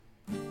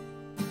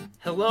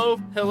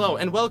Hello,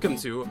 and welcome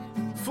to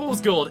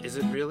Fool's Gold. Is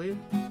it really?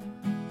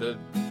 The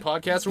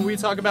podcast where we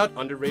talk about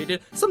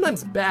underrated,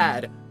 sometimes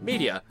bad,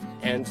 media,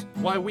 and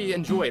why we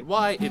enjoy it,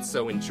 why it's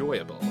so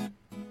enjoyable.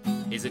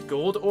 Is it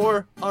gold,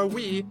 or are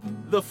we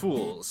the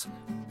fools?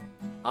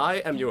 I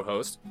am your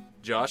host,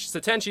 Josh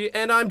Satenchi,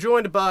 and I'm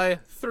joined by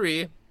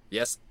three,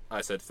 yes,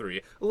 I said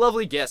three,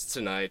 lovely guests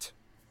tonight.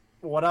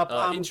 What up?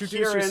 I'm introduce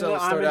Kieran.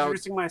 yourself, I'm start out.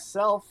 introducing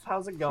myself.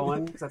 How's it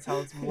going? 'Cause that's how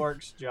it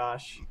works,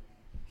 Josh.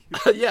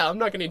 Yeah, I'm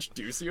not going to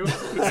introduce you.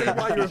 Say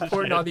why you're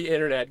important on the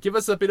internet. Give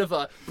us a bit of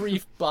a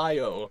brief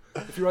bio.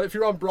 If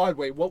you're on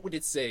Broadway, what would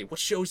it say? What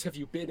shows have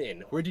you been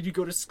in? Where did you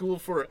go to school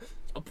for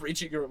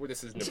abridging? Or well,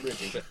 this isn't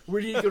abridging, but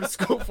where did you go to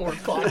school for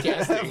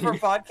podcasting? For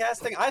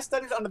podcasting, I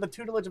studied under the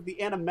tutelage of the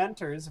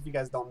Animentors. If you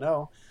guys don't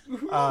know,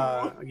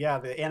 yeah,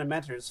 the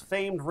Animentors,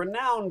 famed,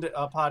 renowned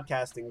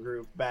podcasting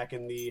group back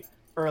in the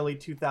early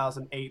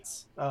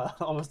 2008s,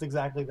 almost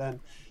exactly then.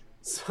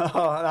 So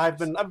I've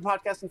been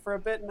podcasting for a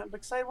bit, and I'm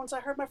excited. Once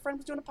I heard my friend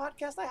was doing a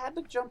podcast, I had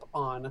to jump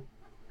on.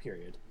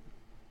 Period.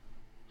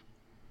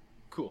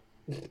 Cool.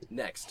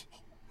 Next,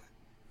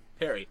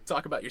 Harry,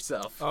 talk about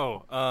yourself.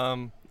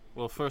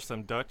 Well, first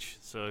I'm Dutch,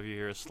 so if you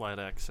hear a slight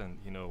accent,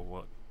 you know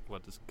what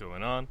is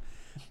going on.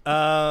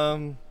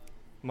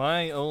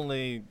 My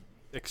only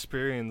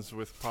experience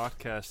with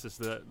podcasts is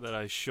that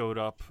I showed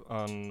up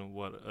on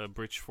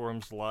Bridge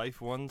Forums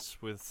Live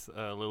once with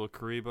Little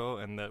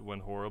Karibo, and that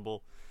went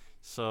horrible.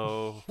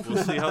 So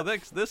we'll see how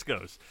this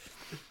goes.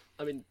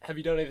 I mean, have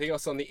you done anything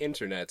else on the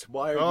internet?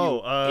 Why are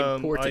you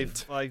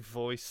important? I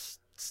voice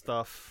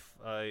stuff.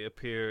 I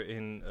appear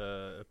in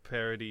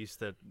parodies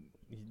that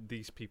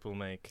these people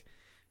make,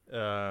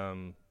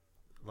 like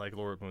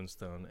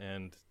LordMoonstone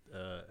and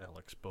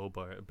Alex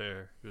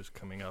BohBear, who's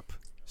coming up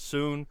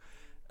soon.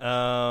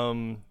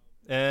 And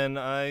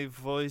I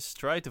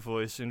try to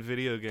voice in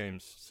video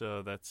games,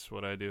 so that's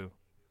what I do.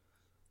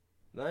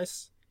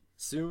 Nice.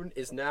 Soon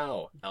is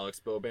now,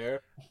 Alex BohBear.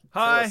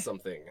 Hi, Tell us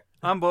something.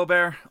 I'm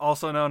BohBear,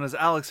 also known as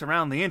Alex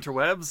around the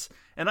interwebs,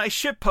 and I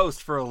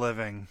shitpost for a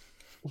living.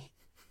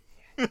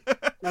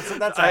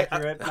 That's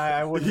accurate.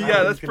 I wouldn't. Yeah, I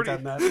wouldn't that's pretty.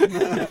 contend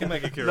that. You can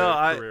make a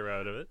career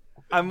out of it.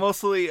 I'm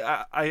mostly.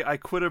 I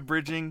quit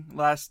abridging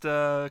last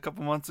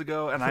couple months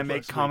ago, and I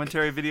make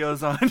commentary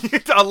videos on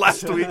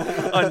last week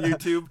on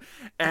YouTube,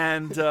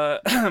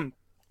 and.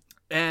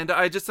 And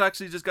I just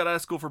got out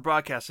of school for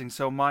broadcasting,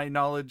 so my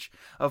knowledge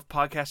of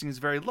podcasting is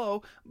very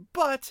low,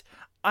 but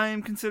I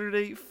am considered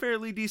a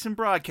fairly decent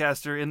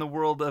broadcaster in the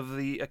world of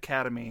the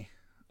academy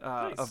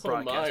of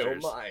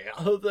broadcasters. Oh my,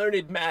 a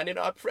learned man in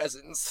our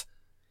presence.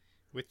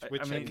 Which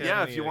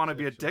yeah, if you want to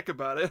be a dick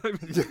about it.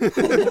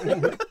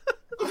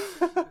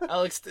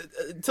 Alex,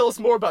 tell us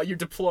more about your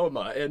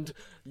diploma and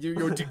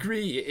your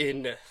degree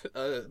in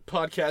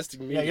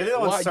podcasting media. Yeah, you're the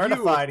one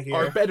certified you here.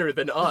 Are better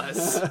than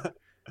us.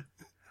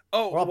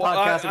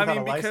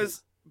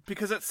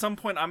 Because at some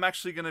point I'm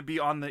actually going to be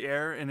on the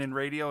air and in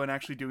radio and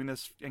actually doing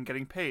this and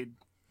getting paid.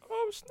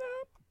 Oh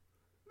snap!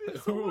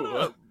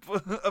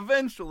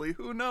 Eventually,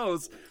 who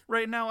knows?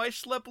 Right now, I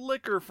schlep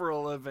liquor for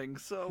a living,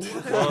 so.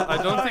 Well,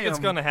 I don't think it's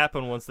going to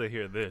happen once they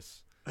hear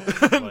this.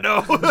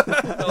 No.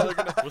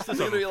 What's this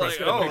They're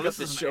like, oh, this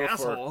is an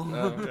asshole.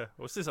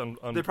 What's this on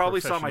They probably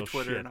saw my unprofessional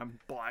Twitter shit? and I'm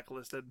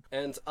blacklisted.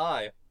 And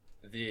I,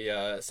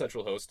 the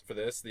central host for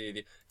this,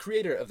 the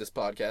creator of this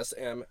podcast,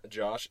 am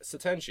Josh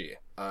Satenchi.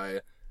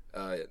 I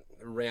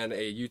ran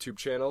a YouTube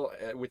channel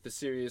with the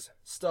series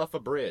Stuff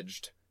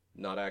Abridged,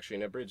 not actually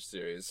an abridged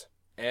series.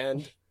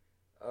 And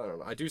I don't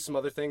know, I do some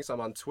other things. I'm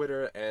on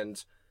Twitter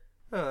and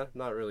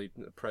not really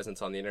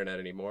present on the internet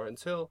anymore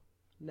until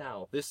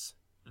now, this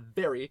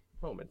very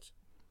moment.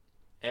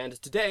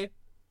 And today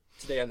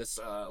on this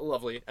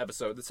lovely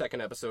episode, the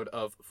second episode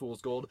of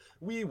Fool's Gold,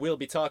 we will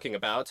be talking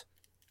about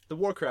the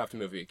Warcraft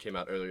movie. Came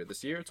out earlier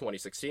this year,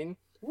 2016.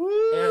 Woo!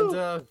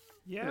 And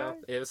yeah,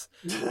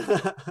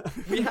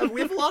 we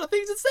have a lot of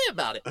things to say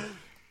about it.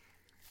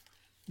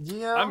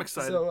 Yeah, I'm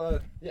excited. So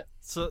yeah.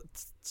 So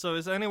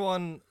is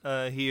anyone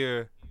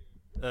here?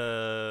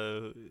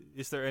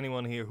 Is there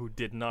anyone here who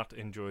did not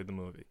enjoy the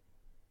movie?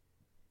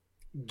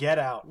 Get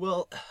out.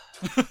 Well,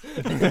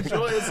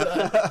 enjoy is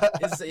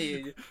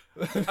a.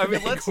 I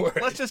mean,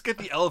 let's just get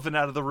the elephant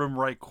out of the room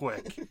right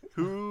quick.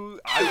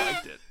 I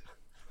liked it.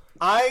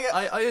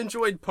 I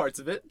enjoyed parts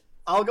of it.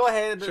 I'll go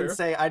ahead Sure. and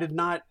say I didn't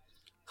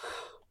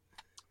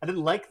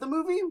like the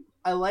movie.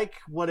 I like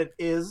what it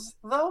is,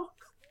 though.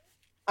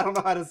 I don't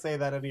know how to say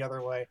that any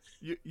other way.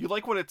 You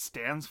like what it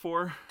stands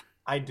for?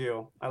 I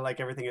do. I like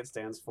everything it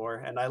stands for,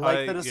 and I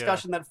like the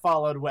discussion that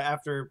followed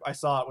after I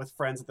saw it with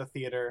friends at the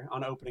theater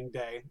on opening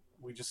day.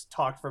 We just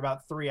talked for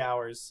about 3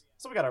 hours,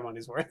 so we got our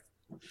money's worth.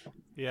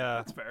 Yeah,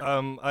 That's fair.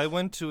 I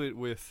went to it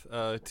with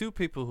two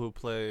people who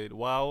played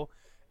WoW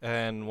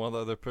and one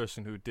other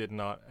person who did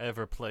not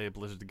ever play a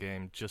Blizzard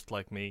game, just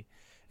like me,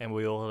 and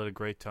we all had a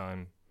great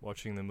time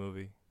watching the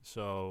movie.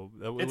 So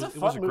it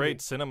was a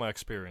great cinema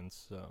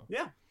experience. So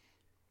Yeah.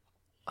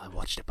 I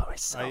watched it by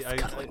myself,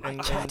 cuddling my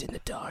cat in the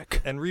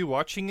dark. And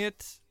rewatching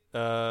it,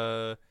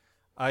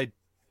 I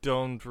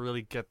don't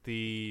really get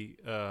the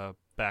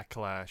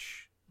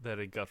backlash that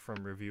it got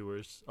from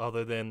reviewers,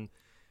 other than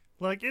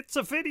like it's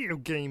a video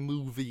game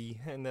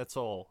movie and that's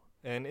all,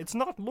 and it's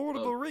not Lord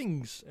of the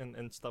Rings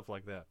and stuff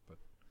like that. But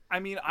I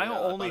mean, I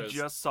only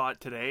just saw it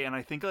today, and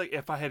I think like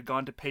if I had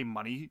gone to pay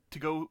money to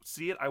go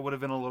see it, I would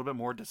have been a little bit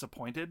more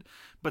disappointed.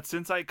 But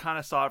since I kind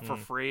of saw it for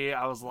free,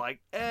 I was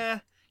like,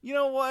 you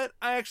know what?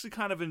 I actually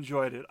kind of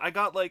enjoyed it. I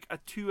got like a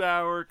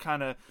 2-hour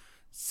kind of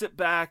sit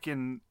back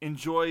and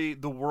enjoy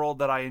the world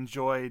that I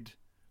enjoyed,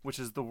 which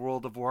is the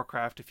world of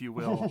Warcraft, if you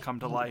will, come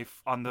to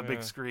life on the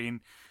big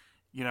screen.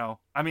 You know,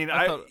 I mean,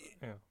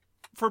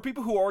 for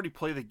people who already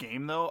play the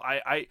game, though,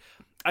 I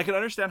can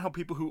understand how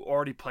people who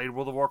already played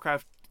World of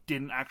Warcraft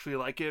didn't actually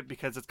like it,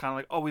 because it's kind of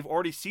like, oh, we've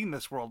already seen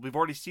this world, we've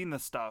already seen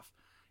this stuff.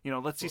 You know,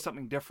 let's see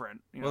something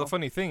different. You know? The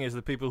funny thing is,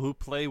 the people who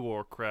play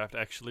Warcraft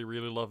actually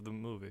really love the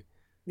movie.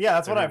 Yeah,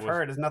 that's what I've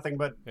heard. Is nothing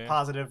but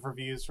positive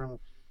reviews from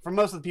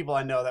most of the people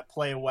I know that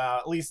play WoW.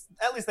 At least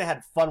they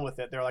had fun with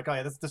it. They're like, oh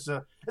yeah,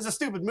 it's a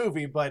stupid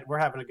movie, but we're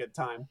having a good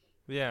time.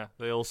 Yeah,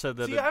 they all said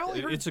that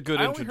it's a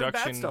good introduction. I only heard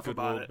bad stuff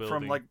about it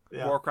from like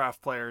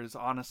Warcraft players.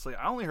 Honestly,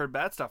 I only heard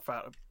bad stuff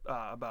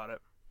about it.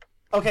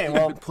 Okay,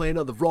 well, you've been playing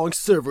on the wrong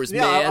servers,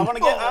 man.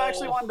 I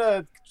actually wanted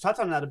to touch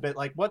on that a bit.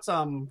 Like, what's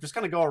just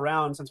kind of go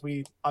around, since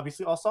we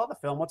obviously all saw the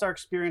film. What's our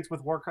experience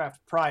with Warcraft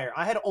prior?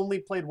 I had only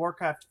played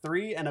Warcraft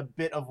 3 and a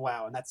bit of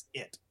WoW, and that's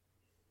it.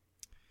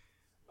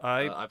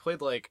 I played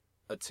like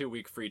a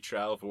 2-week free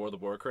trial for World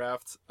of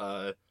Warcraft.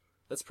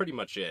 That's pretty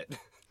much it.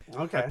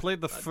 Okay. I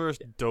played the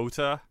first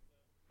Dota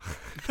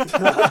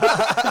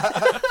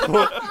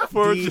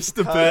for just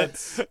a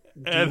bit,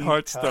 and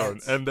Hearthstone,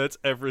 and that's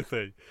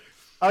everything.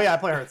 Oh yeah, I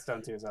play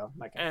Hearthstone too, so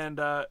that counts. And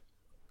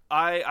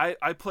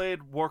I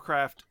played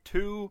Warcraft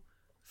 2,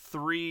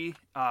 3,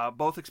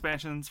 both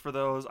expansions for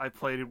those. I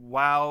played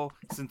WoW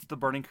since the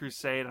Burning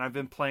Crusade, and I've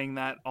been playing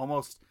that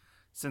almost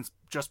since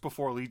just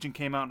before Legion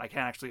came out, and I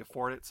can't actually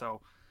afford it, so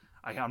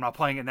I'm not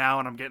playing it now,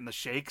 and I'm getting the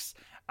shakes.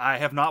 I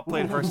have not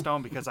played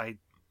Hearthstone because I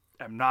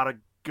am not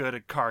good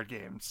at card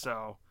games,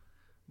 so...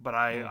 But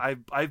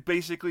I've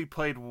basically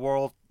played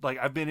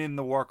I've been in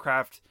the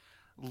Warcraft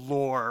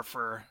lore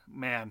for,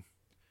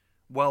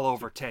 well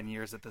over 10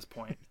 years at this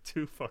point.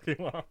 Too fucking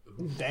long.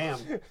 Damn.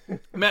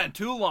 Man,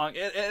 too long.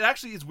 It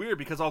actually is weird,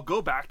 because I'll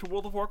go back to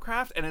World of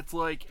Warcraft, and it's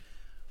like...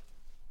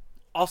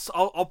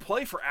 I'll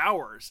play for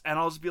hours, and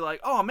I'll just be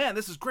like, oh man,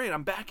 this is great.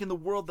 I'm back in the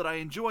world that I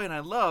enjoy and I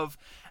love.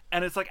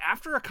 And it's like,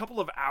 after a couple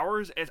of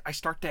hours, I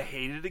start to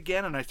hate it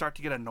again, and I start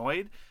to get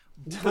annoyed.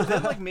 But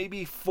then, like,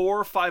 maybe 4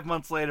 or 5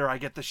 months later, I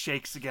get the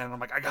shakes again, and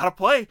I'm like, I gotta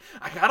play!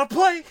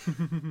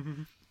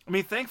 I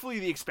mean, thankfully,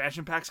 the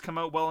expansion packs come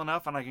out well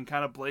enough, and I can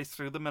kind of blaze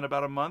through them in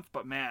about a month,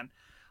 but man,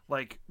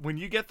 like, when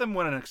you get them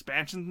when an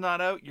expansion's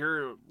not out,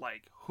 you're,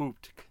 like,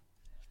 hooped.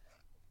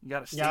 You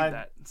gotta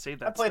save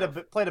that. I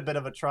played a bit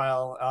of a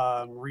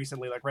trial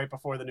recently, like right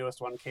before the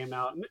newest one came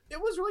out, and it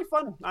was really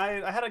fun.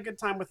 I had a good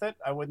time with it.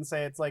 I wouldn't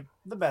say it's like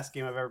the best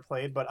game I've ever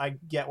played, but I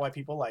get why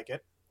people like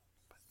it.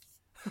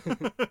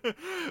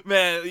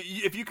 Man,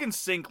 if you can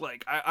sink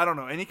like I don't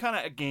know, any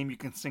kind of game you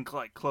can sink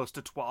like close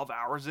to 12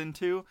 hours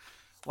into,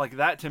 like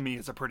that to me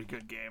is a pretty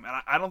good game,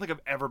 and I don't think I've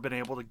ever been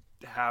able to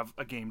have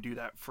a game do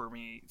that for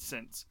me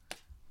since.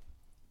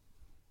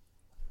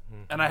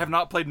 And I have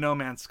not played No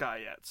Man's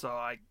Sky yet, so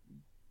I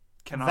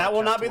cannot. That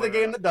will not be the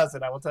game that does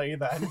it. I will tell you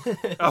that.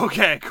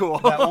 Okay, cool.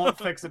 That won't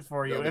fix it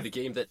for you. It'll be the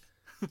game that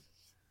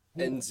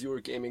ends your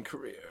gaming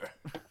career.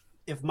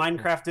 If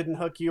Minecraft didn't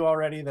hook you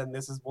already, then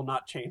will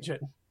not change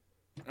it.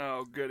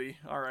 Oh, goody.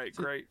 All right,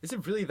 great. Is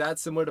it really that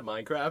similar to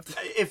Minecraft?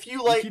 If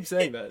you like, keep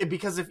saying that.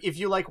 Because if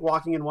you like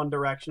walking in one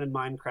direction in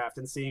Minecraft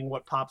and seeing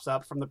what pops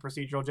up from the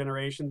procedural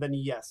generation, then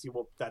yes, you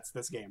will. That's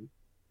this game.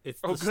 It's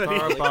the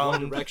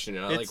Starbound direction.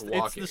 And I like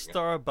walking. It's the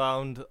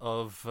Starbound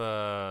of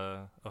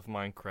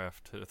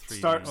Minecraft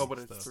 3D.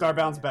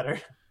 Starbound's better.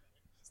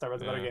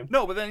 Starbound's a better game.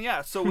 No, but then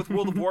so with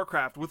World of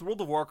Warcraft,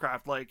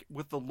 like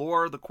with the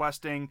lore, the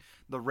questing,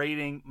 the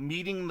raiding,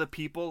 meeting the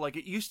people, like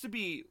it used to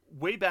be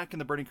way back in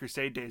the Burning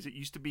Crusade days. It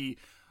used to be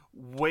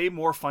way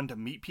more fun to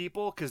meet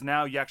people, because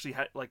now you actually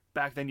had, like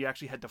back then you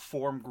actually had to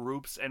form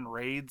groups and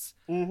raids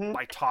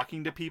by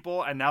talking to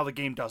people, and now the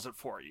game does it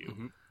for you.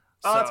 Mm-hmm.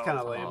 Oh, that's kind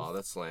of lame. Oh,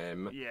 that's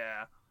lame.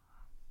 Yeah.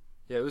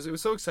 Yeah, it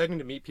was so exciting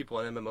to meet people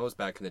on MMOs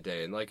back in the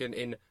day, and like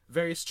in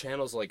various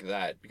channels like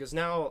that, because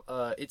now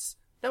it's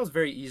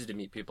very easy to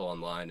meet people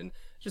online and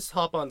just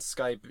hop on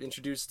Skype,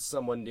 introduce to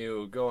someone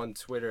new, go on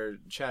Twitter,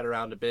 chat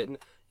around a bit, and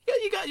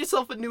you got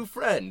yourself a new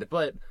friend.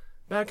 But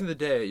back in the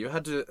day, you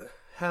had to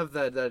have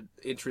that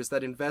interest,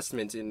 that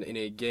investment in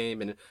a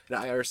game and an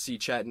IRC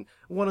chat, and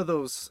one of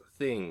those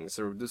things,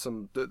 or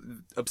some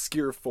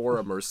obscure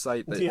forum or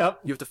site that you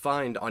have to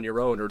find on your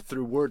own or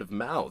through word of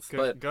mouth.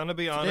 But gonna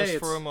be honest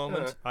for a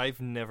moment, I've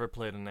never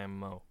played an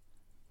MMO.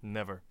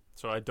 Never.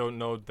 So I don't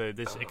know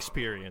this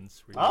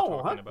experience we're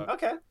talking about.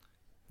 Okay.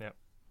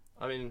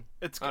 I mean,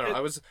 it's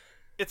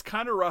It's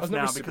kind of rough was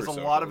never now super because a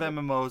excited lot of about it.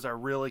 MMOs are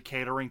really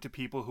catering to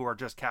people who are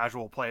just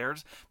casual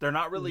players. They're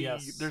not really.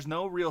 Yes. There's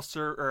no real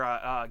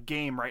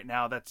game right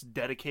now that's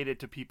dedicated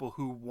to people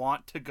who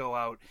want to go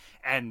out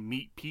and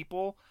meet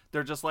people.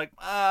 They're just like,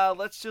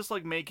 let's just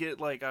like make it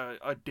like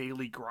a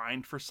daily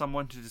grind for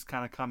someone to just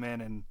kind of come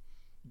in and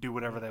do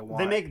whatever they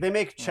want. They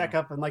make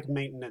checkup and like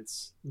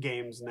maintenance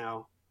games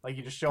now. Like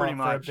you just show Pretty up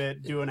much. for a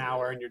bit, do an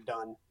hour, and you're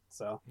done.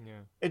 So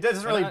Yeah. it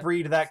doesn't really I-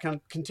 breed that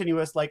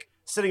continuous like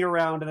sitting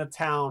around in a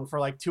town for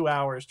like 2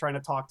 hours trying to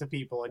talk to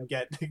people and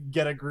get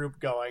get a group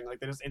going. Like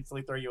they just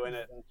instantly throw you in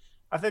it. And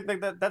I think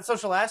like that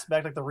social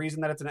aspect, like the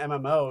reason that it's an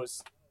MMO,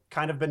 is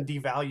kind of been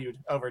devalued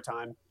over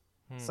time.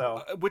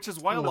 So Which is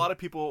why a lot of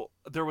people.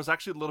 There was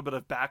actually a little bit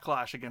of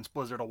backlash against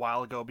Blizzard a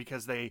while ago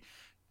because they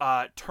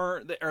I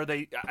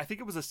think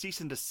it was a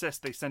cease and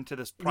desist they sent to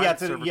this private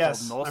server called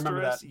I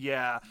remember Nolsteris. that.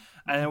 Yeah,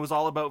 and it was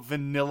all about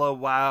vanilla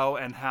WoW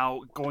and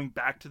how going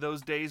back to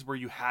those days where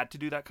you had to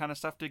do that kind of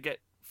stuff to get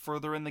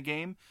further in the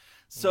game.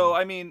 So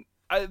I mean,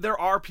 there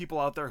are people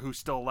out there who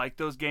still like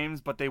those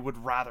games, but they would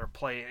rather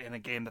play it in a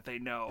game that they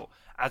know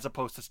as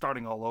opposed to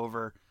starting all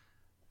over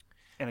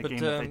in a But, game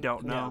that they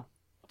don't know.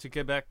 To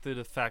get back to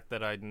the fact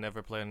that I'd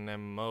never played an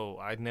MMO,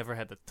 I'd never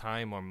had the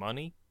time or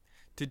money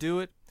to do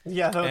it.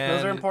 yeah, those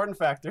are And- important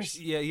factors.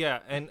 Yeah,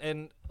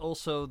 and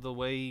also the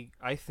way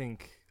I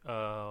think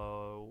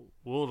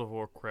World of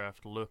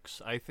Warcraft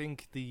looks. I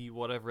think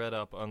what I've read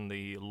up on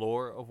the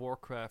lore of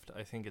Warcraft,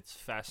 I think it's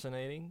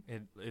fascinating.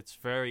 It's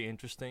very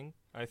interesting.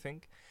 I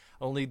think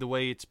only the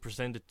way it's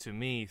presented to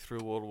me through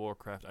World of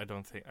Warcraft, I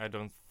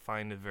don't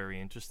find it very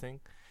interesting.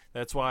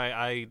 That's why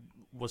I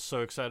was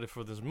so excited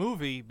for this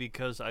movie,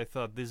 because I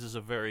thought this is a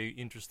very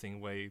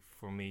interesting way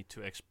for me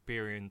to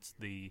experience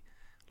the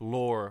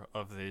lore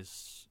of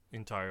this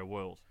entire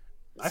world.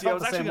 I See, I felt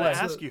was the actually same going to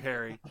way. ask you,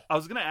 Harry. I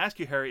was going to ask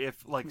you, Harry,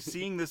 if like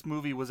seeing this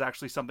movie was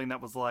actually something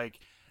that was like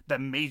that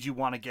made you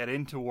want to get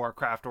into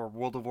Warcraft or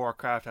World of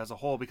Warcraft as a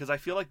whole, because I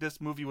feel like this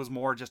movie was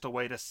more just a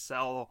way to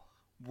sell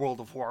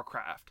World of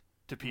Warcraft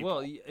to people.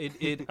 Well,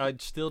 I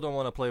still don't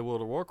want to play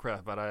World of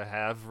Warcraft, but I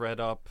have read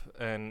up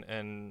on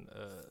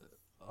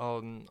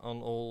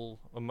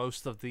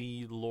most of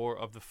the lore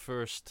of the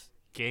first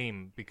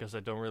game, because I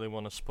don't really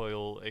want to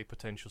spoil a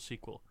potential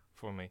sequel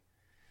for me.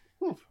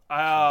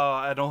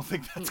 I don't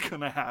think that's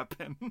going to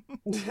happen.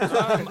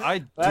 I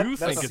do That's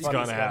think a it's fun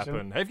gonna discussion.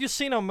 happen. Have you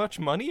seen how much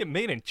money it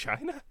made in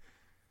China?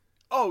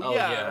 Oh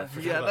yeah, I yeah,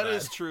 forgot about that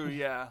is that. true.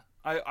 Yeah,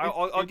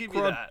 I'll give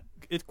you that.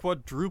 It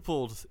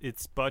quadrupled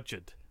its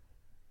budget.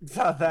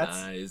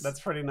 Nice. That's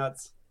pretty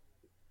nuts.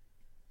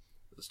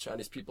 Those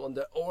Chinese people and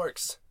the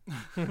orcs.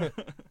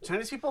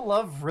 Chinese people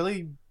love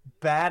really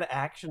bad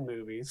action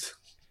movies.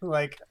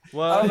 Like,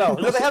 Well, I don't know.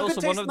 also- They have also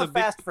good taste in the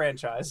Fast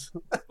franchise.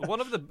 one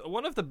of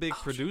the big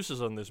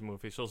producers on this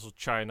movie is also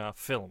China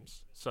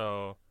Films,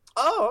 so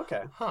Oh,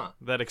 okay. Huh.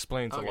 that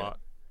explains Okay. a lot.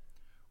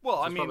 Well,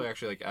 So I it's mean, probably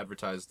actually like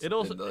advertised. It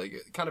also- and, like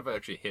kind of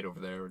actually hit over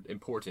there.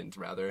 Important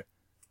rather.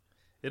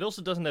 It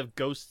also doesn't have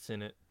ghosts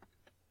in it.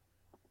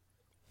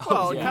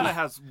 well, it yeah. kind of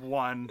has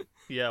one.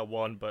 Yeah,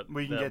 one, but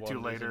We can that get to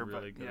one isn't later,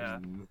 really but good. yeah.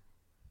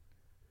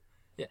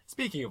 Yeah.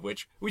 Speaking of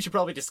which, we should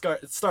probably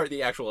start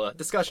the actual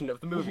discussion of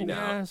the movie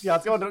now. Yes. Yeah,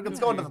 let's go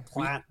into the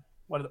plot.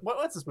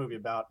 What's this movie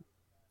about?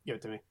 Give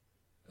it to me.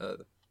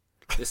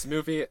 This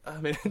movie,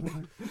 I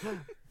mean,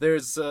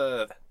 there's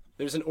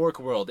an orc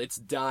world. It's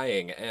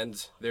dying,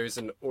 and there's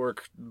an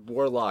orc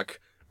warlock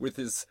with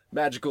his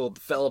magical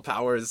fell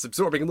powers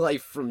absorbing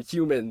life from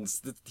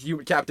humans,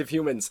 captive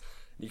humans.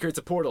 He creates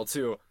a portal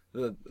to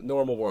the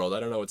normal world.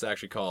 I don't know what it's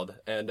actually called,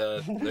 and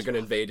they're gonna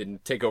invade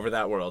and take over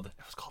that world.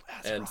 It was called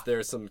And Azeroth.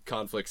 there's some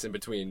conflicts in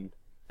between.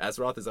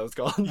 Azeroth, is that what it's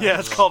called? Yeah,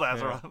 it's called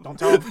Azeroth. Don't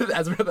tell him.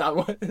 Azeroth, that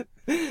one.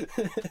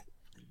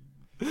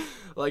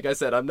 Like I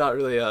said, I'm not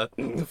really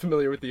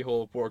familiar with the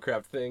whole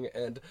Warcraft thing,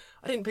 and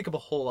I didn't pick up a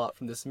whole lot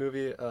from this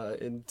movie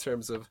in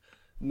terms of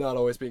not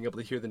always being able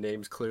to hear the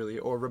names clearly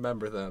or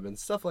remember them and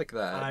stuff like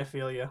that. I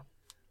feel you.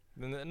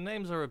 The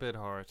names are a bit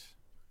hard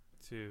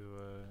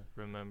to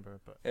remember,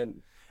 but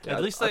And At yeah,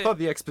 least I they- thought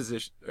the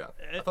exposition. Yeah,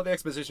 I thought the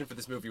exposition for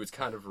this movie was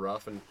kind of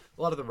rough, and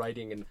a lot of the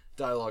writing and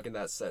dialogue in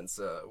that sense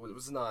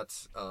was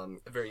not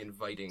very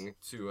inviting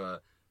to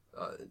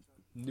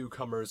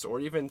newcomers or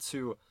even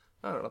to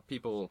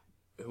people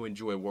who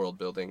enjoy world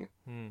building.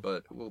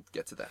 But we'll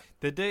get to that.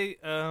 did they?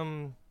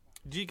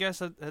 Do you guys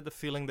had the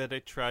feeling that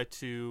they tried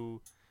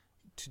to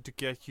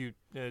get you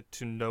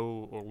to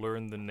know or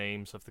learn the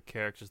names of the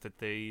characters, that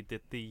they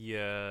did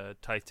the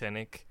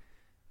Titanic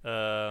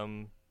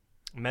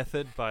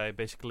method by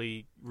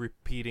basically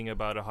repeating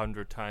about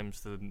 100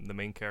 times the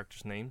main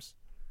characters' names?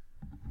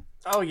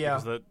 Oh yeah.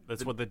 Because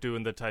that's what they do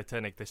in the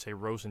Titanic. They say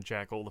Rose and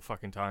Jack all the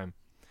fucking time.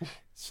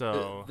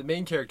 So The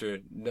main character,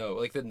 no,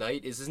 like the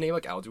knight, is his name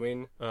like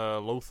Alduin?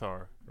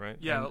 Lothar, right?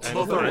 Yeah, and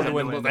Lothar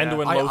Anduin, Anduin,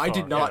 Anduin yeah. Lothar. I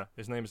did not- Yeah,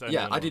 his name is Anduin.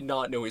 Yeah, I did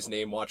not know his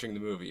name watching the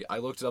movie. I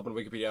looked it up on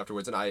Wikipedia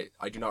afterwards, and I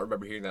do not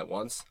remember hearing that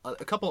once. A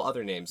couple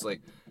other names,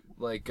 like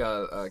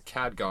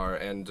Khadgar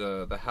and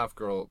the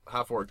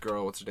half-orc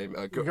girl, what's her name?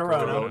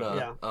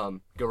 Garona, Garona.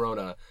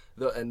 Garona.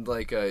 and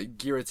like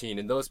Guillotine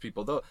and those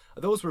people.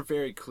 Those were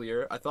very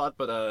clear, I thought,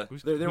 but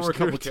there were a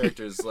couple Guillotine?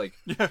 characters like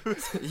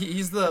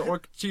he's the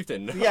orc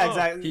chieftain. Yeah,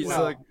 exactly. He's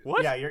no. like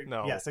what? Yeah,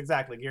 No. yes,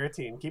 exactly.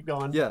 Guillotine. Keep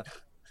going. yeah.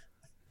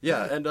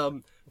 Yeah,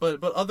 and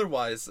but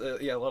otherwise, a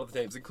lot of the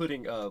names,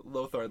 including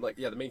Lothar, and like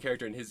the main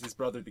character and his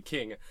brother, the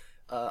king,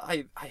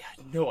 I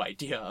had no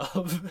idea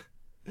of.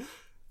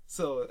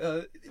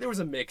 So there was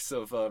a mix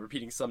of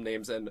repeating some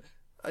names and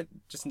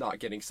just not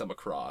getting some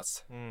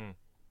across.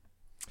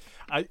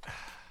 I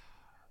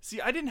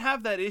I didn't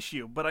have that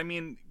issue, but I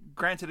mean,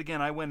 granted, again,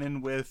 I went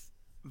in with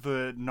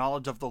the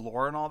knowledge of the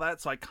lore and all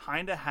that, so I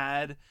kind of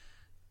had.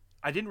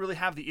 I didn't really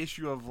have the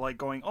issue of like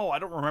going, oh, I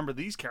don't remember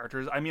these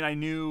characters. I mean,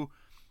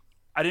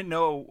 I didn't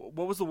know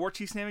what was the war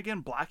chief's name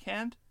again.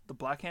 Blackhand, the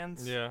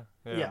Blackhands. Yeah.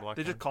 Black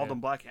They just Hand, called yeah.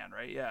 him Blackhand,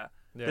 right? Yeah.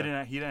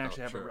 Yeah. He didn't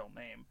actually have sure. a real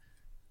name.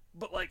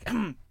 But like,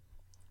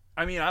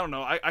 I mean, I don't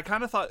know. I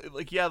kind of thought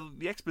like, yeah,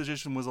 the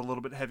exposition was a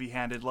little bit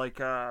heavy-handed. Like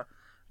the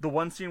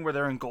one scene where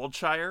they're in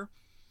Goldshire,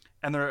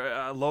 and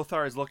they're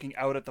Lothar is looking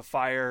out at the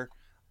fire.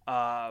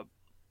 I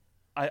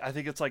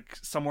think it's like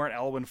somewhere in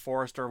Elwyn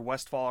Forest or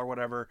Westfall or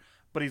whatever.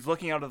 But he's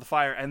looking out of the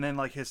fire, and then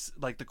like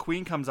the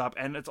queen comes up,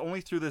 and it's only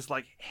through this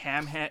like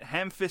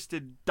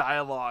ham-fisted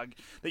dialogue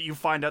that you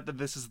find out that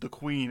this is the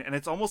queen, and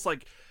it's almost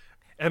like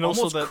And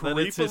also almost that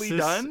it's his creepily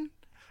done.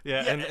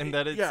 Yeah, Yeah, and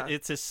that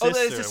it's his Oh,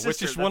 sister, that is his which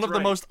sister, is one that's of the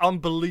right. most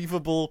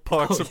unbelievable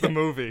parts of the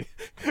movie.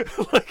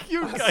 Like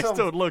you guys So-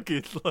 don't look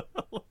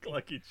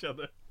like each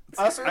other.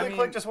 I also really I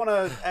quick mean- just want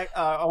to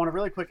I want to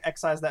really quick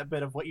excise that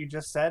bit of what you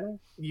just said.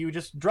 You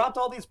just dropped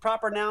all these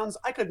proper nouns.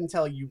 I couldn't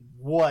tell you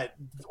what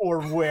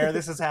or where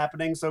this is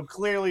happening. So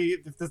clearly,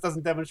 if this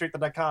doesn't demonstrate the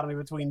dichotomy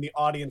between the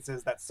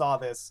audiences that saw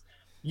this.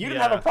 You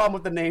didn't have Yeah. a problem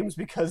with the names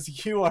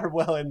because you are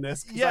well in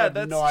this. 'Cause Yeah, I have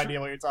that's no true. idea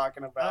what you're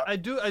talking about. I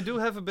do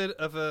have a bit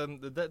of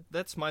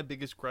that's my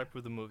biggest gripe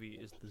with the movie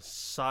is the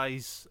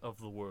size of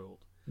the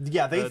world.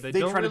 Yeah, they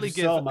don't try to really do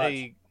give so much.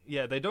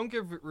 they don't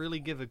really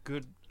give a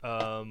good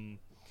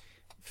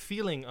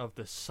feeling of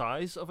the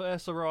size of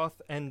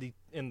Azeroth and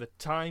the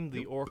time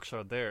the orcs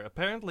are there.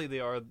 Apparently they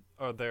are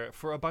there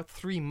for about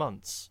 3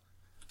 months.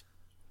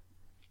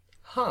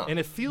 Huh. And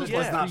it feels It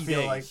does like not 3 feel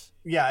days.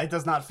 like it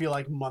does not feel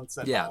like months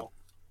at Yeah. all.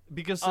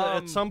 Because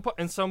at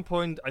some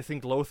point, I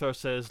think Lothar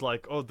says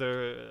like, "Oh,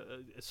 they're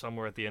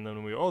somewhere at the end of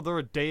the movie. Oh, they're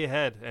a day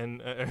ahead,"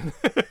 and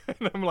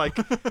I'm like,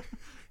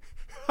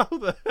 "How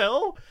the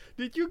hell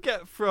did you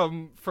get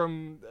from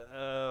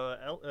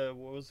what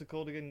was it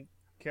called again?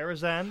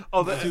 Karazhan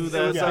Oh, that- to it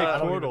that was, big I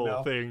don't even portal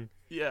know. thing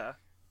Yeah.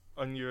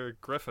 on your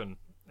griffin?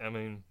 I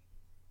mean,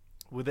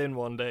 within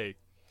 1 day.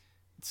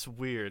 It's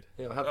weird."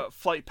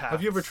 Flight path.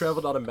 Have you ever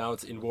traveled on a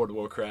mount in World of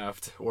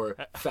Warcraft or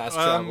fast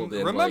traveled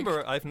in? Remember,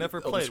 like, I've never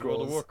Elder played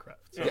World of Scrolls?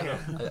 Warcraft. So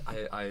Yeah,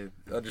 I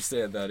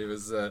understand that. It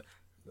was, I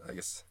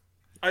guess,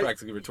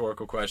 practically a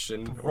rhetorical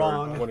question.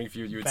 Wrong. Or wondering if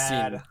you'd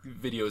Bad. seen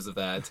videos of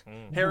that.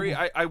 Harry,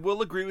 I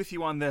will agree with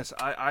you on this.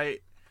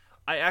 I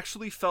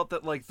actually felt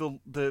that like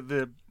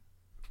the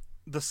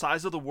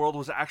size of the world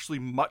was actually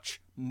much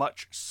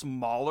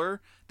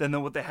smaller than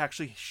what they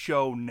actually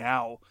show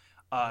now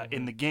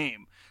in the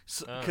game.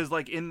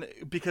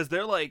 Because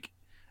they're like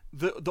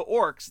the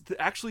orcs that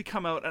actually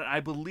come out, and I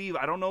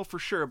don't know for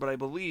sure, but I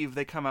believe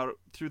they come out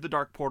through the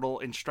dark portal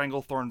in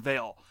Stranglethorn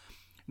Vale.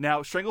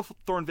 Now,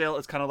 Stranglethorn Vale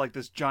is kind of like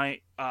this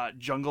giant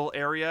jungle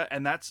area,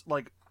 and that's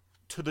like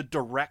to the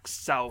direct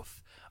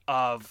south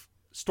of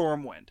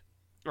Stormwind,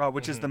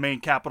 which is the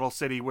main capital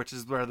city, which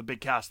is where the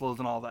big castle is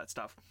and all that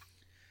stuff.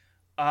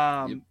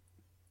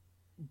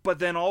 But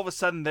then all of a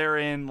sudden they're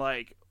in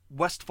like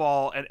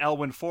Westfall and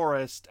Elwyn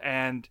Forest,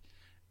 and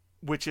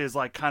which is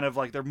like kind of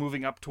like they're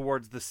moving up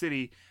towards the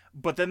city.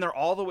 But then they're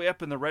all the way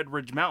up in the Red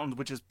Ridge Mountains,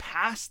 which is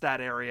past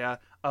that area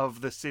of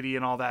the city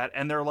and all that.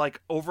 And they're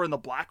like over in the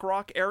Black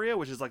Rock area,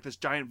 which is like this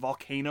giant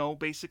volcano,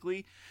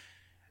 basically.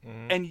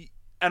 And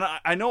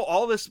I know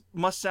all this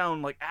must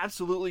sound like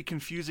absolutely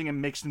confusing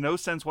and makes no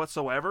sense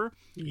whatsoever.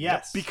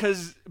 Yes.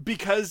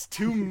 Because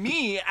to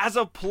me, as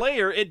a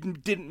player,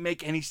 it didn't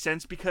make any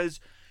sense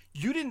because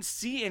you didn't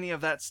see any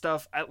of that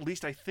stuff, at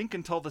least I think,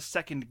 until the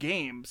second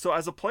game. So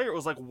as a player, it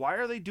was like, why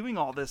are they doing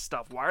all this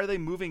stuff? Why are they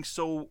moving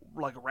so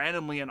like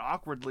randomly and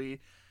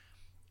awkwardly?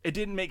 It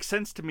didn't make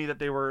sense to me that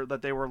they were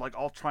like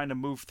all trying to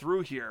move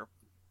through here.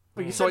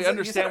 But you So said, I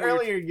understand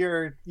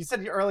You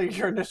said what earlier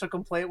your initial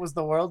complaint was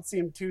the world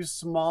seemed too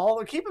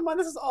small. Keep in mind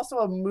this is also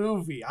a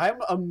movie. I'm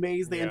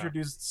amazed they Yeah.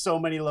 introduced so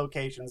many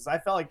locations. I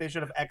felt like they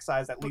should have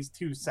excised at least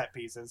 2 set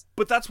pieces.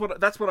 But that's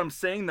what I'm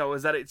saying though,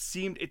 is that it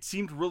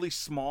seemed really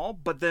small,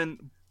 but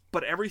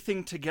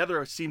everything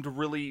together seemed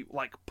really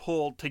like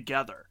pulled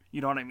together. You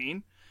know what I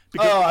mean?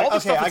 Because all the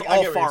stuff is I all get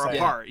what you're far saying.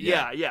 apart.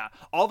 Yeah. Yeah.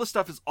 All the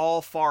stuff is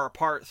all far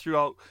apart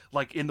throughout,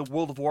 like in the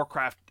World of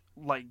Warcraft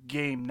like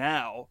game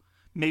now.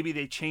 Maybe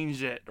they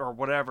changed it or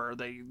whatever.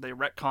 They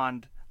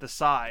retconned the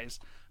size,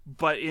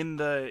 but in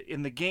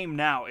the game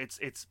now,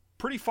 it's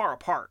pretty far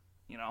apart.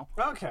 You know.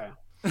 Okay.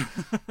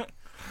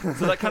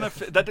 So that kind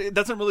of that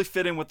doesn't really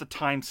fit in with the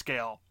time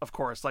scale, of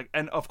course. Like,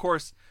 and of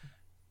course,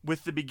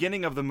 with the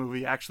beginning of the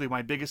movie, actually,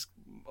 my biggest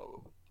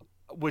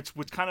which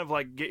kind of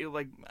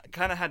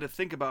kind of had to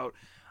think about.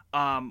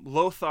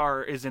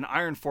 Lothar is in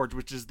Ironforge,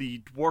 which is the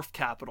dwarf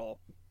capital,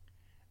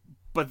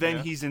 but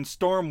then he's in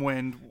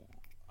Stormwind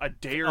a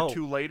day or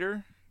two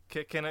later.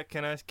 Can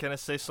I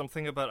say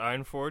something about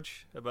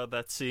Ironforge, about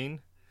that scene?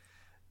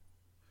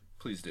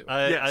 Please do.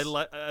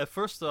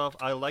 First off,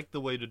 I like the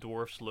way the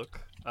dwarves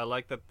look. I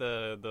like that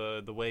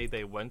the way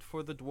they went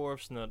for the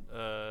dwarves, not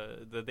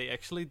that they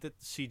actually did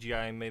the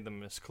CGI and made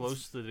them as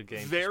close to the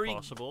game as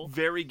possible.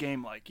 Very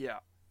game-like, yeah.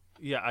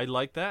 Yeah, I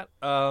like that.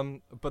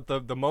 But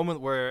the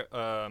moment where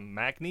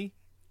Magni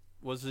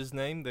was his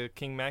name, the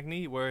King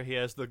Magni, where he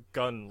has the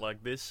gun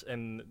like this,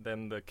 and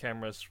then the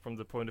camera's from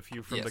the point of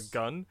view from the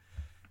gun,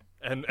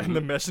 and the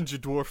messenger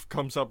dwarf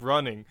comes up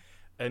running,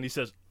 and he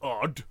says,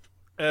 "Odd."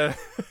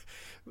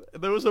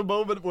 There was a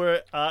moment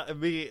where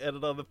me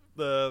and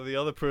the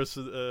other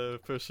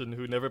person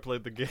who never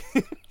played the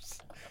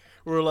games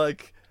were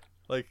like,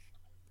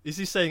 is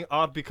he saying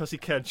odd because he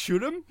can't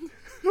shoot him,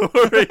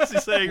 or is he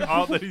saying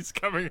odd that he's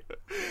coming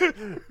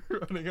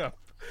running up?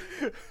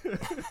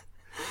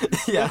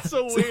 Yeah, that's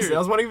so seriously, weird. I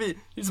was wondering if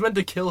he's meant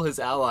to kill his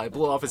ally,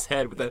 blow off his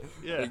head with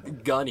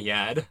that gun he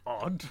had.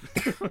 Odd.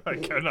 I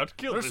cannot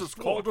kill this. This is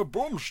called a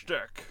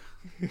broomstick.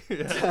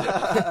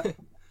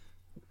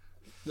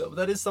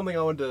 That is something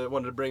I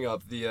wanted to bring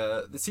up.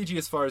 The CG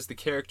as far as the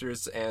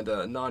characters and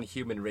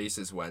non-human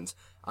races went,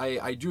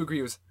 I do agree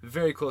it was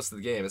very close to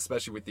the game,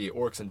 especially with the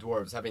orcs and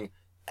dwarves having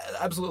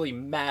absolutely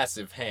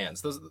massive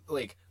hands. Those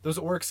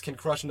orcs can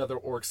crush another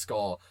orc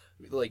skull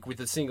with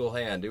a single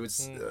hand. It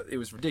was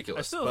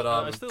ridiculous.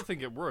 I still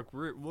think it worked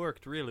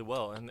really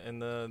well,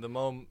 and the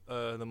moment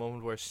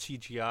where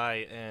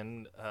CGI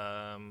and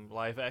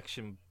live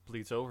action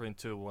bleeds over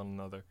into one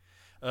another.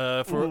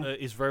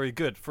 Is very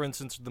good. For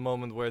instance, the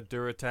moment where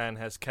Duratan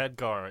has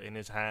Khadgar in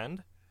his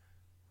hand,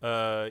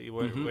 where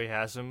he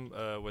has him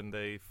when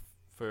they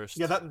first.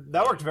 Yeah,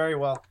 that worked very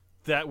well.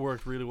 That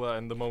worked really well,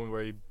 and the moment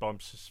where he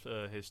bumps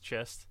his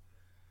chest,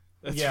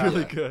 that's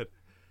really good.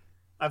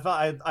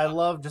 I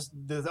love just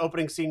the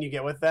opening scene you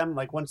get with them.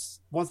 Like once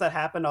that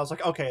happened, I was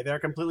like, okay, they're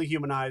completely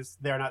humanized.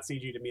 They're not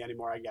CG to me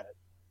anymore. I get it.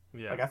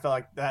 Yeah. Like I felt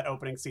like that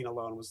opening scene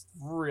alone was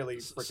really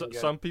freaking good.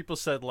 Some people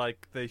said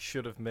they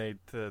should have made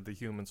the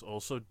humans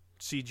also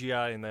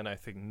CGI, and then I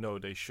think no,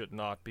 they should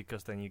not,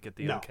 because then you get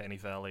the Uncanny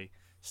Valley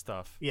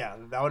stuff. Yeah,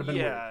 that would have been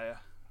weird.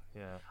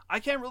 Yeah. I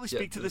can't really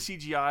speak to the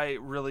CGI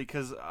really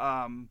because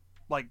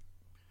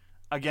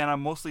again,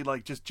 I'm mostly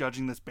just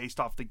judging this based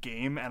off the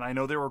game, and I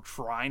know they were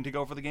trying to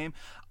go for the game.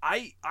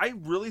 I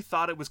really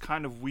thought it was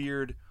kind of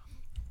weird.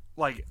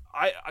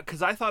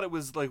 Because I thought it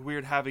was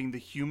weird having the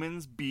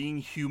humans being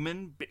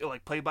human,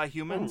 played by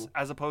humans,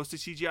 as opposed to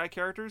CGI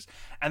characters,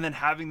 and then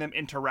having them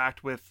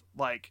interact with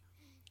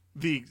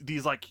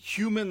these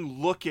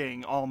human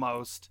looking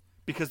almost,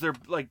 because they're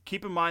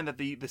keep in mind that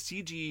the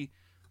CG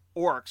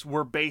orcs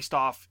were based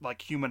off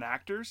human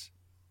actors.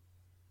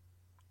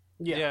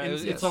 Yeah,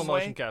 it's all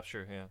motion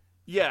capture.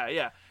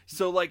 Yeah.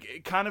 So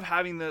kind of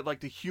having the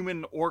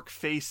human orc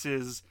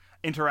faces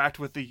interact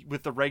with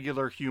the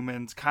regular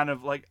humans kind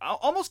of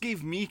almost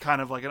gave me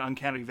kind of an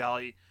Uncanny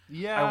Valley.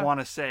 Yeah, I want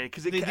to say,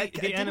 because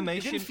the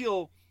animation didn't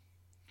feel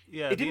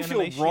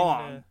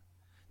wrong.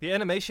 The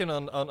animation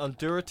on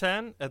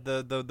Duratan at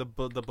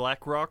the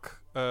Black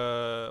Rock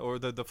or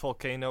the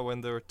volcano when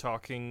they're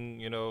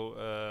talking,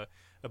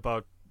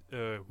 about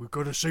we're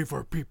gonna save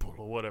our people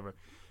or whatever.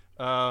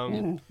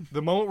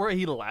 The moment where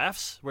he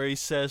laughs, where he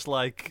says for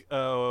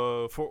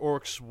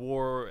orcs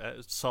war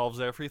solves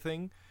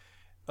everything.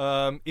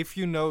 If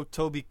you know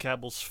Toby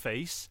Kebbell's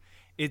face,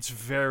 it's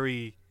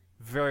very,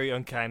 very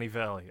Uncanny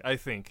Valley. I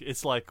think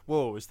it's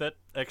whoa, is that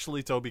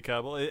actually Toby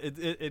Kebbell?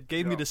 It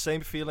gave me the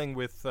same feeling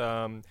with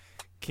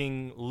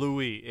King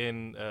Louis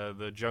in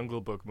the Jungle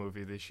Book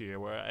movie this year,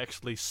 where I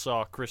actually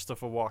saw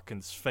Christopher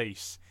Walken's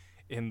face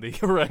in the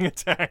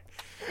orangutan,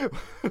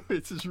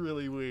 which is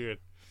really weird.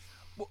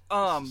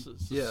 So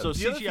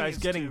CGI is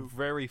getting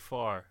very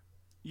far.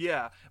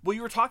 Yeah. Well,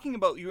 you were talking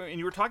about the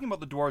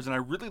dwarves, and I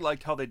really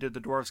liked how they did the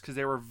dwarves because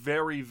they were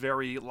very,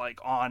 very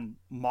on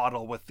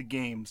model with the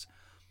games,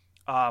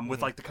 with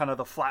the kind of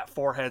the flat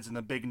foreheads and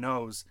the big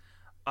nose.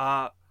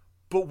 But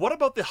what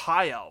about the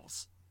high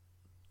elves?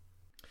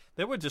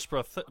 They were just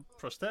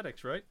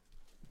prosthetics, right?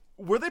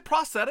 Were they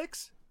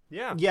prosthetics?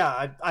 Yeah.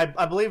 Yeah,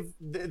 I believe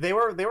they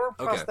were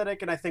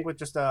prosthetic, and I think with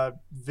just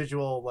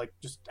visual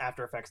just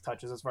After Effects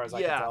touches, as far as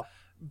I can tell.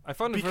 I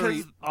found it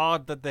very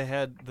odd that they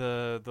had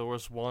there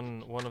was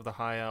one of the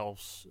high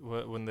elves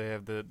when they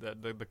have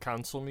the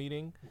council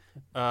meeting,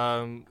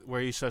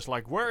 where he says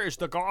where is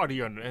the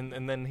guardian,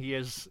 and then he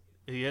has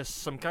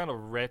some kind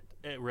of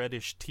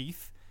reddish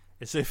teeth,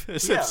 as if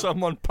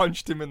someone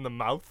punched him in the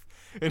mouth.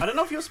 I don't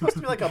know if he was supposed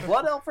to be a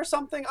blood elf or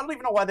something. I don't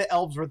even know why the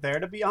elves were there,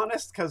 to be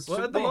honest. Because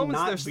at the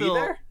moment they're still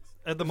there.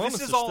 At the moment,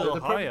 they're still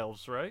high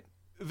elves, right?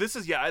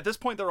 At this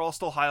point they're all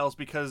still high elves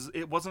because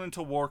it wasn't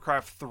until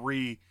Warcraft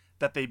 3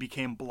 that they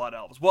became blood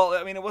elves. Well,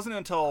 I mean, it wasn't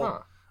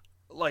until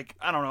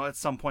I don't know, at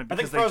some point,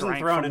 because they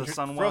drank from the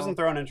Sunwell. Frozen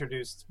Throne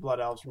introduced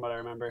blood elves, from what I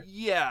remember.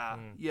 Yeah.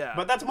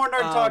 But that's more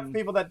nerd talk for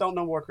people that don't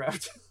know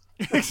Warcraft.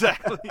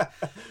 Exactly.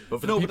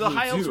 But for No, but people the who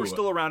High Elves do- were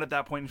still around at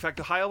that point. In fact,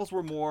 the High Elves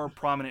were more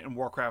prominent in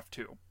Warcraft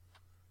 2.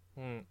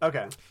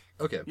 Okay.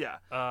 Okay. Yeah,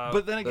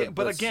 but then again,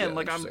 that's, yeah,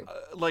 like I'm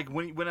like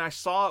when I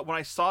saw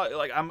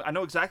like I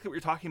know exactly what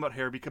you're talking about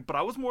here but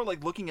I was more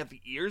like looking at the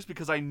ears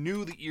because I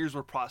knew the ears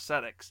were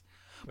prosthetics,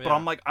 but Yeah.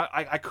 I'm like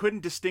I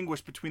couldn't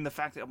distinguish between the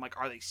fact that I'm like,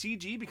 are they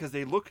CG because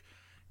they look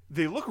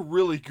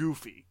really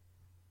goofy.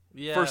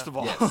 Yeah. First of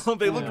all, Yes.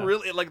 they look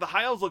really like the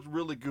High Elves looked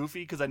really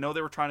goofy because I know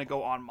they were trying to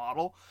go on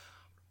model.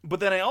 But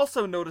then I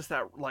also noticed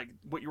that like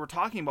what you were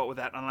talking about with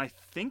that, and I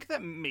think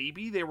that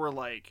maybe they were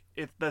like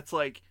that's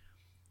like.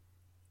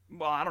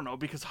 Well, I don't know,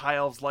 because High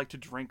Elves like to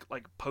drink,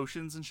 like,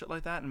 potions and shit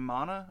like that, and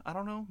mana. I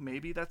don't know.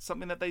 Maybe that's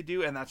something that they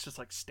do, and that's just,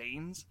 like,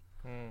 stains.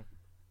 I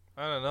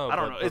don't know. I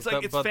don't know. It's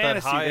like, it's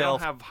fantasy. They don't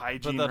have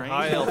hygiene, But that right?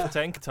 High Elf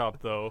tank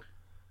top, though.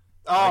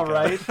 All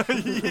right.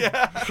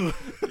 Yeah.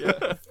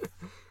 Yeah.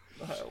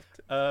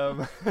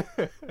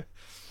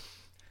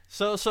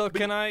 So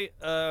can I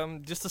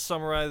just to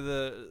summarize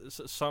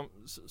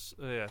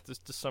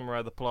just to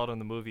summarize the plot on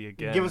the movie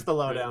again? Give us the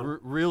lowdown.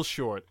 Real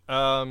short.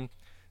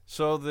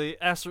 So the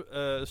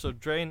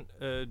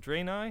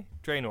Draenor,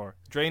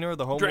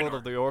 the homeworld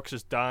of the orcs,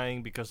 is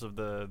dying because of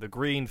the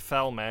green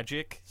fell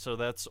magic. So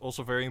that's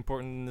also very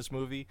important in this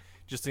movie.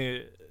 Just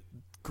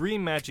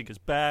green magic is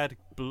bad,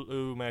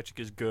 blue magic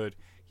is good,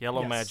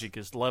 yellow magic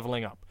is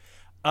leveling up.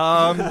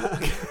 So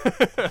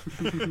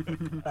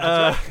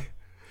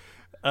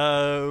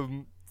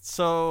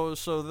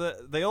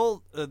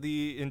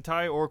the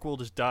entire orc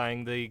world is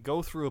dying. They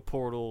go through a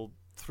portal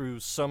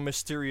through some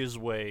mysterious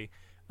way.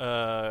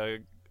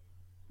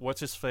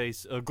 What's his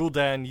face?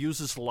 Gul'dan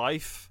uses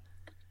life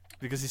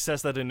because he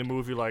says that in the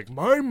movie, like,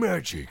 my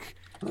magic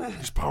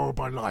is powered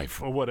by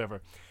life or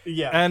whatever.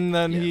 Yeah. And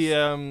then he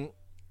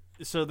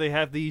so they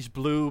have these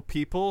blue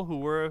people who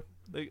were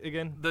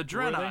again The who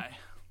were they? Draenei.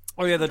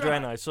 Oh yeah, the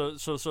Draenei.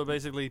 So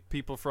basically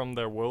people from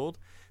their world.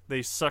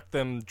 They suck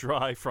them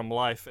dry from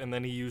life, and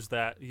then he uses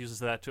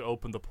that to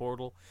open the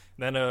portal.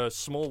 Then a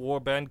small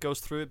warband goes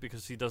through it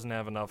because he doesn't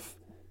have enough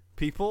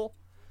people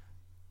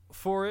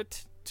for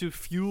it to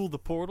fuel the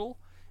portal.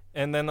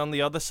 And then on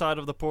the other side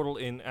of the portal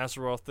in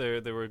Azeroth,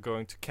 they were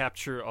going to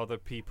capture other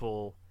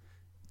people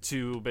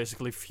to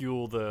basically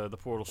fuel the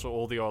portal so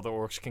all the other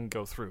orcs can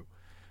go through.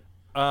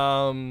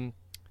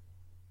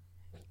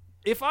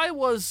 If I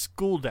was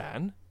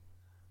Gul'dan,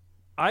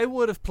 I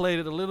would have played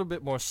it a little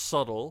bit more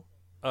subtle.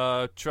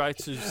 Try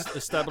to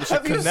establish a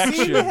Have you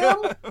connection. seen him?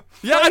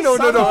 Yeah,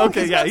 no.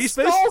 Okay, yeah, He's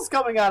he's got skulls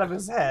coming out of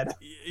his head.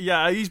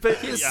 Yeah, He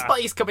has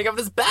spice coming out of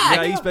his bag.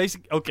 Yeah,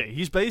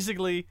 he's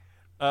basically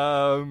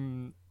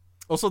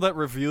also that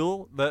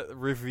reveal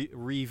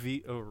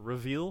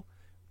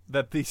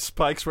that these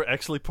spikes were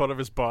actually part of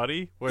his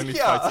body when he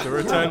fights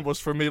Durotan was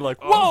for me like,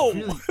 whoa.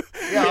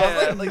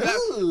 Yeah, like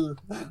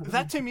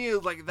that to me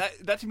is like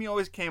that to me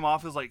always came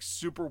off as like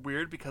super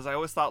weird because I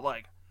always thought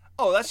like,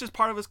 oh, that's just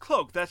part of his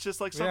cloak. That's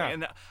just like something.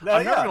 And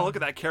I'm never gonna look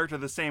at that character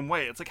the same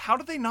way. It's like, how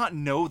did they not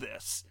know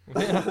this?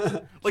 Like,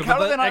 how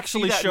did they not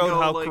actually see that showed and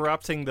go, how like,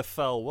 corrupting the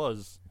fell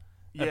was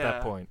at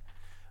that point.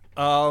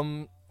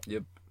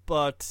 Yep.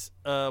 But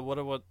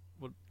what?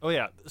 Oh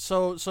yeah.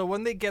 So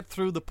when they get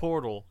through the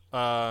portal,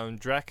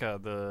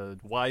 Draka, the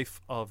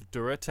wife of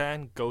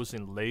Durotan, goes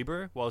in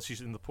labor while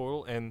she's in the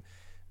portal, and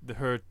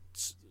their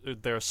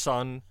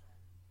son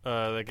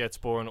that gets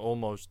born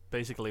almost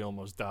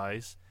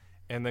dies,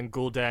 and then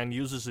Gul'dan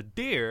uses a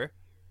deer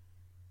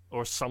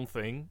or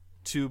something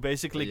to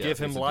basically give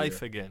him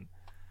life again.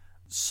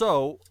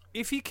 So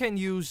if he can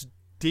use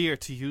deer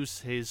to use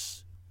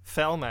his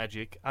fell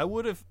magic, I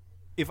would have.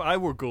 If I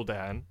were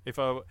Gul'dan,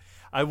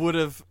 I would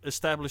have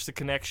established a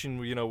connection,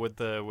 with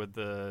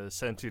the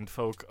sentient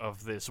folk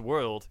of this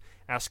world.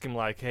 Ask him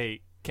like,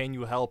 hey, can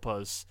you help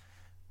us?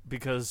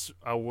 Because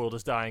our world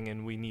is dying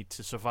and we need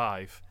to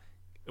survive.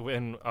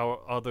 When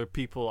our other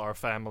people, our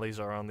families,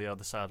 are on the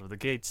other side of the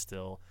gate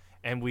still,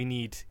 and we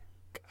need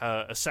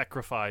a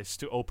sacrifice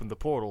to open the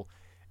portal.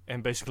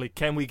 And basically,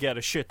 can we get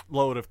a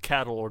shitload of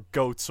cattle or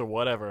goats or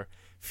whatever?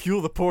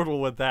 Fuel the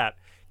portal with that.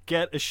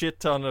 Get a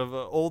shit ton of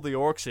all the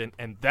orcs in,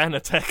 and then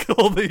attack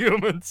all the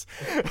humans.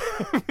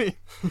 I mean,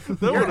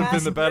 that would have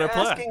been the better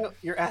plan.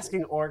 You're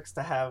asking orcs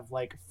to have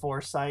like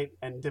foresight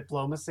and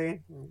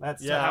diplomacy.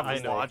 That's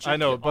I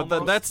know,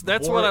 but that's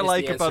War what I is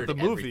like the about answer the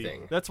to movie.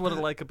 everything. That's what I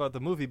like about the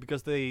movie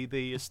because they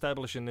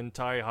establish an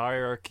entire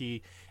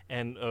hierarchy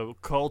and a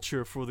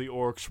culture for the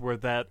orcs where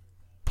that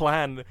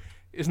plan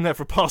is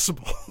never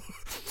possible.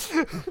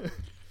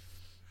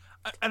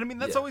 And I mean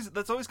that's always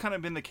kind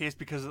of been the case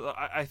because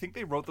I think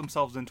they wrote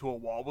themselves into a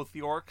wall with the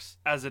orcs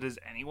as it is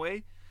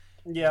anyway.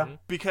 Yeah.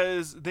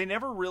 Because they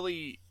never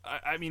really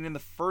I mean in the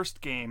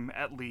first game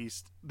at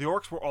least, the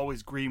orcs were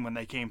always green when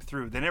they came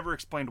through. They never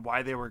explained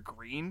why they were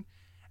green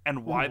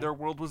and why their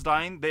world was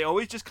dying. They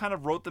always just kind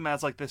of wrote them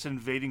as like this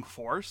invading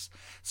force.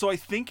 So I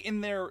think in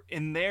their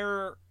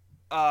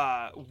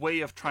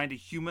way of trying to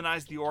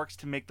humanize the orcs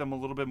to make them a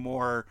little bit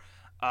more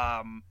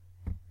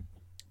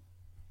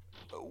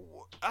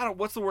I don't.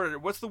 What's the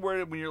word? What's the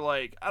word when you're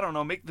like, I don't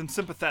know, make them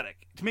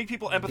sympathetic, to make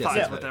people empathize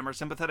Yes, with them or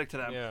sympathetic to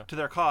them, Yeah. to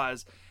their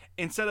cause,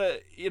 instead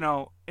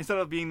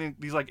of being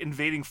these like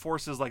invading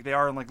forces like they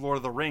are in like Lord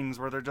of the Rings,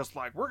 where they're just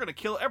like, we're gonna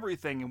kill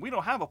everything and we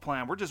don't have a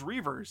plan, we're just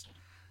reavers.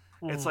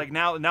 It's like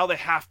now they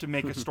have to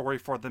make a story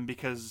for them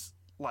because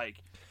like.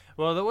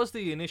 Well, that was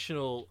the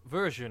initial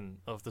version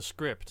of the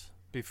script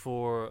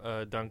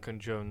before Duncan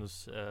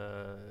Jones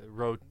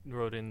wrote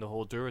in the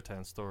whole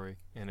Duratan story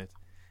in it,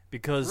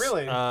 because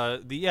Really?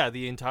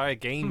 the entire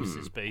games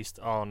is based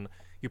on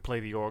you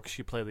play the orcs,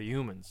 you play the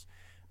humans,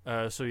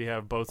 so you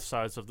have both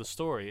sides of the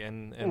story,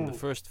 and the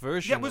first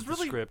version of the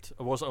script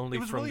was only It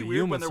was from really the weird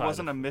human when there side.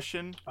 wasn't a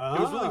mission.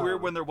 It was really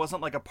weird when there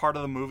wasn't like a part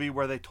of the movie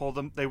where they told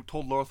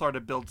Lothar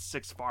to build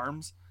 6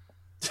 farms.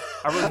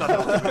 I really thought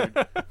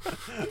that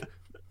was weird.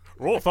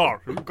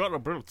 Lothar, you've got to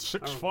build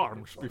 6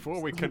 farms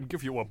before we can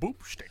give you a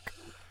boomstick.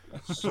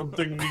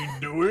 Something need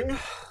doing.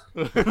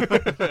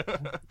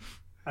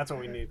 That's what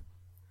we need.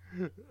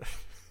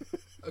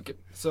 Okay,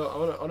 so I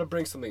want to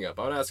bring something up.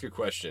 I want to ask you a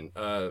question.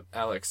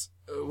 Alex,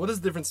 what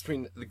is the difference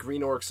between the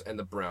green orcs and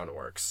the brown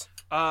orcs?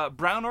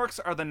 Brown orcs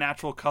are the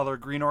natural color.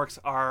 Green orcs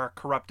are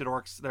corrupted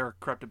orcs. They're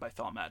corrupted by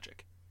fel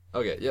magic.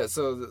 Okay, yeah,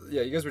 so,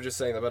 you guys were just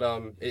saying that, but,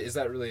 is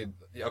that really...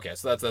 Okay,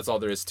 so that's all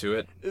there is to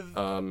it.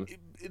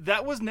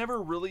 That was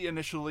never really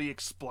initially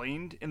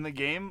explained in the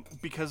game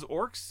because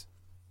orcs,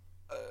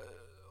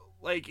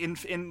 like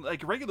in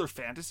like regular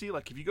fantasy,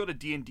 like if you go to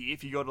D&D,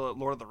 if you go to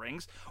Lord of the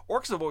Rings,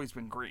 orcs have always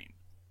been green.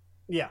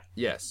 Yeah.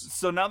 Yes.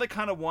 So now they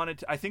kind of wanted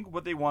to, I think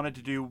what they wanted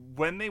to do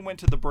when they went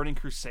to the Burning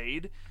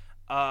Crusade,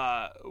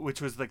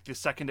 which was like the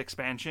second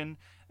expansion,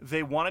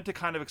 they wanted to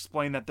kind of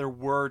explain that there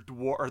were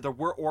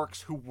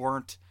orcs who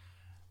weren't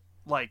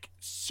like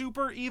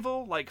super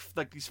evil, like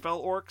these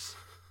fel orcs,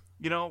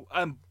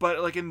 but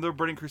like in the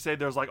Burning Crusade,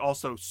 there's like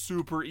also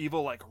super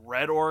evil, like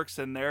red orcs,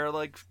 and they're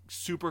like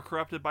super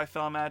corrupted by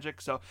fel magic.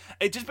 So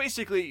it just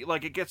basically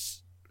like it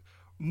gets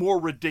more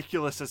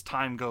ridiculous as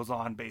time goes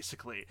on,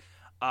 basically.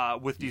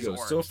 With these You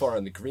go orcs. so far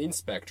on the green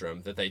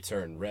spectrum that they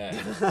turn red.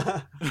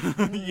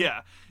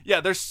 yeah,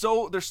 they're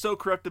so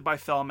corrupted by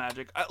fel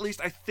magic. At least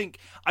I think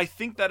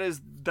that is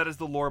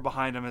the lore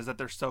behind them, is that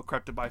they're so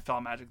corrupted by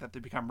fel magic that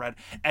they become red,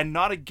 and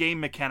not a game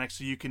mechanic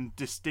so you can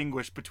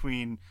distinguish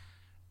between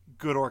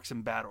good orcs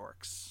and bad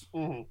orcs.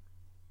 Mm-hmm.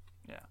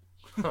 Yeah.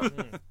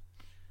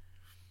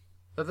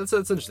 That's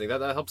interesting.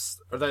 That helps,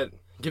 or that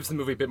gives the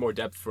movie a bit more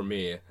depth for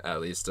me, at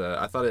least.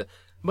 I thought it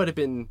might have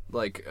been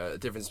like a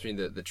difference between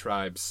the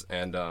tribes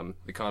and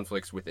the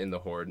conflicts within the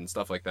horde and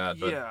stuff like that.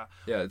 But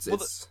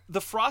it's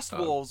the Frost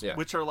Wolves, yeah.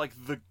 which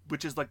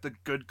is like the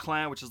good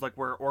clan, which is like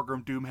where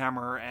Orgrim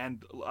Doomhammer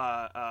and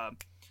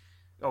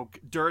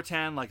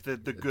Duratan, like the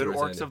good Duratan,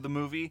 orcs yeah. of the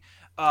movie,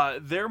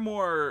 they're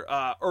more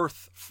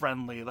earth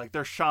friendly, like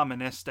they're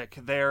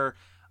shamanistic,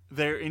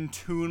 they're in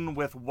tune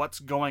with what's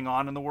going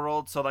on in the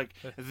world, so like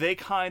they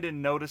kind of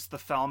notice the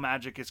fel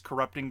magic is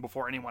corrupting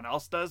before anyone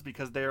else does,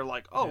 because they're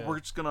like, we're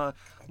just gonna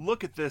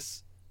look at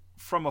this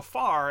from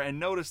afar and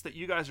notice that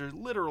you guys are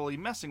literally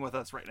messing with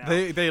us right now.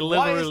 They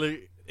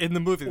literally in the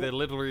movie they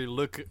literally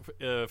look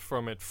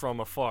from it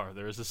from afar.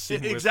 There's a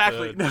scene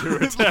exactly. with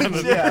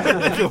Duratan.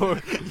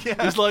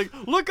 Yeah. He's like,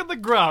 look at the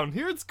ground.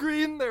 Here it's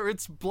green. There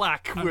it's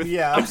black. With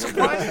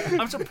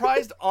I'm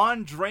surprised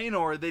on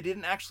Draenor they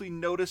didn't actually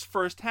notice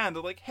firsthand.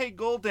 They're like, hey,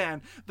 Gul'dan,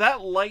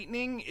 that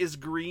lightning is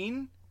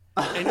green,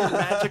 and your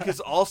magic is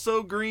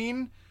also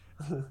green.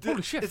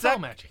 Holy shit, is fel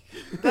that magic.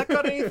 That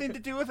got anything to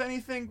do with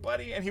anything,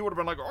 buddy? And he would have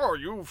been like, oh,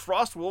 you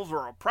Frost Wolves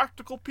are a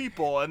practical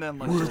people. And then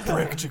like, We're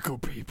practical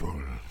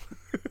people.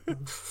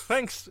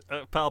 Thanks,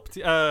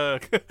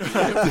 Palpatine.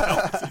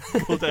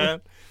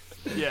 Gul'dan.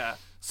 Yeah.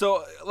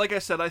 So, like I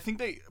said, I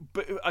think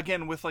but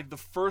again, with like the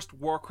first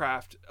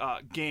Warcraft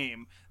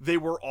game, they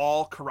were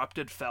all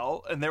corrupted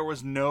fel, and there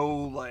was no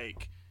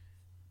like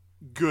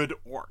good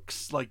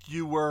orcs. Like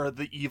you were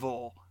the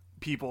evil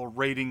people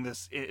raiding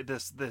this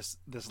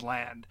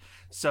land.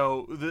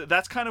 So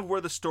that's kind of where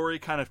the story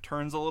kind of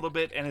turns a little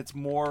bit, and it's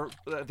more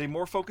they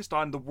more focused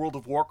on the World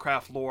of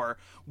Warcraft lore,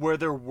 where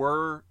there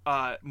were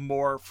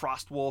more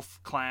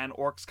Frostwolf clan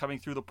orcs coming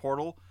through the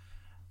portal,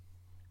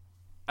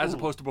 as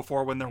opposed to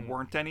before when there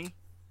weren't any.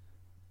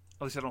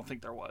 At least I don't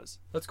think there was.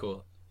 That's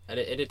cool, and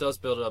it does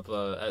build up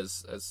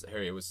as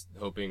Harry was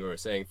hoping or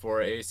saying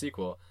for a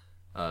sequel.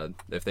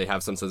 If they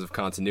have some sense of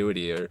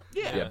continuity or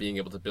being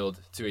able to build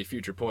to a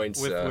future point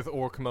with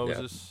Orc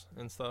Moses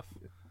and stuff.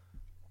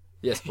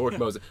 Yes, Orc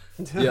Moses.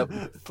 Yep.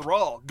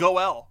 Thrall,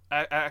 Goel,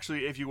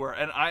 actually, if you were,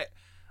 and I,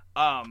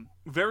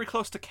 very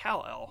close to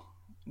Kal-El,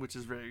 which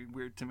is very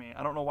weird to me.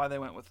 I don't know why they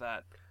went with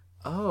that.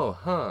 Oh,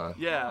 huh.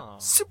 Yeah. Oh.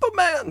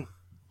 Superman.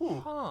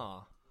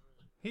 Huh.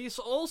 He's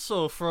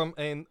also from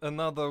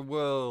another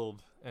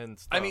world and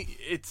stuff. I mean,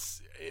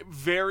 it's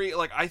very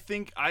like I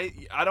think I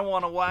don't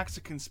want to wax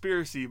a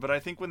conspiracy, but I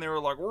think when they were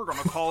like, we're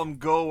gonna call him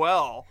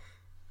Goel,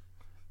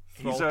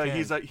 he's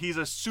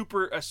a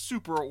super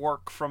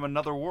orc from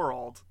another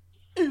world.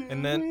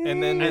 And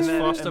then his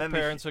foster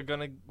parents are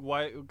gonna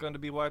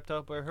be wiped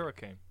out by a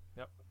hurricane.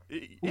 Yep.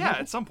 Yeah,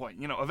 at some point,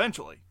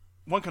 eventually.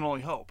 one can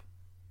only hope.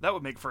 That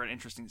would make for an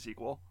interesting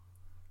sequel.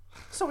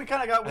 So we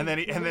kind of got, we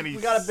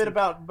got a bit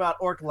about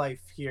orc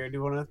life here. Do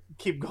you want to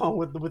keep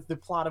going with the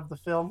plot of the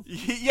film?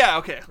 Yeah.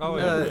 Okay. Oh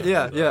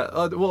yeah.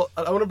 Well,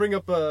 I want to bring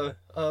up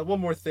one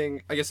more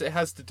thing. I guess it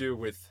has to do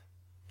with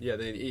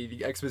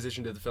the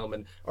exposition to the film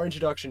and our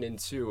introduction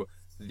into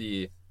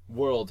the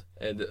world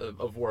and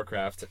of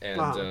Warcraft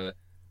and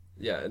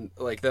and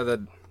like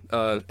that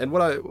and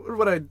what I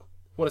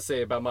want to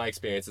say about my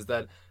experience is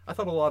that I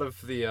thought a lot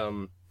of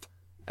the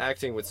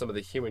acting with some of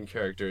the human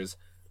characters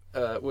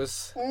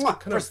was kind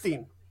pristine.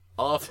 Of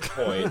off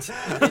point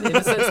in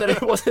the sense that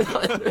it wasn't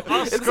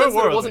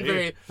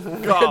very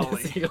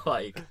fantasy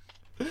like.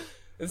 In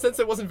the sense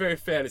that it wasn't very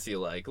fantasy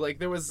like. Like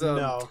there was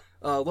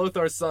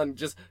Lothar's son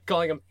just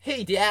calling him,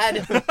 "Hey, Dad,"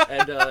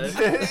 and no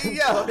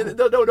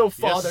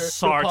father, yes,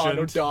 Sergeant,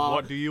 no dog.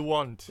 What do you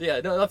want?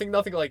 Yeah, no,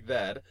 nothing like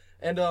that.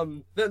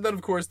 And then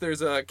of course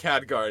there's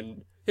Khadgar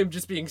and him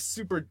just being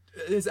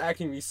his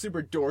acting being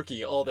super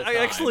dorky all the time. I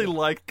actually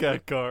like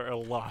Khadgar a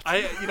lot.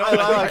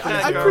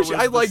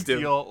 I liked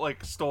him.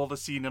 Like stole the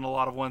scene in a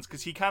lot of ones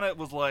because he kind of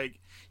was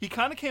like he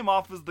kind of came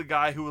off as the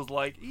guy who was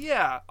like,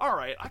 yeah, all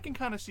right, I can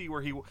kind of see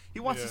where he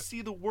wants to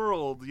see the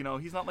world. You know,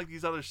 he's not like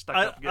these other stuck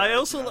up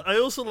guys. I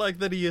also like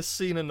that he has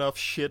seen enough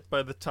shit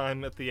by the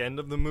time at the end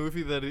of the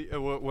movie that he,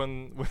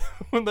 when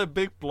that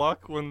big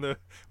block where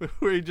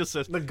he just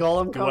says the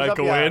golem comes up.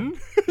 Do I go in?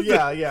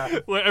 Yeah.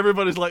 Where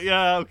everybody's like,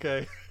 yeah,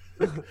 okay.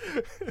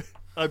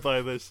 I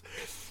buy this.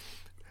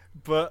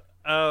 But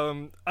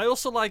I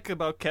also like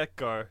about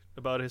Khadgar,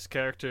 about his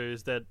character,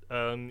 is that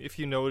if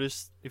you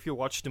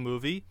watch the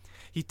movie,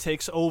 he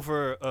takes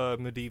over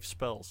Medivh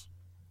spells.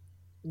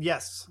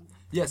 Yes,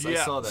 I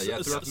saw that. Yeah,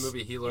 throughout the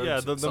movie, he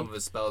learned some of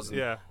his spells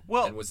and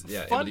was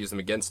able to use them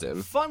against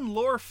him. Fun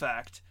lore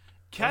fact.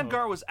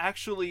 Khadgar was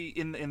actually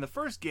in the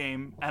first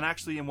game, and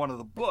actually in one of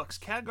the books,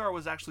 Khadgar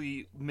was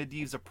actually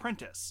Medivh's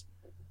apprentice.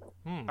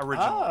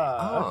 Originally,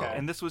 okay.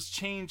 And this was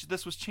changed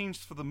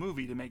for the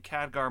movie to make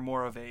Khadgar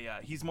more of a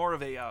he's more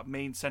of a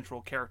main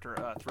central character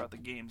throughout the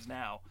games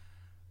now.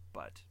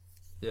 But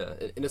yeah,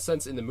 in a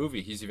sense, in the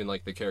movie, he's even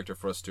like the character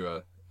for us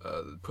to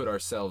put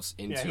ourselves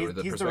into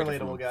the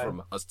perspective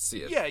from us to see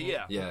it.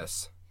 Yeah.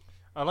 Yes,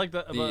 I like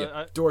that.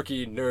 The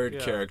dorky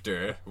nerd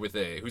character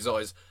who's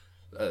always.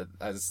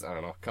 As I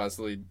don't know,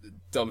 constantly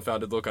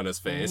dumbfounded look on his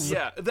face.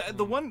 Yeah,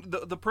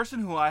 the person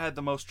who I had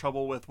the most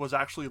trouble with was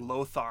actually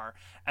Lothar,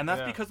 and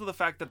that's because of the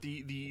fact that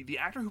the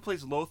actor who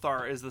plays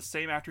Lothar is the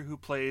same actor who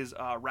plays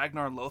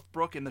Ragnar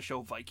Lothbrok in the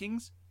show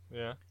Vikings.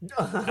 Yeah,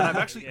 and I've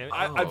actually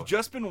I've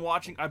been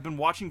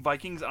watching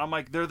Vikings, and I'm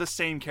like, they're the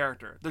same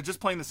character. They're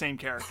just playing the same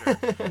character.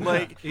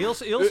 Like he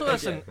also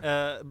has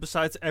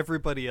besides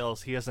everybody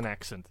else, he has an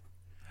accent.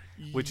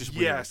 Which is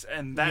weird. Yes,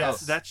 and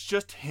that's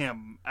just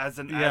him as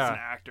an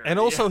actor. And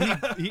also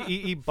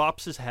he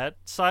bops his head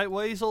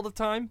sideways all the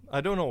time.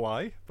 I don't know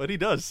why, but he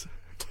does.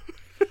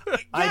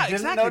 I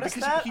didn't notice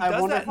that.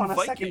 I wonder if on a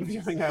second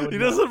viewing I would. He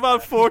does it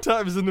about 4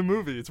 times in the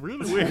movie. It's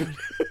really weird.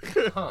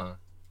 Huh.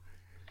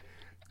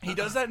 He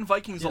does that in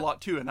Vikings a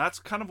lot too, and that's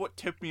kind of what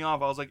tipped me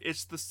off. I was like,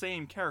 it's the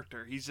same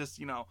character. He's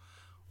just,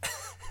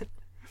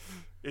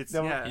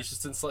 he's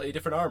just in slightly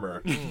different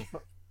armor.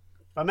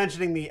 By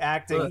mentioning the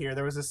acting here,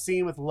 there was a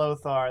scene with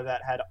Lothar that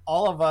had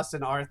all of us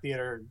in our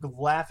theater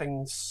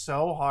laughing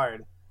so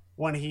hard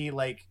when he,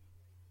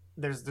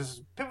 there's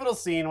this pivotal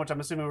scene, which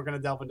I'm assuming we're going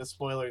to delve into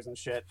spoilers and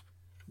shit,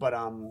 but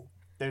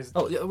there's...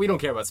 Oh, yeah, we don't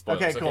care about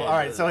spoilers. Okay, cool. All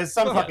right, so his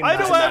son fucking I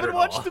haven't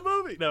watched watched the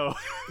movie. No.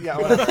 Yeah,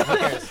 whatever. Who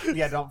cares?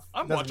 Yeah,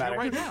 I'm watching it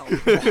right now.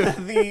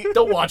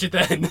 Don't watch it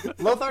then.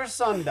 Lothar's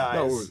son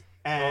dies,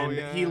 and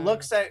he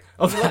looks at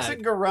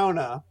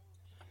Garona,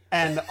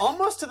 and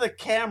almost to the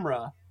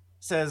camera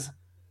says...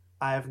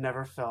 I have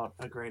never felt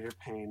a greater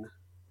pain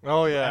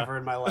ever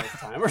in my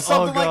lifetime. Or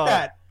something like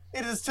that.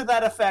 It is to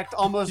that effect,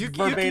 almost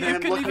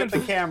verbatim, looking at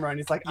the camera, and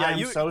he's like, I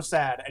am so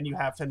sad, and you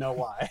have to know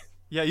why.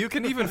 Yeah, you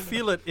can even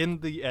feel it in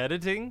the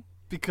editing,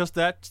 because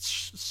that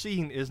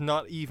scene is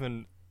not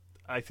even,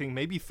 I think,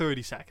 maybe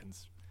 30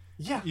 seconds.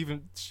 Yeah.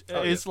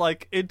 It's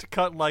like, it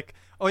cut like,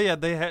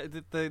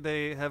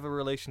 they have a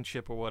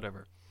relationship or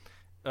whatever.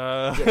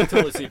 They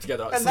totally sleep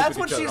together. And that's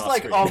when she's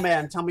like, "Oh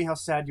man, tell me how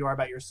sad you are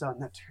about your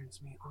son." That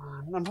turns me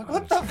on. And I'm like,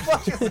 "What the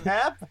fuck is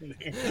happening?"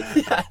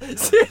 Yeah,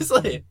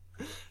 seriously.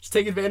 Just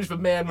take advantage of a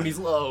man when he's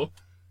low.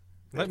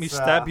 Let me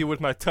stab you with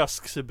my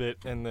tusks a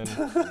bit, and then.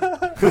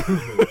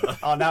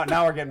 Oh,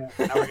 now we're getting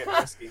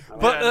risky.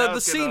 But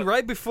the scene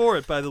right before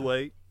it, by the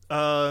way,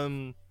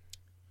 with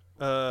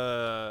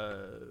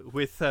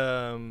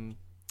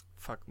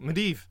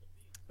Medivh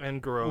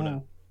and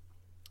Garona.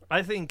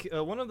 I think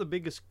one of the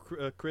biggest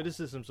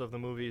criticisms of the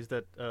movie is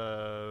that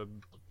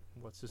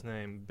what's his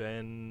name?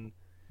 Ben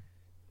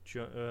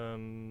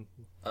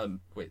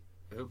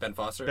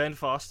Foster? Ben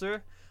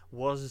Foster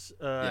was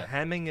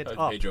hamming it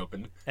up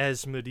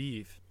as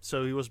Medivh.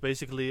 So he was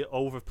basically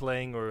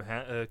overplaying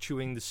or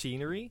chewing the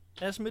scenery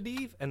as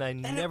Medivh, and I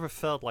never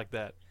felt like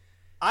that.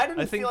 I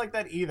didn't feel like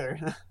that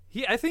either.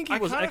 I think he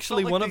was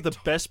actually one of the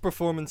best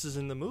performances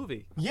in the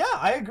movie. Yeah,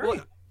 I agree.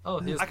 Well, Oh,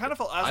 I kind of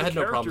felt as I a had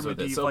no character, problems with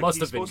it, Medivh, so it like must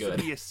he's have been supposed to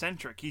good. be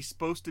eccentric. He's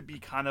supposed to be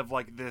kind of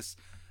like this,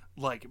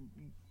 like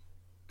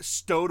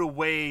stowed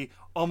away,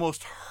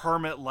 almost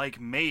hermit-like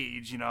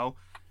mage. You know,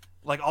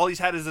 like all he's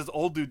had is this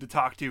old dude to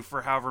talk to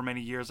for however many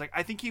years. Like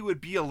I think he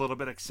would be a little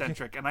bit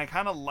eccentric, and I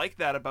kind of like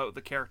that about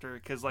the character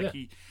because like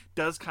he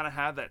does kind of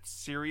have that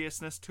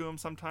seriousness to him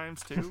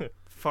sometimes too.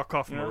 Fuck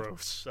off, Yeah.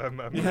 Morose.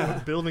 I'm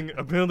building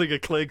a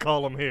clay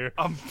column here.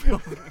 I'm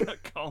building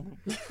that column.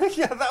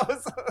 Yeah, that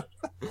was.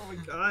 Oh my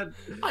god.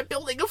 I'm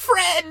building a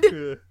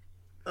friend.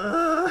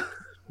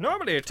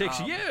 Normally it takes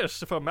years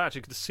for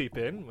magic to seep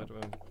in. But,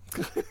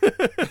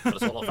 But it's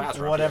a little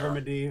faster. Whatever,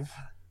 Medivh.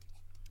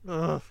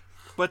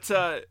 But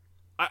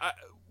I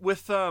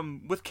with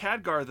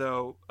Khadgar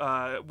though,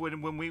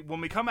 when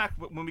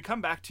we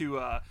come back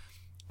to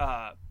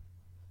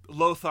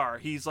Lothar,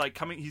 he's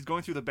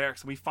going through the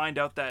barracks, and we find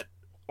out that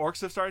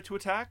orcs have started to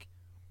attack.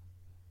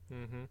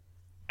 mm-hmm.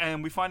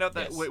 And we find out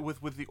that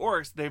with the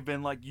orcs, they've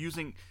been like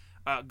using.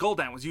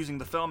 Gul'dan was using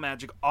the fel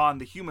magic on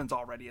the humans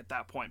already at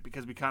that point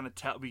because we can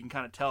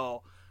kind of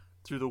tell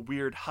through the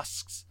weird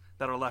husks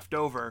that are left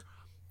over.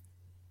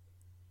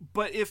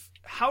 But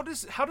how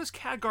does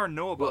Khadgar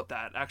know about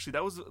that? Actually,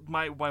 that was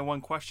my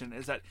one question.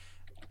 Is that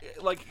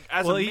like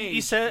as a mage,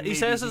 he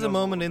says at a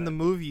moment in the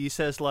movie. movie, he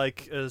says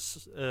like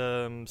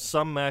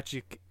some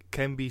magic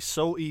can be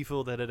so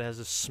evil that it has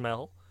a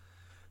smell.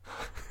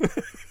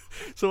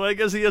 So I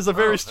guess he has a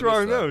very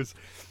strong nose.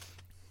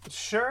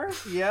 Sure,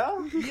 yeah.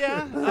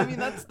 Yeah, I mean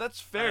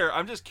that's fair.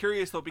 I'm just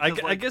curious though because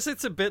I guess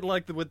it's a bit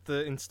like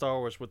in Star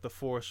Wars with the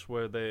Force,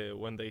 where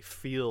when they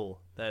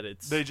feel that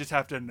it's they just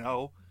have to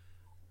know.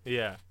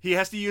 Yeah, He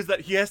has to use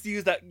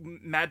that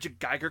magic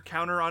Geiger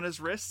counter on his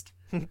wrist.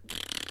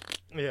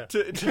 yeah.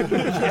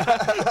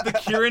 The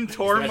Kirin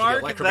Tor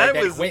mark. That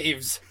Electromagnetic was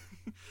waves.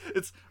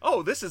 It's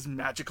this is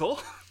magical.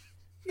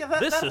 Yeah,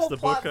 This that is whole the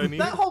plot, book I need.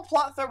 That whole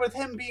plot thread with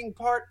him being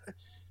part.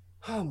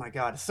 Oh my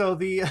god! So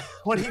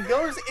when he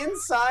goes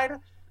inside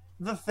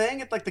the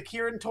thing at like the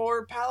Kirin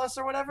Tor Palace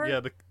or whatever. Yeah,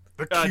 the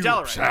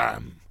Dalaran.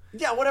 Sam.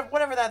 Yeah,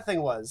 whatever that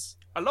thing was.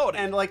 Lord.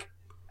 And like,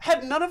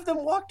 had none of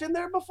them walked in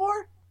there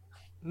before?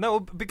 No,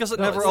 because it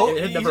No, never.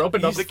 it had never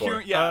opened up the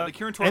before. the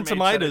Kirin Tor mage said it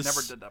Antimidas,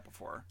 never did that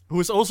before. who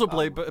is also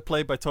played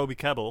by Toby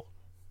Kebbell,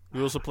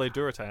 who also played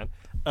Duratan.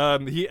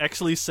 He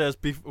actually says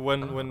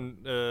when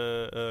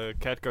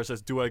Khadgar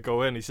says, "Do I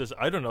go in?" He says,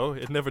 "I don't know.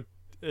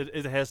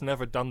 It has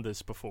never done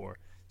this before,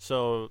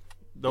 so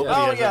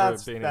nobody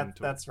has ever been into it."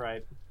 That's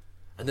right.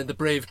 And then the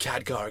brave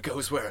Khadgar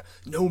goes where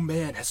no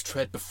man has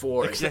tread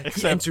before. He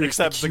Except enters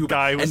the cube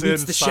guy who's and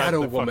meets inside the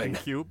Shadow the Woman.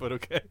 fucking cube, but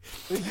okay.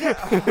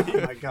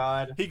 Oh my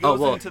god. He goes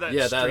into that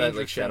that Stranger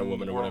like Shadow Thing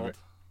Woman or world. whatever.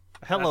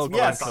 Hello, That's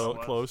Glenn what I thought it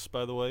was. Close,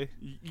 by the way.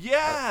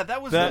 Yeah,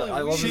 that was That really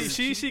I love weird.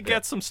 his- she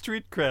gets some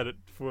street credit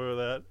for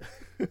that.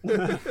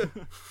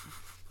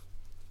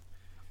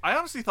 I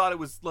honestly thought it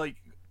was like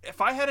if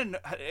I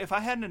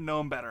hadn't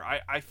known better,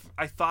 I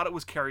thought it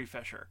was Carrie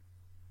Fisher.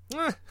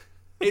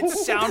 It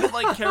sounded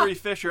like Carrie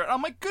Fisher, and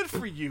I'm like, good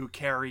for you,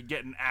 Carrie,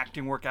 getting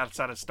acting work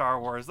outside of Star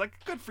Wars. Like,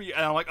 good for you.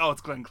 And I'm like, oh,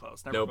 it's Glenn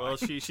Close. Never Nope. mind.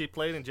 Well, she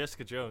played in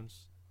Jessica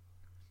Jones.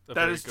 A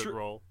That very is good true.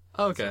 role.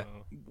 Oh, okay.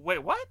 So,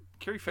 Wait, what?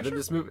 Carrie And Fisher? then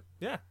this movie.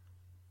 yeah.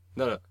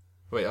 No.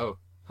 Wait. Oh.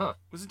 Huh.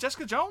 Was it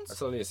Jessica I Jones?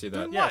 still need to see that.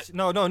 Doing Yes.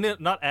 No,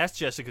 not as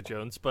Jessica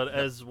Jones, but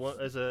as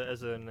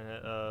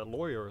a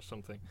lawyer or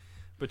something.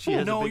 But she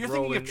has no, a big you're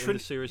role thinking of in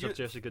the series of you're-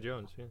 Jessica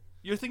Jones. Yeah.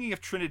 You're thinking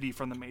of Trinity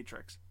from The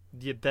Matrix.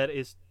 Yeah, that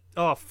is.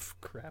 Oh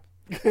crap!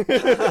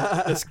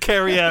 That's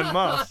Carrie Ann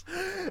Moss.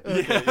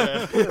 Okay,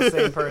 yeah. The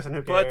same person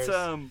who cares.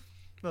 But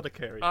Not a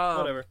Carrie. Um,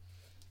 Whatever.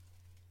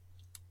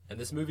 And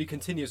this movie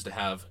continues to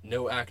have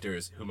no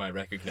actors whom I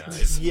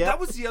recognize. yeah. that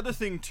was the other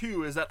thing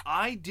too, is that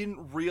I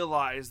didn't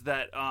realize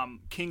that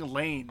King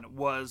Lane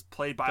was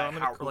played by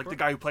Dominic Howard, like Cooper? the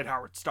guy who played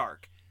Howard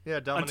Stark.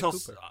 Yeah, Dominic until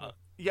Cooper.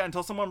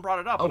 until someone brought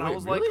it up, Oh, and I wait,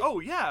 was really? like, oh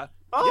yeah.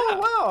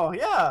 Oh wow,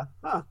 yeah.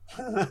 Huh.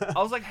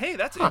 I was like, hey,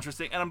 that's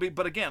interesting. And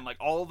but again, like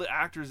all the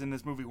actors in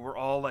this movie were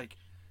all like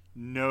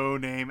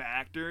no-name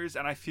actors,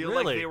 and I feel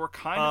like Really? they were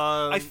kind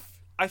of.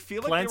 I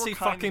feel like Clancy they were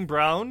kind fucking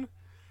Brown.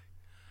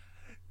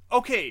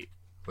 Okay,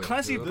 Wait,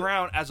 Clancy who?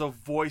 Brown as a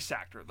voice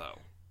actor though.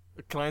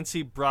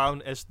 Clancy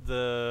Brown as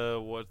the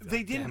what?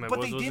 They didn't- Damn it, but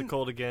what they was didn't- it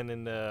called again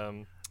in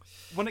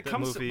When it that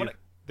comes movie? to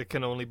There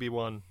can only be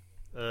one.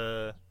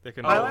 There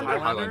can Highlander?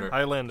 only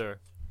Highlander.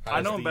 I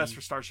know as him the- best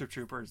for Starship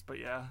Troopers, but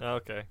yeah.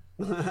 Okay.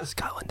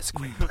 Scotland is a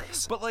great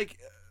place. But like,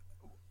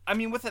 I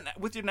mean, with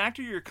an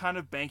actor, you're kind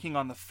of banking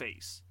on the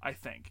face, I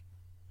think,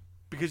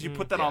 because you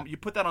put that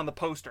on the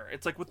poster.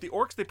 It's like with the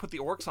orcs, they put the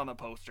orcs on the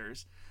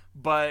posters,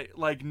 but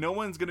like no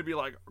one's gonna be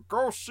like,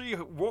 go see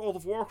World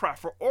of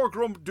Warcraft for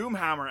Orgrim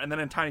Doomhammer, and then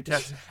in tiny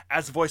text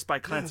as voiced by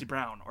Clancy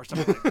Brown or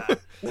something like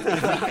that.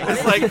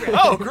 It's like,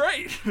 oh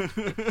great.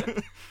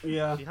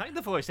 Yeah. Behind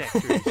the voice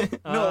actors.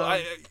 No,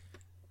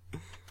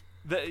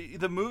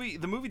 the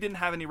movie didn't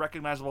have any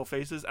recognizable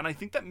faces, and I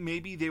think that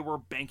maybe they were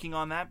banking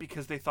on that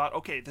because they thought,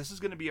 okay, this is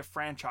going to be a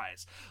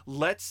franchise.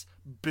 Let's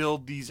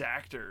build these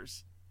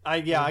actors I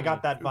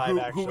got that vibe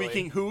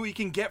actually. who we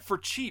can get for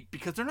cheap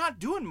because they're not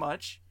doing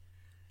much,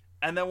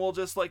 and then we'll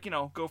just like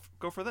go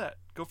for that,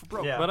 go for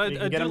broke. Yeah. But I you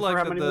can get do 'em for like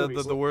how that many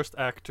movies? the worst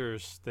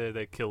actors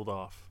they killed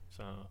off.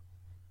 So,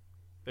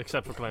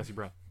 except for Clancy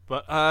Brown.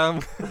 But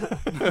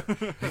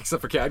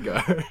Except for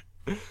Khadgar.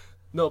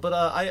 No, but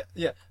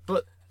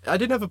but I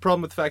didn't have a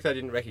problem with the fact that I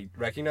didn't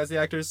recognize the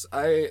actors.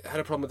 I had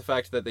a problem with the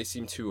fact that they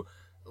seemed to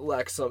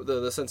lack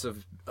the sense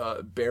of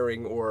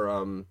bearing or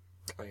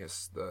I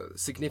guess the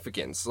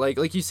significance.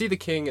 Like you see the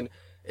king, and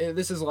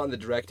this is a lot in the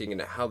directing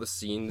and how the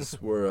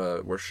scenes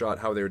were shot,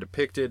 how they were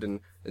depicted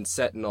and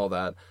set and all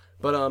that.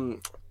 But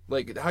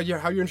like how you're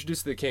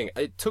introduced to the king.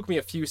 It took me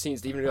a few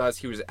scenes to even realize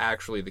he was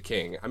actually the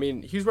king. I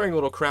mean, he was wearing a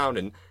little crown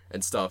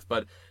and stuff,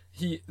 but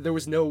there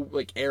was no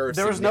like air of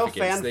There was no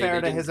significance.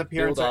 fanfare They to his didn't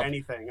appearance build or up.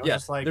 anything. It was Yeah,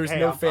 just like, there was hey,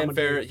 no I'm a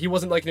fanfare. dude. He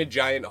wasn't like in a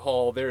giant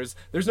hall. There's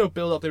no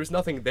build up. There was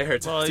nothing there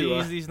to. well,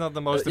 to he's not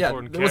the most yeah,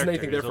 important there wasn't character.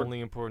 anything there He's for-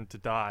 only important to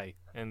die,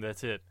 and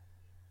that's it.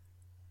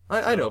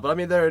 I know, but I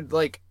mean, they're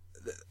like,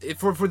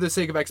 for the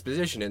sake of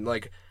exposition and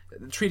like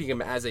treating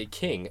him as a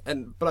king,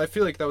 but I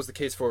feel like that was the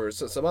case for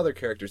some other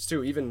characters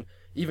too.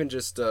 Even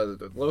just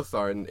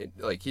Lothar, and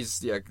like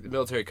he's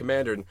military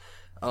commander,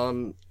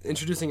 and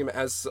introducing him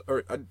as,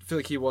 or I feel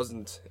like he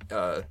wasn't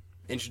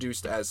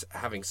introduced as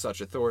having such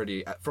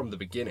authority from the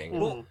beginning.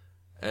 Mm-hmm.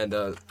 And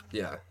a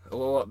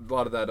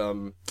lot of that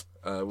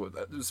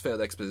it was failed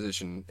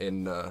exposition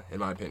in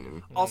my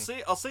opinion. I'll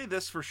say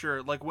this for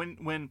sure. Like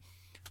when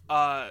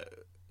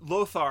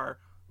Lothar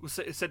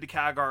said to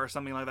Khadgar or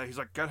something like that, he's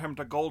like, get him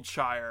to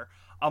Goldshire.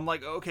 I'm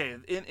like, okay,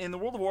 in the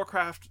World of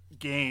Warcraft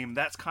game,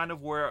 that's kind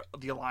of where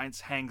the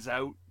Alliance hangs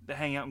out. They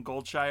hang out in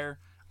Goldshire.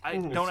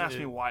 Don't ask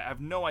me why. I have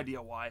no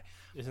idea why.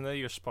 Isn't that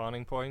your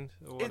spawning point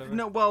or whatever?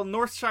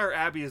 Northshire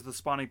Abbey is the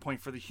spawning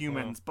point for the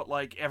humans, but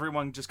like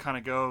everyone just kind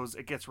of goes.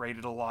 It gets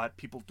raided a lot.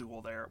 People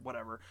duel there,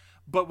 whatever.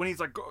 But when he's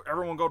like,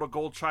 everyone go to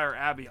Goldshire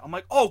Abbey, I'm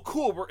like, oh,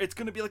 cool. It's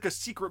gonna be like a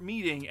secret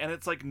meeting, and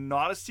it's like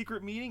not a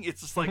secret meeting.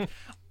 It's just like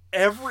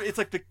it's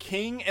like the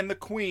king and the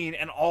queen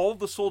and all of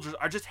the soldiers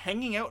are just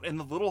hanging out in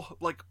the little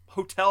like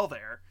hotel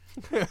there.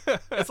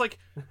 It's like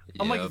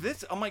I'm like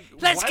this. I'm like,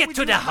 Let's why get would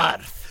to you the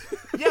have- hearth.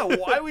 Yeah,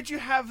 why would you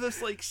have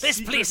this like? Let's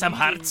secret play some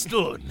meeting?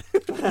 Hearthstone.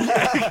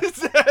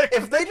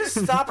 If they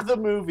just stopped the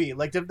movie,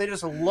 like if they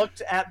just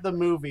looked at the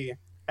movie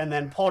and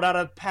then pulled out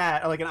a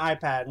pad, like an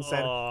iPad, and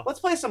said, "Let's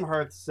play some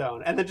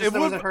Hearthstone," and then just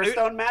there was a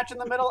Hearthstone match in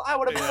the middle, I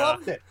would have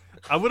loved it.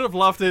 I would have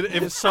loved it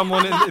if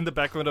someone in the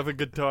background of a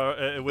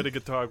guitar with a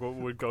guitar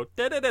would go.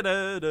 Yeah,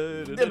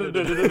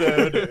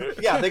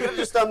 they could have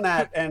just done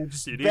that and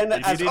just been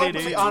as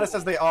hopelessly honest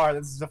as they are.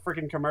 This is a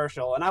freaking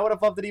commercial, and I would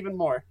have loved it even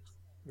more.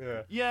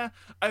 Yeah,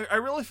 I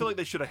really feel like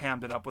they should have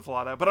hammed it up with a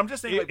lot of that. But I'm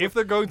just saying, like, If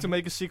they're going to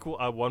make a sequel,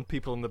 I want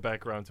people in the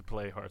background to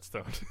play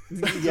Hearthstone.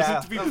 Yeah,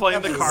 to be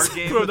playing the card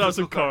game. Throw the down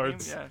some physical card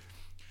cards. game, Yeah.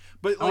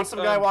 But I want some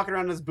guy walking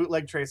around in his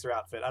bootleg Tracer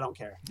outfit. I don't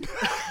care.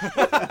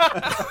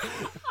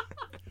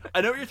 I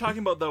know what you're talking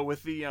about though,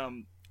 with the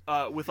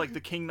with like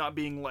the king not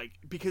being like,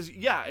 because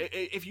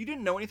if you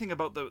didn't know anything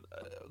about the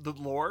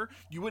lore,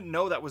 you wouldn't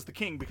know that was the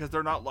king, because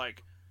they're not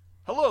like,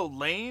 hello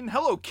Lane,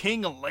 hello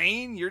King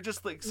Lane. You're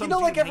just like some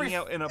dude like hanging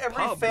out in a every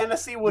pub.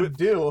 fantasy would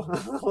do.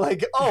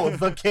 Like, oh,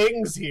 the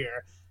king's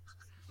here.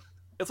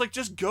 It's like,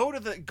 just go to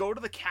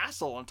the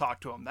castle and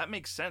talk to him. That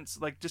makes sense.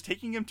 Like just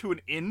taking him to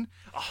an inn,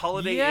 a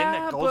holiday inn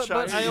at Goldshire.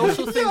 but I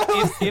also think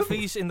if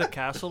he's in the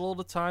castle all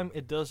the time,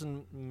 it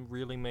doesn't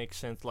really make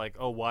sense. Like,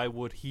 oh, why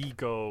would he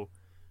go?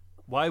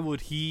 Why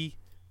would he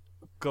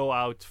go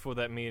out for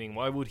that meeting?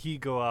 Why would he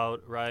go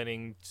out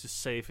riding to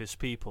save his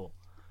people?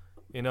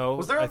 You know,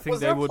 Was there- I think was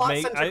they there a would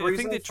plot-centric make. I think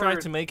reason they tried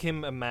for- to make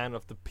him a man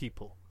of the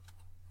people.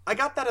 I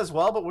got that as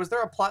well, but was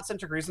there a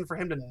plot-centric reason for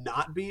him to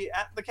not be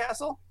at the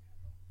castle?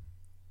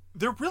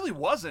 There really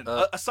wasn't.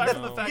 Aside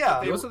from the no. fact Yeah. that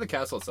He they was at the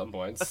castle at some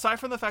points. aside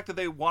from the fact that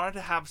they wanted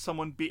to have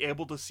someone be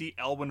able to see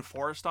Elwyn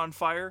Forest on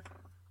fire,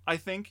 I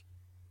think.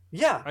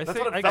 Yeah, I that's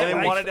think- what I- it felt They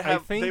like. wanted to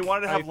have think they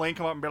wanted to have I- Lane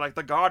come up and be like,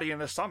 the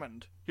Guardian is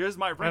summoned. Here's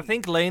my ring. I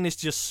think Lane is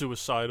just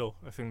suicidal.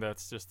 I think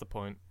that's just the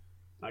point.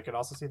 I could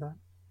also see that.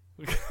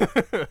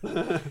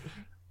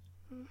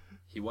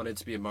 He wanted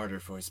to be a martyr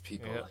for his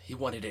people. Yeah. He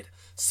wanted it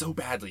so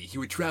badly. He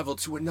would travel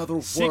to another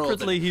world.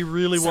 Secretly, he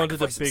really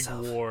wanted a sacrifice big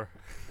himself. war.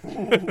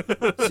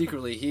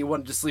 Secretly, he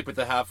wanted to sleep with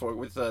the half-orc,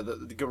 with the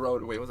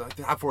Garona. Wait, was that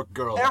the half-orc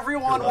girl?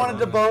 Everyone wanted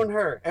to bone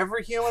her.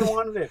 Every human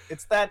wanted it.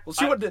 It's that. Well,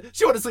 she wanted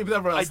to sleep with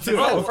everyone I, else do, too.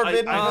 Oh,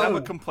 Forbidden I have a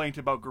Moon. complaint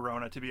about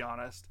Garona, to be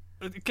honest.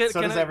 Can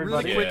So does I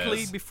everybody. really quickly,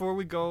 Yes. before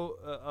we go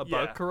about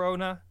Yeah.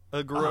 Corona?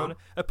 Uh-huh.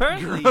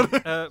 Apparently,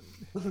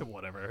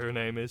 whatever her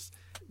name is,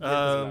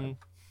 doesn't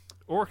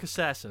Orc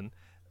Assassin.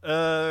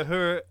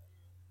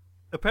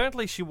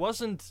 Apparently she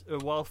wasn't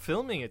while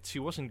filming it. She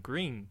wasn't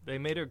green. They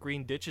made her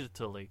green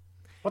digitally.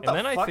 What And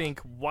the then fuck? I think,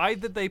 why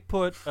did they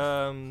put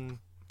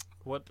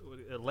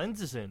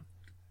lenses in?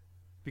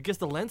 Because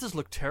the lenses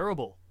look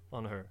terrible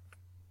on her.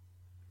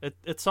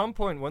 At some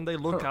point, when they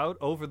look out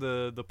over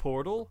the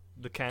portal,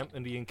 the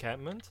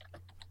encampment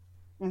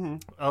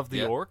of the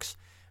Yeah. orcs,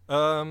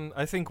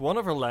 I think one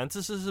of her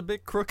lenses is a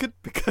bit crooked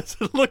because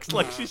it looks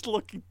like she's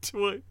looking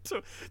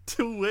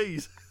two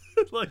ways.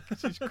 Like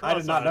she's I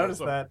did not cross-eyed or notice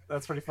something. that.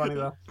 That's pretty funny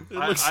though. It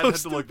I'd looks have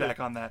so to look stupid. back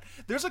on that.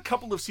 There's a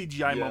couple of CGI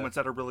Yeah. moments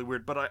that are really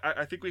weird, but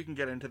I think we can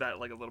get into that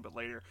like a little bit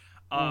later.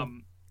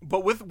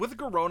 But with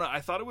Garona, I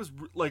thought it was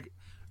like,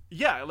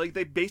 yeah, like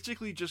they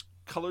basically just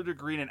colored her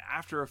green in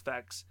After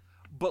Effects,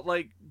 but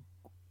like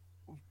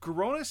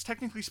Garona is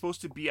technically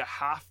supposed to be a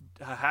half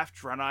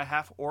Draenei,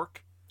 half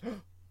orc.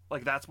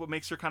 Like that's what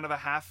makes her kind of a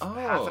half and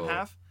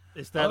half.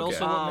 Is that Okay.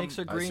 also what makes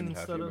her I green assumed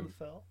half instead of human.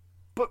 fell?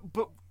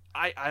 But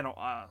I don't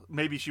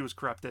maybe she was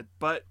corrupted,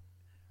 but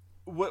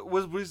what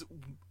was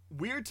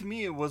weird to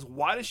me was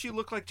why does she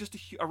look like just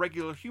a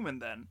regular human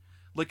then?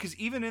 Like, because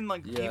even in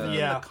like even in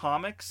Yeah. the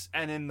comics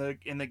and in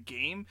the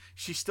game,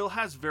 she still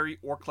has very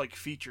orc-like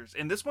features.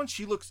 In this one,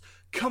 she looks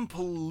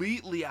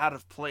completely out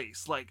of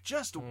place, like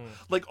just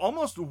like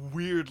almost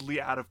weirdly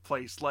out of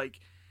place, like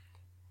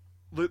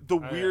the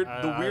weird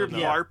I weird don't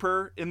know.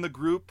 LARPer in the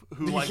group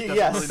who like doesn't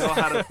Yes. really know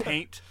how to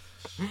paint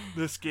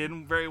the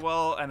skin very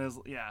well and is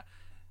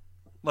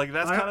like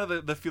that's kind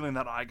of the feeling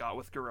that I got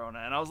with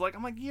Garona, and I'm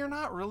like, you're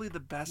not really the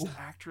best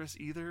actress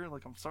either.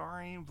 Like, I'm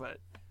sorry, but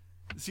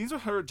scenes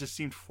with her just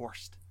seemed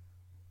forced.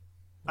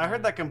 I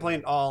heard that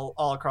complaint all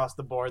across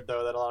the board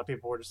though, that a lot of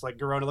people were just like,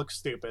 Garona looks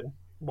stupid.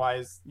 Why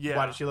does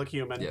she look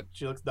human? Yep.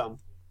 She looks dumb.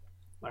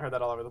 I heard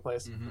that all over the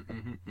place.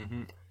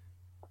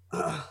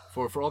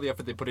 For all the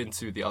effort they put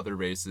into the other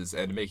races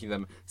and making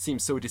them seem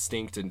so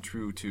distinct and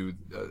true to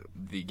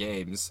the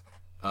games,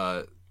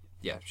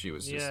 she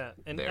was just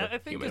And there, I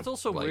think human, it's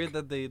also like- weird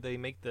that they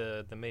made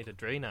the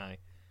Draenei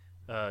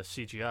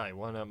CGI.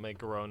 Why not make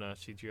Garona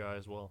CGI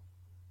as well?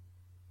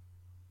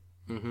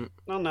 I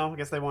don't know. I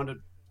guess they wanted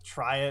to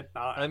try it.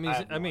 I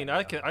mean,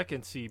 I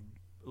can see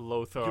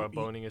Lothar You-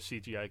 boning a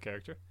CGI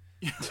character.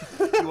 You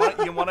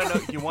want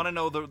to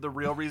know the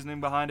real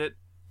reasoning behind it?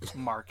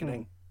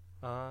 Marketing.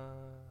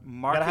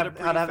 Market Gotta a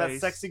pretty have that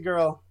face. sexy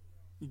girl.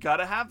 You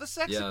gotta have the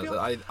sex Yeah, appeal.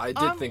 I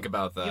did think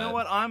about that. You know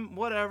what? I'm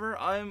whatever.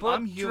 I'm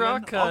But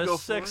human. Draka I'll go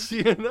is for it.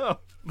 sexy enough.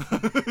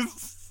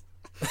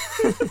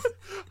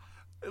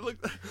 Look,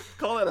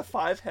 call that a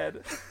 5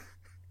 head.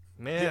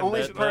 Man, The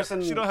only that,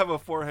 person She don't have a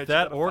 4 head. she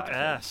that got a orc 5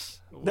 head. ass.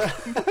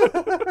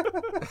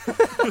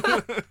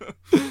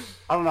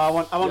 I don't know. I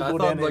want I Gul'dan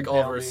thought to like all of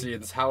impale her me.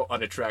 scenes, how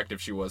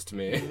unattractive she was to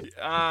me.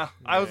 I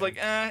was like,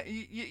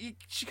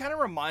 she kind of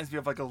reminds me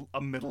of like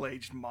a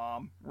middle-aged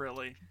mom,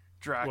 really.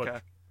 Draka.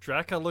 What?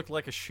 Draka looked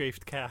like a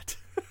shaved cat.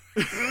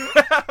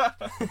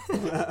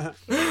 Yeah,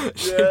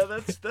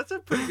 that's a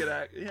pretty good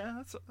act. Yeah,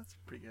 that's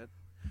pretty good.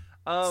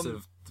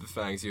 So the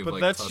fangs you have But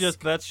like that's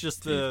tusk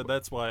just teeth.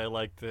 that's why I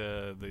like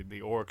the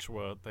orcs,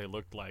 what they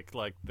looked like.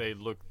 Like they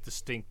look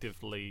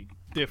distinctively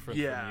different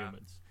Yeah. from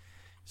humans.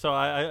 So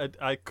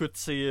I could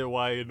see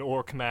why an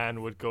orc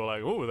man would go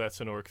like, oh, that's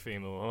an orc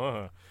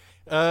female.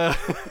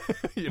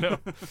 You know.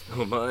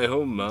 Oh my,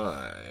 oh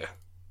my.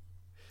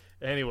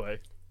 Anyway,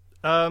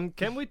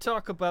 can we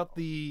talk about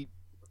the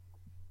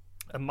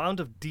amount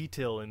of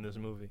detail in this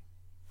movie?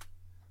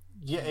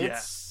 Yeah,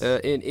 it's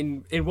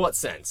In what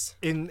sense?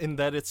 In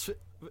that it's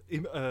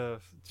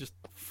just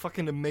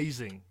fucking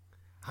amazing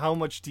how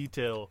much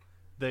detail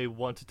they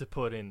wanted to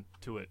put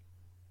into it.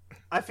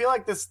 I feel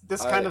like this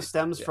kind of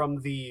stems yeah. from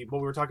what we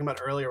were talking about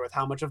earlier with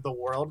how much of the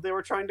world they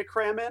were trying to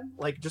cram in,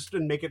 like just to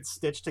make it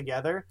stitched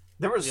together.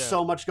 There was Yeah.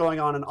 so much going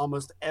on in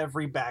almost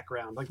every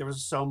background. Like there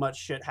was so much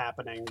shit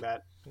happening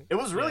that it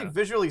was really Yeah.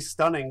 visually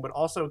stunning, but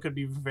also it could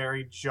be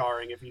very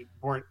jarring if you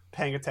weren't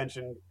paying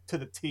attention to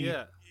the T.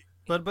 Yeah,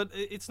 but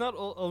it's not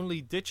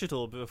only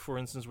digital. But for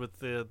instance, with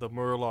the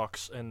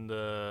Murlocs and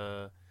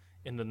the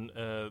yeah.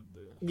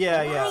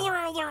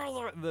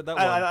 that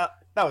one.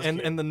 That was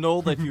cute. And the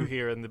knoll that you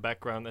hear in the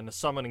background and the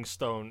summoning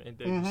stone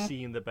that you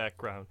see in the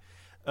background.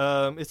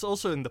 It's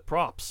also in the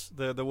props.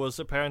 There was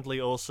apparently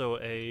also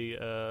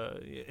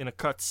in a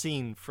cut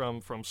scene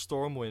from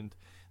Stormwind.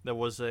 There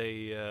was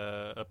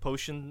a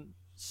potion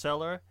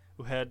seller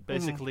who had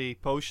basically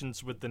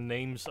potions with the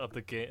names of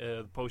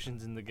the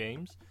potions in the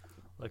games,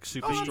 like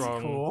super Oh, that's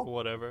strong cool. or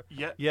whatever.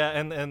 Yeah. Yeah,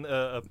 and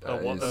a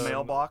Nice.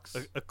 Mailbox.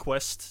 a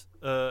quest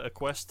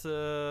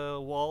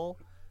wall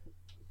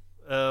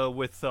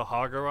with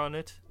Hagar on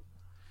it.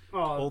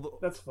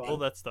 That's fun. All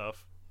that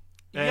stuff.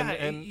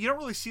 And you don't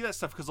really see that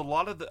stuff because a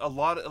lot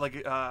of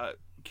like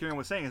Kieran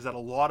was saying is that a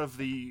lot of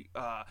the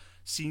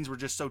scenes were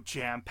just so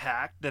jam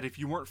packed that if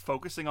you weren't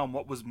focusing on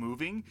what was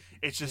moving,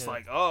 it's just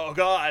like, oh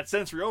god,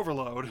 sensory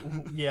overload.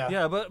 Yeah.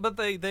 Yeah, but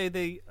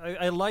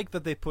I like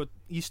that they put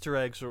Easter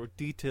eggs or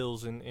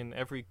details in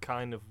every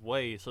kind of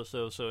way. So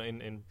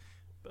in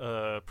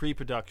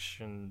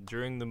pre-production,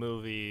 during the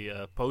movie,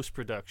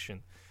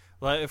 post-production.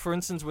 Like for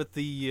instance, with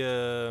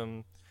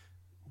the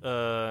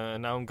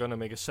now I'm gonna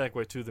make a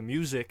segue to the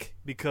music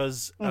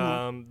because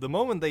the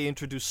moment they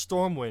introduce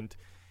Stormwind,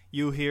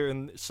 you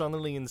hear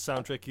suddenly in the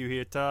soundtrack you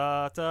hear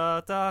ta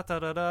ta ta ta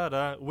da da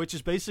da, which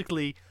is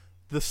basically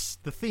the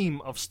theme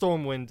of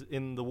Stormwind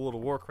in the World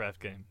of Warcraft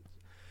game.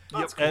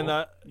 That's And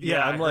cool.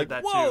 Yeah, I I'm heard like,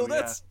 that whoa, too,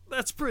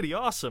 that's pretty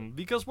awesome.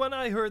 Because when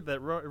I heard that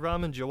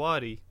Ramin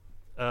Djawadi,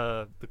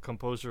 the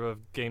composer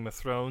of Game of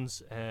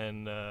Thrones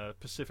and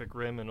Pacific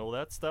Rim and all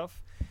that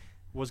stuff,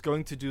 was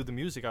going to do the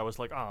music, I was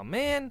like, oh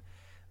man,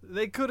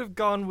 they could have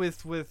gone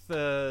with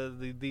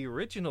the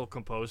original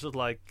composers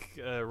like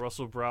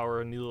Russell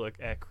Brower, Neil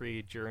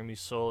Acri, Jeremy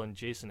Soule, and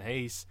Jason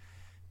Hayes.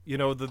 You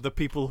know, the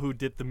people who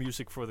did the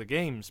music for the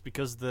games,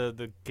 because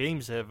the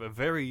games have a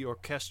very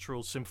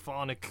orchestral,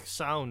 symphonic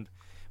sound,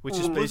 which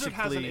is Blizzard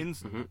basically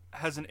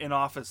has an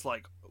in-office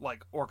like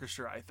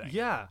orchestra, I think.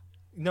 yeah.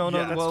 No,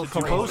 Yeah, well, that's the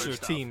composer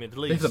stuff. team at They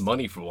least. have the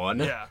money for one.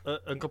 Yeah.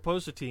 A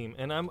composer team,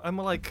 and I'm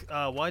like,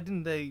 why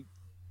didn't they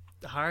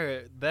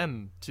hire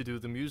them to do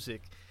the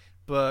music?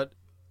 But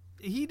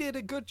he did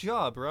a good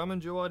job. Ramin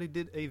Djawadi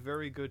did a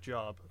very good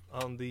job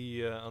on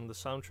the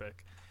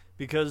soundtrack,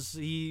 because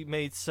he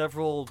made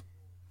several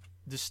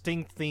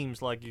distinct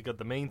themes. Like you got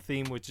the main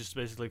theme, which is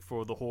basically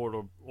for the Horde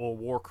or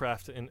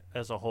Warcraft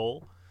as a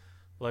whole,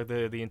 like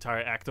the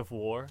entire act of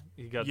war.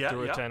 You got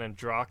Durotan and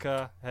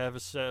Draka have a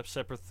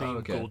separate theme.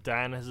 okay.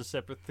 Gul'dan has a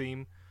separate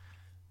theme.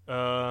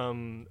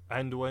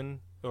 Anduin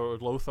or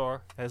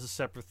Lothar has a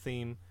separate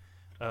theme.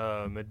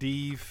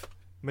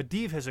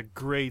 Medivh has a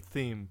great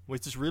theme,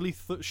 which is really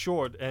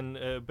short,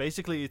 and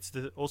basically it's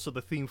also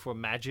the theme for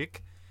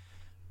magic,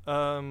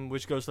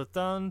 which goes like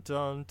dun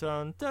dun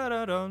dun da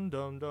da dun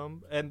dun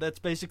dun, and that's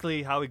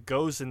basically how it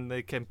goes, and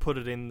they can put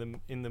it in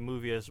the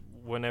movie as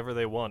whenever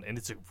they want, and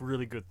it's a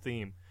really good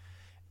theme,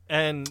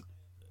 and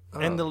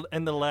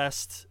the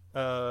last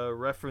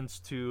reference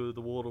to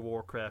the World of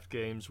Warcraft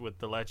games with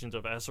the Legends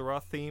of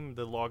Azeroth theme,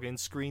 the login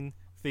screen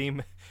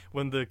theme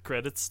when the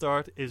credits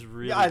start, is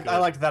really good. I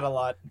liked that a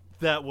lot.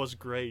 That was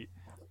great.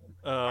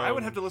 I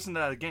would have to listen to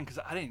that again because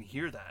I didn't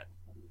hear that.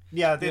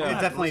 Yeah, it Yeah.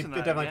 definitely Listen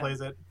to that again.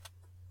 plays it.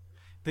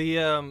 The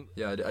Yeah,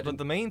 I but didn't.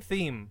 the main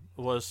theme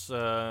was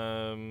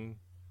Helmet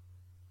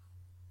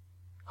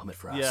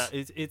for us. yeah,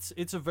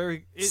 it's a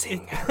very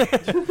Sing.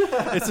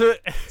 it's a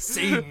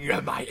Sing,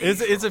 my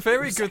it's a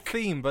very good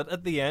theme, but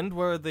at the end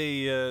where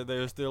they're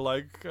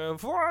like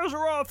for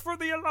Azeroth, for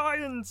the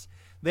Alliance,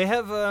 they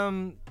have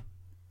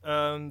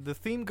the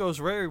theme goes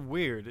very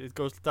weird. It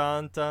goes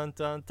dun dun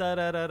dun da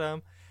da da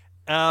dum,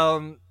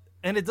 and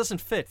it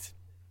doesn't fit.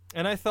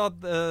 And I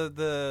thought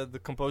the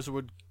composer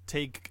would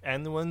take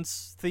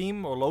Anduin's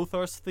theme or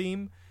Lothar's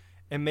theme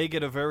and make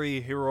it a very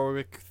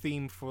heroic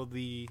theme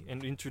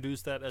and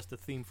introduce that as the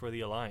theme for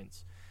the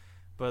Alliance.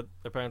 But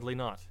apparently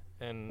not.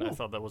 And I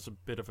thought that was a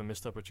bit of a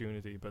missed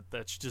opportunity, but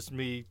that's just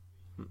me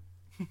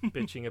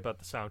bitching about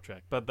the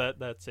soundtrack. But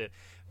that's it.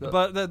 No.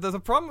 But the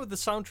problem with the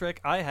soundtrack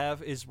I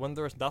have is when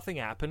there's nothing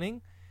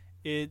happening,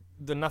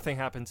 nothing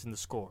happens in the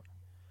score.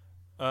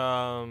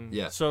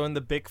 Yeah. So in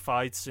the big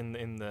fights in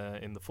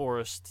the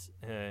forest,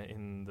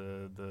 in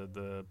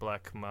the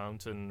Black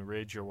Mountain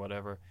Ridge or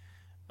whatever,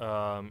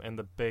 and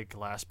the big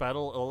last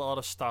battle, a lot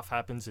of stuff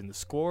happens in the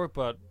score.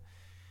 But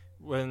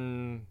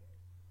when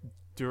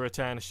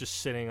Durotan is just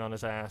sitting on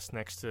his ass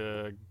next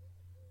to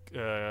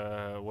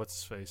what's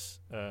his face,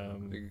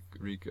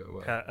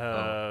 Rico.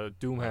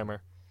 Doomhammer,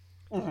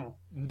 Mhm.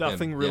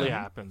 nothing really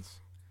happens.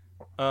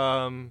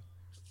 And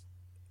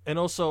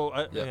also,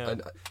 Yeah.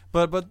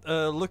 but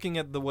looking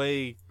at the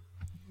way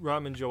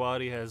Ramin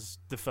Djawadi has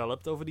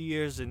developed over the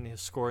years in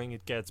his scoring,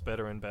 it gets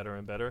better and better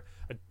and better.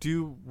 I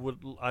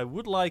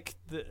would like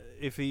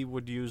if he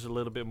would use a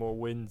little bit more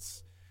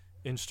winds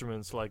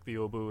instruments like the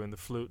oboe and the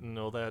flute and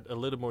all that, a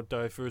little more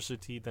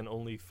diversity than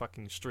only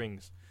fucking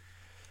strings,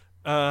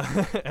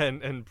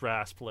 and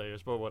brass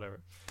players, but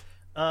whatever.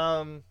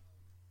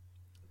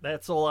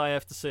 That's all I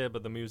have to say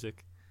about the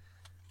music.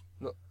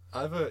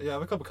 I have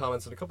a couple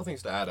comments and a couple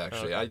things to add,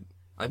 actually. Okay.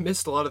 I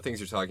missed a lot of things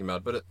you're talking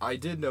about, but I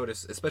did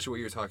notice, especially what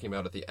you were talking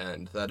about at the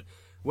end, that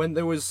when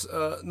there was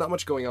not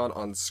much going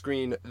on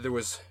screen, there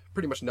was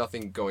pretty much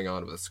nothing going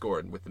on with the score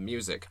and with the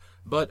music.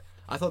 But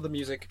I thought the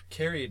music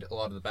carried a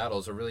lot of the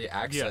battles, or really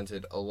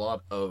accented a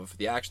lot of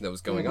the action that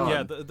was going on.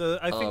 Yeah,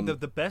 I think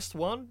the best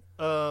one,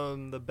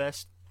 the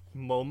best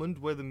moment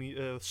where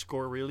the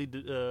score really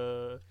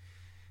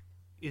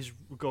is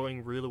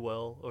going really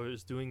well, or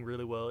is doing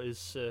really well,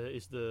 is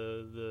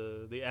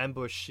the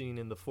ambush scene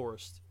in the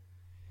forest.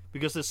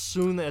 Because as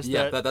soon as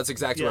that's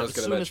exactly what I was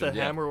going to mention. As soon as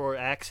the hammer or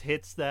axe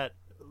hits that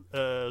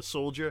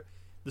soldier,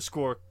 the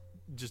score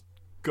just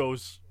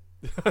goes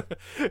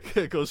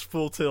goes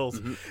full tilt.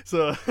 Mm-hmm.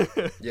 So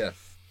Yeah.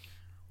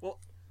 Well,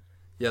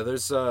 yeah.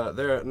 There's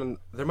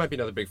there might be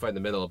another big fight in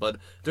the middle, but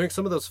during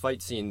some of those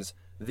fight scenes,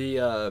 the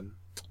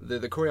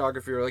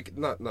choreography, or like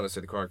not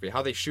necessarily the choreography,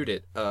 how they shoot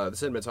it, the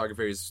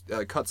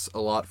cinematography cuts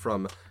a lot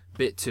from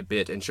bit to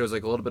bit and shows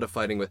like a little bit of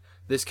fighting with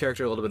this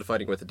character, a little bit of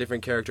fighting with a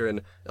different character,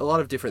 and a lot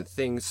of different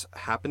things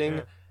happening.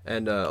 Yeah.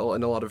 And a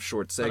lot of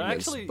short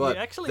segments, but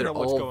you actually they're know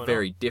what's all going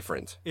very on.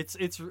 different. It's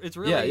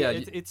really yeah.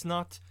 It's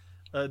not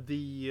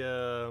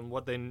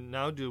what they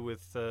now do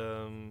with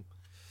a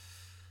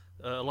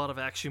lot of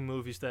action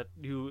movies, that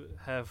you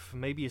have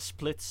maybe a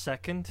split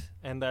second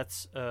and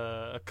that's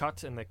a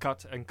cut, and they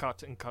cut and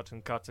cut and cut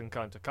and cut and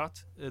cut and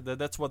cut.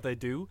 That's what they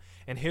do,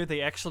 and here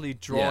they actually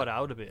draw it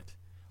out a bit.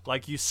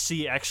 Like you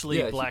see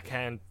Black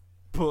Hand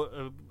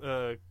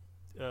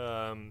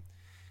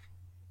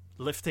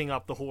lifting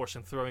up the horse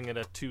and throwing it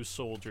at two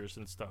soldiers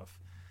and stuff.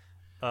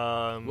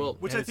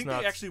 Which I think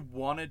they actually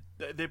wanted.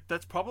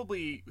 That's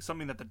probably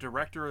something that the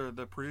director or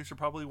the producer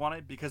probably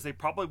wanted, because they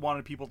probably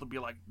wanted people to be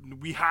like,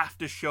 we have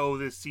to show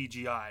this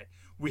CGI.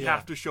 We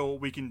have to show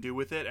what we can do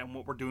with it and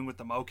what we're doing with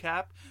the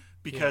mocap.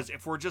 Because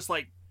if we're just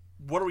like,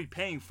 what are we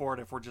paying for it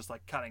if we're just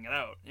like cutting it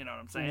out? You know what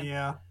I'm saying?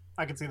 Yeah,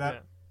 I can see that. Yeah.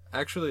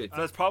 Actually,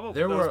 that's probably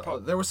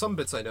there were some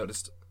bits I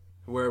noticed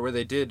where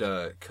they did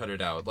cut it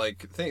out.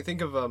 Like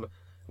think of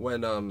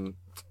when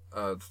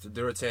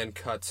Durotan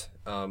cut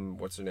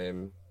what's her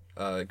name,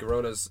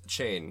 Garona's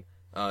chain.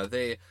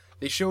 They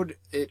showed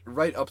it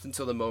right up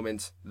until the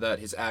moment that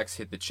his axe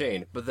hit the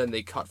chain, but then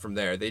they cut from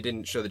there. They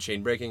didn't show the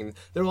chain breaking.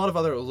 There were a lot of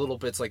other little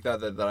bits like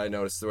that I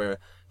noticed where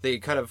they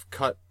kind of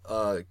cut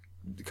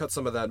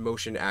some of that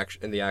motion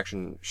action in the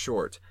action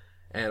short.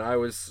 And I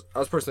was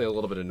personally a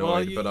little bit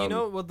annoyed. Well, but you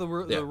know what the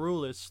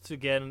rule is to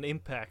get an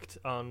impact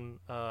on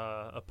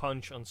a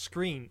punch on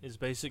screen is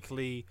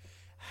basically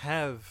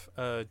have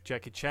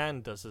Jackie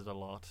Chan does it a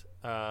lot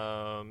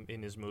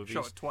in his movies.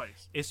 Show it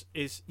twice.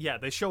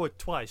 They show it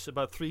twice,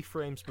 about 3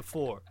 frames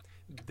before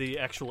the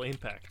actual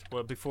impact,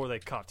 well, before they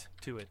cut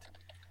to it,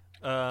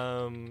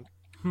 and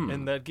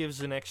that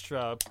gives an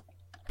extra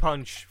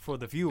punch for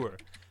the viewer.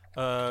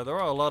 There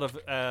are a lot of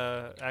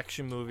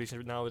action movies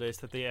nowadays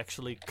that they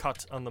actually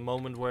cut on the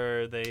moment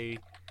where they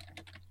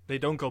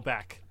don't go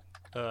back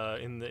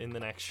in the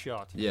next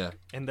shot. Yeah.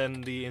 And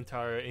then the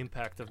entire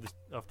impact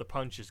of the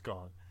punch is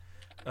gone.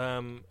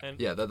 And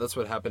yeah, that's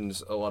what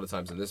happens a lot of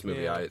times in this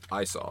movie. Yeah.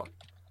 I saw.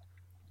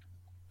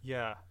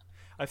 Yeah,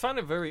 I find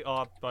it very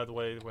odd, by the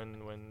way,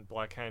 when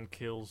Black Hand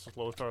kills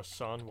Lothar's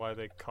son, why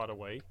they cut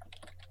away.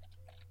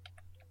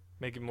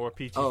 Make it more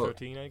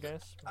PG-13, I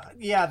guess.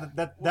 Yeah,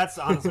 that's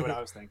honestly what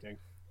I was thinking.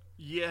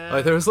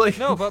 Yeah. There was like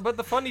No, but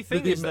the funny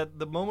thing is that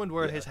the moment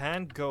where his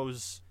hand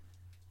goes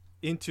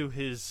into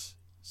his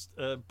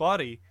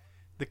body,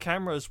 the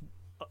camera is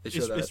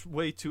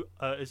way too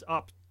is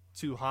up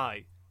too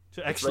high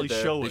to actually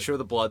show it. They show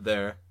the blood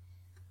there.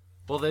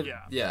 Well, then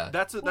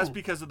that's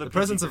because of the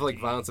presence of like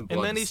violence and blood.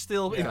 And then he's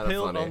still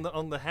impaled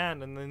on the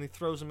hand, and then he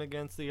throws him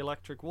against the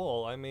electric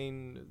wall. I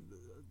mean,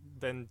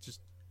 then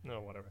just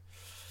whatever.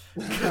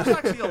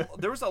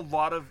 There was a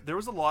lot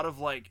of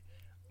like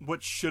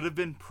what should have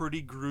been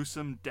pretty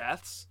gruesome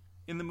deaths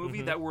in the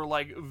movie that were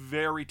like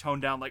very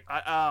toned down. Like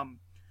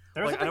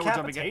there's like a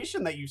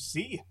decapitation that you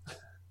see.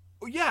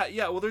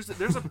 Yeah. Well, there's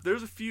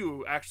a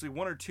few actually,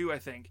 1 or 2 I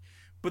think,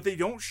 but they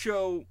don't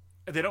show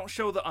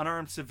the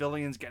unarmed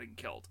civilians getting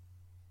killed.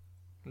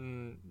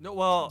 No,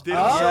 well,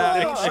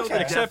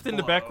 except in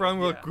the background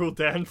where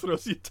Gul'dan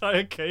throws the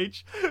entire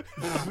cage.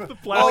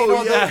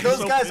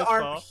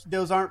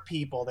 Those aren't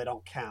people. They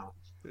don't count.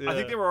 I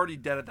think they were already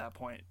dead at that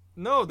point.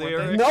 No, they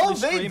are.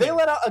 They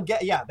let out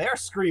a yeah. They are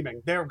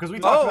screaming. Because we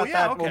talked about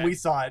that when we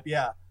saw it.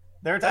 Yeah,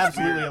 they're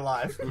absolutely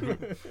alive.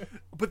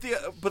 But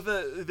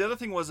the other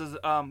thing was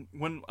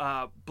when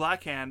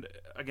Blackhand,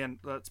 again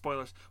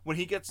spoilers, when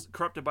he gets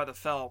corrupted by the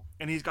Fel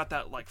and he's got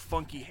that like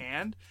funky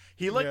hand,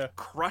 he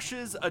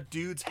crushes a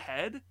dude's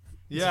head.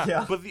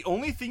 Yeah. But the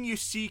only thing you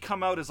see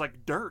come out is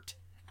like dirt.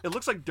 It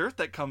looks like dirt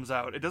that comes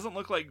out. It doesn't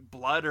look like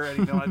blood or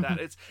anything like that.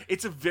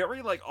 It's a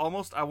very like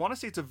almost, I want to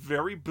say it's a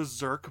very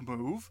berserk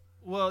move.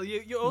 Well,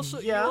 you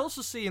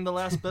also see in the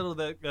last battle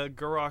that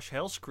Garrosh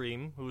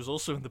Hellscream, who was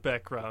also in the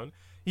background,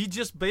 he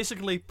just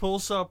basically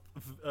pulls up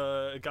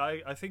a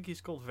guy, I think he's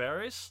called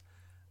Varys,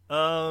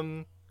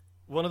 one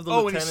of the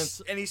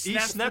lieutenants, and he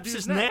snaps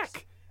his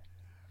neck.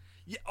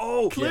 Yeah,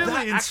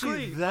 clearly on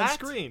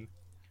screen.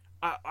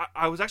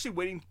 I was actually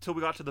waiting till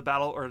we got to the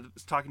battle or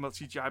talking about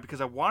CGI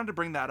because I wanted to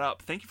bring that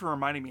up. Thank you for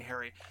reminding me,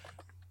 Harry.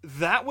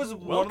 That was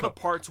one of the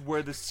parts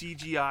where the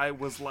CGI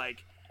was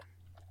like,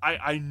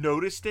 I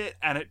noticed it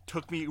and it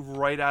took me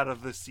right out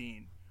of the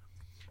scene.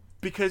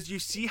 Because you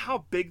see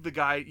how big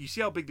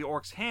the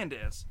orc's hand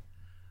is,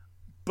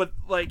 but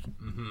like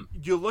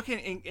you look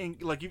and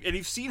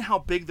you've seen how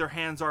big their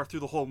hands are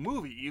through the whole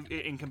movie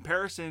in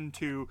comparison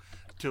to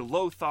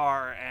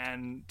Lothar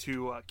and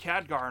to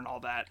Khadgar and all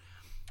that.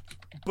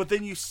 But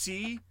then you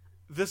see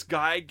this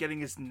guy getting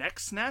his neck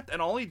snapped,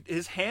 and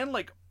his hand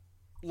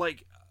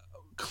like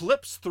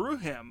clips through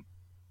him.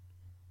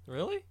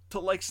 Really? To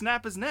like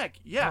snap his neck,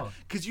 yeah.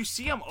 Because you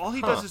see him, all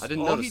he does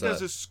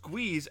is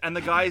squeeze, and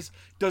the guy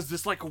does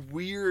this like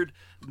weird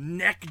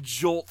neck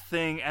jolt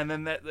thing, and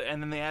then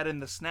they add in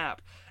the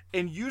snap.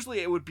 And usually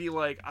it would be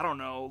like, I don't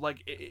know,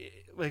 like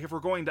if we're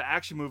going to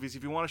action movies,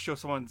 if you want to show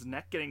someone's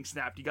neck getting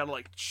snapped, you got to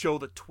like show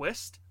the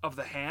twist of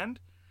the hand.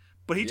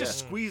 But he just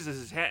squeezes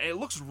his hand. It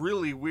looks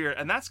really weird,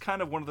 and that's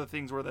kind of one of the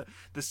things where the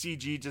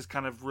CG just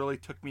kind of really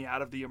took me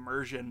out of the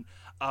immersion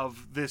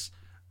of this.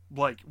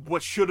 Like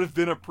what should have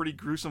been a pretty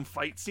gruesome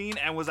fight scene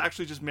and was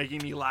actually just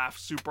making me laugh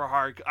super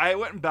hard. I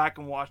went back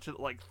and watched it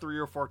like 3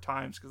 or 4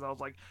 times because I was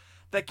like,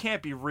 that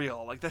can't be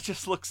real. Like that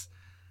just looks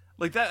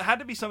like that had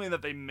to be something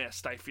that they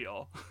missed, I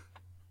feel.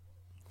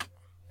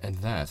 And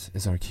that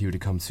is our cue to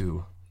come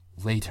to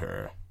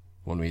later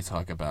when we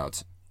talk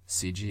about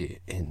CG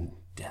in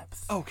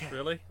depth. Okay.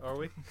 Really? Are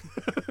we?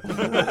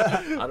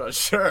 I'm not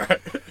sure.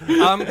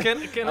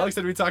 Can Alex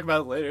said we talk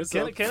about it later.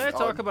 So can I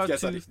talk about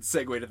guess two? I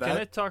segue to that. Can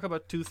I talk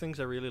about two things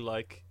I really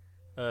like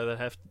that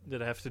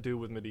have to do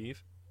with Medivh?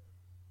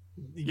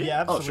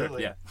 Yeah, Oh,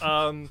 absolutely. sure.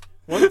 Yeah.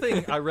 One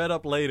thing I read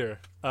up later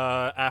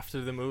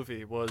after the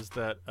movie was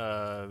that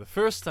the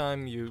first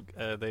time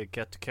they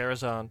get to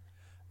Karazhan,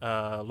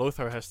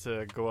 Lothar has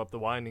to go up the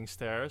winding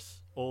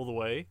stairs all the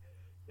way,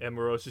 and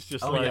Morose is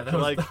just that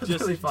was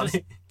really funny.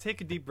 just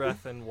take a deep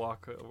breath and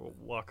walk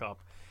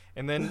up,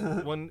 and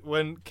then when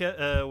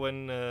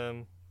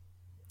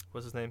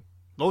what's his name,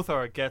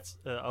 Lothar gets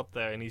up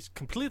there and he's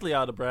completely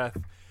out of breath.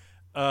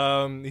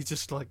 He's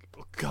just like,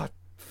 oh, God,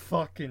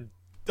 fucking,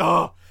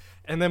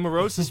 and then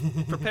Morose is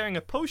preparing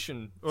a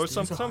potion or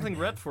something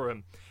red for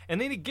him,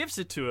 and then he gives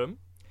it to him.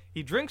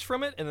 He drinks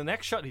from it, and the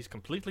next shot he's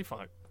completely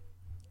fine.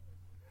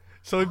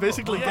 So he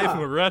basically gave him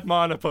a red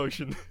mana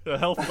potion, a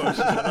health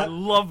potion. And I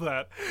love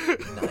that.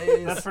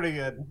 Nice. That's pretty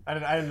good. I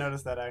didn't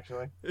notice that,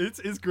 actually.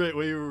 It's great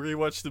when you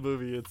rewatch the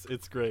movie.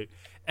 It's great.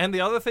 And the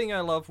other thing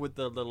I love with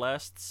the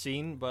last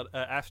scene, but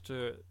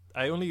after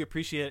I only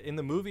appreciate it in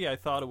the movie, I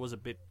thought it was a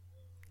bit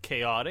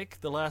chaotic.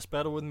 The last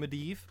battle with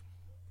Medivh,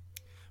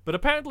 but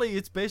apparently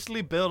it's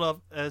basically built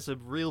up as a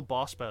real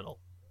boss battle.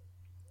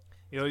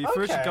 You know,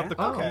 first you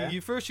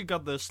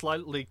got the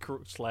slightly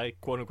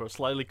quote unquote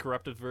slightly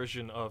corrupted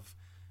version of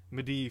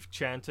Medivh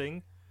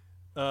chanting.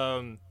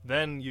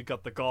 Then you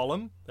got the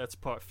Golem. That's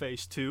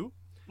phase 2.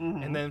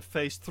 Mm-hmm. And then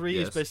phase 3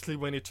 is basically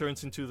when he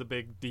turns into the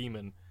big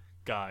demon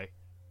guy.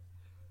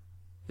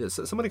 Yeah,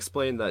 so someone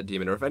explain that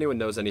demon, or if anyone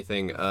knows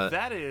anything.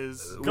 That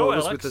is. Go, what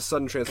was Alex. with the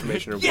sudden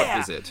transformation, or Yeah!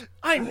 what is it?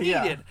 I'm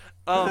needed.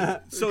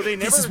 So they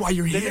never. This is why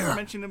you're they here. never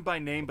mentioned him by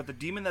name, but the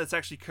demon that's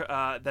actually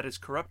that is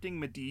corrupting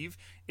Medivh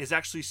is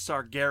actually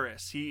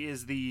Sargeras. He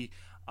is the.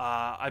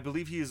 I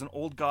believe he is an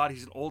old god.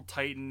 He's an old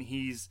titan.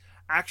 He's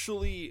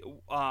actually.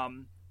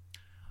 Now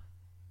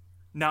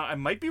I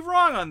might be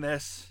wrong on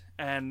this,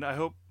 and I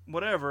hope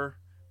whatever.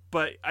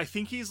 But I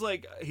think he's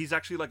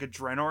actually like a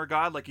Draenor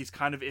god, like he's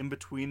kind of in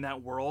between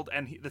that world,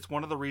 and that's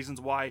one of the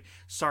reasons why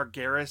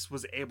Sargeras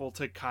was able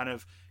to kind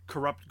of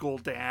corrupt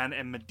Gul'dan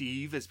and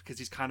Medivh, is because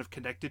he's kind of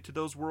connected to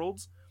those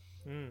worlds,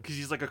 because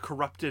he's like a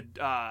corrupted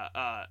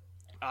Illidari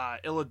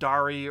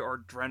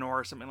or Draenor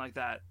or something like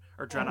that,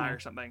 or Draenei or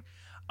something.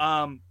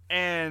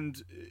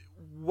 And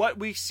what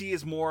we see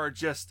is more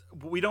just,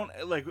 we don't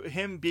like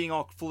him being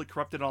all fully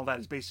corrupted and all that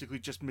is basically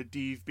just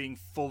Medivh being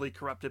fully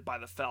corrupted by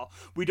the Fel.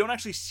 We don't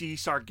actually see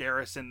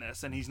Sargeras in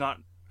this, and he's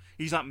not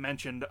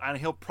mentioned, and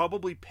he'll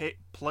probably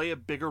play a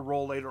bigger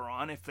role later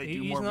on if they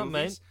do more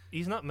movies.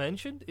 He's not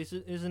mentioned.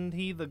 Isn't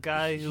he the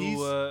guy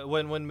who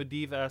when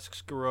Medivh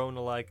asks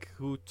Garona like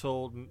who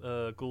told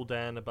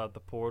Gul'dan about the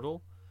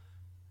portal,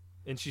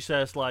 and she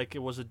says like it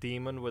was a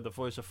demon with a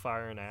voice of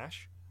fire and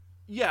ash.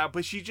 Yeah,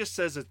 but she just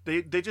says it.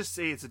 They just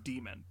say it's a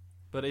demon.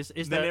 But is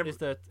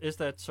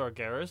that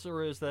Sargeras,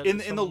 or is that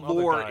in the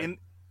lore guy?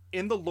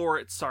 in the lore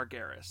it's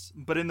Sargeras,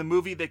 but in the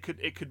movie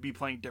it could be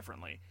playing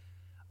differently.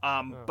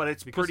 But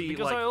it's because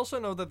pretty. I also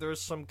know that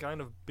there's some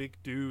kind of big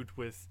dude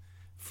with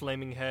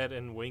flaming head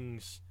and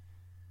wings.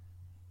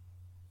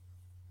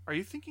 Are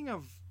you thinking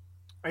of?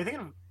 Is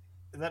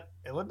that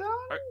Illidan?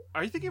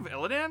 Are you thinking of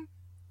Illidan?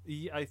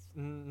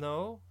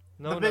 No.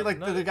 The big,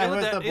 the guy who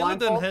has the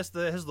blindfold?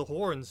 Illidan has the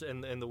horns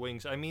and the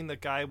wings. I mean the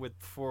guy with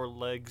 4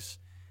 legs,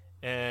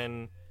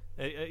 and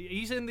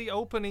he's in the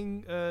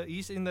opening.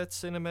 He's in that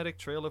cinematic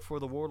trailer for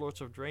the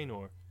Warlords of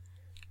Draenor,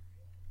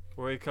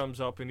 where he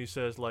comes up and he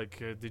says like,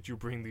 "Did you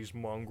bring these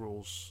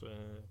mongrels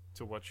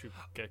to watch you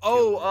get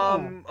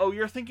killed?"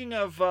 You're thinking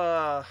of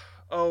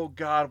oh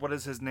God, what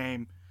is his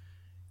name?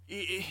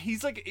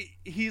 He's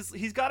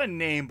he's got a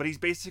name, but he's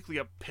basically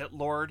a pit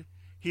lord.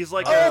 He's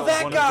like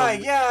that guy.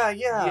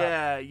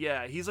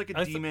 Yeah. He's like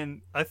a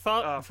demon. I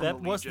thought from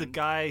that the was the Legion.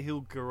 guy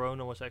who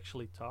Garona was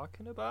actually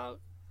talking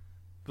about.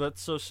 But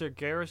so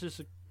Sargeras is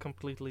a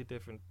completely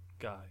different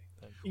guy.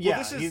 Then.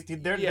 Yeah,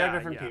 they're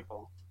different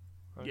people.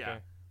 Okay. Yeah.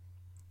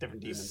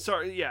 Different demons.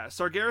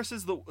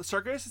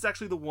 Sargeras is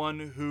actually the one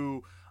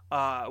who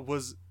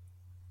was,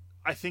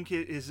 I think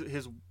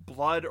his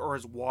blood or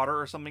his water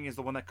or something is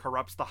the one that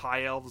corrupts the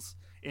high elves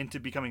into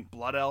becoming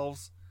blood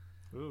elves.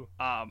 Ooh.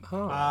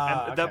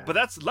 But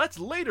that's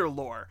later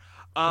lore.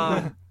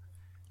 But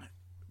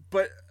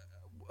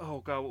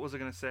oh God, what was I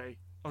gonna say?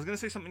 I was gonna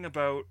say something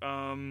about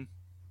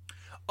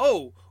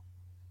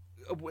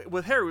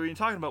with Harry, we were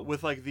talking about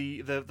with like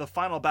the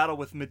final battle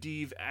with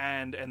Medivh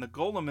and the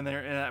Golem in there,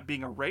 and that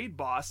being a raid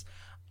boss.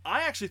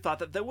 I actually thought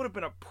that would have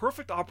been a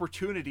perfect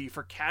opportunity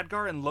for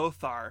Khadgar and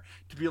Lothar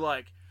to be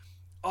like,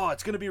 oh,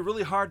 it's going to be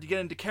really hard to get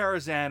into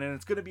Karazhan, and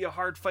it's going to be a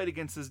hard fight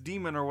against this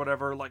demon or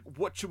whatever. Like,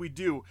 what should we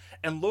do?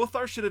 And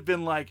Lothar should have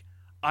been like,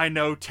 I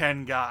know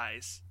 10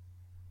 guys.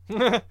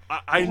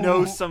 I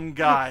know some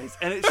guys.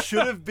 And it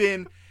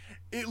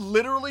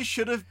literally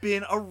should have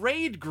been a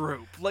raid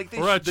group. Like,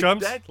 all right,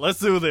 chumps, let's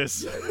do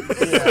this.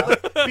 Yeah.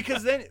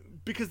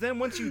 because then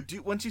once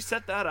you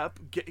set that up,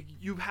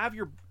 you have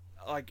your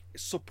like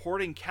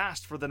supporting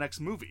cast for the next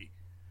movie.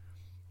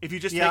 If you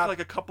just take like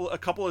a couple of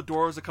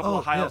dwarves, a couple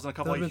of hiles, and a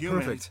couple of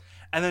humans, perfect.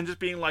 and then just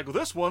being like, well,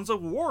 this one's a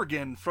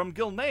worgen from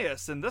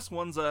Gilneas, and this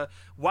one's a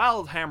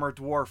Wildhammer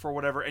dwarf or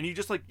whatever, and you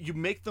just like you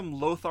make them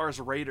Lothar's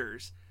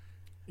raiders.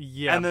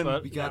 Yeah, and then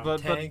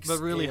but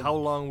really, how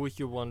long would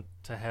you want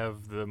to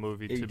have the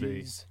movie to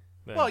be?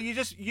 Then? Well, you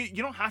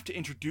don't have to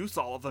introduce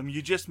all of them.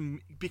 You just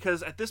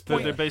because at this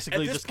point they're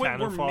basically just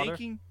cannon fodder.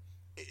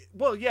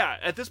 Well, yeah.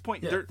 At this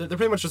point, they're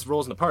pretty much just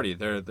roles in the party.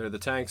 They're the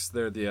tanks.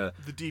 They're the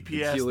DPS,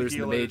 the healers,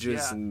 the the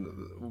mages,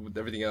 and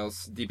everything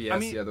else. DPS, I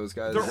mean, those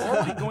guys.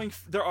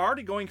 They're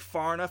already going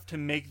far enough to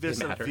make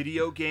this a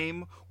video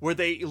game where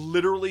they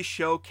literally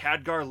show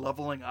Khadgar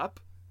leveling up.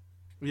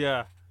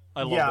 Yeah,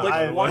 I love Yeah,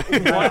 that.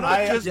 Why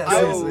not just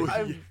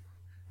go?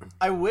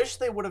 I wish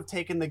they would have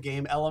taken the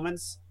game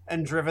elements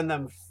and driven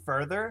them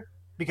further,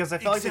 because I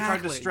felt like they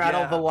tried to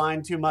straddle the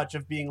line too much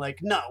of being like,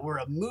 no, we're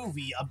a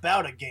movie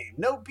about a game.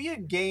 No, be a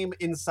game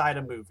inside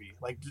a movie.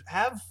 Like,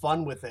 have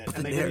fun with it.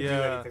 And they didn't do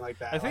anything like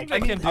that. I think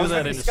like, they can do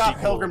that in a Scott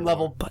sequel. Pilgrim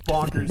level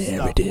bonkers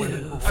stuff.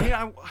 I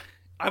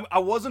mean, I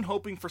wasn't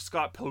hoping for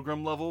Scott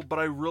Pilgrim level, but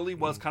I really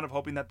was kind of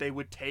hoping that they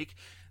would take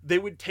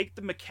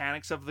the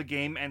mechanics of the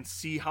game and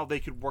see how they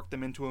could work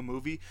them into a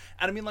movie.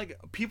 And I mean, like,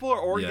 people are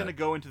already going to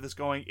go into this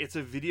going, it's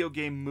a video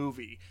game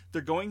movie.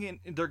 They're going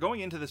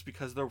into this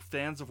because they're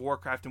fans of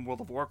Warcraft and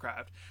World of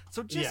Warcraft.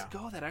 So just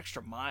go that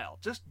extra mile.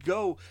 Just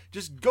go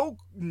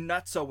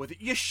nutso with it.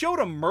 You showed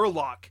a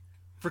Murloc,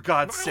 for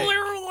God's sake.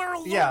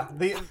 Yeah,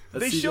 that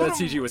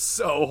CG was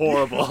so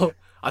horrible.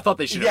 I thought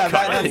they should have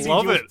cut that it.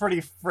 CG was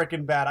pretty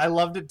freaking bad. I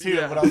loved it too,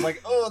 but I was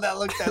like, oh,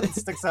 that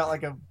sticks out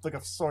like a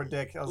sore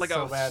dick. That was like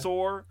so a bad.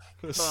 sore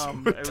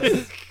thumb.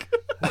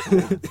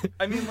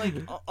 I mean, like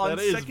on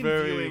second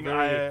viewing,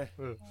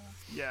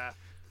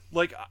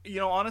 like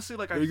honestly,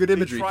 like very good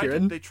imagery,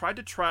 Kieran. They tried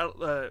to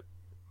try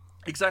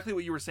exactly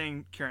what you were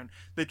saying, Kieran.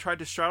 They tried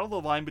to straddle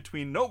the line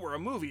between no, we're a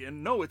movie,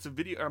 and no, it's a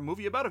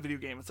movie about a video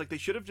game. It's like they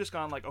should have just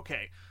gone like,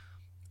 okay,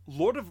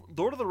 Lord of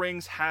the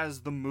Rings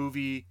has the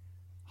movie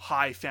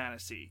high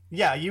fantasy.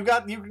 Yeah, you're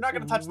not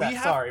going to touch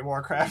that. Sorry,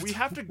 Warcraft. We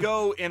have to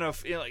go you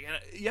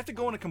have to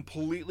go in a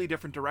completely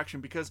different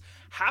direction, because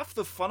half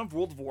the fun of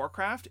World of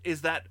Warcraft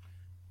is that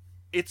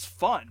it's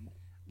fun.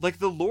 Like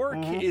the lore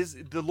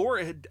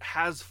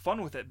has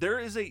fun with it.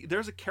 There's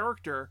a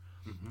character,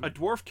 a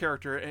dwarf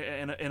character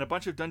in a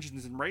bunch of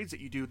dungeons and raids that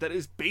you do that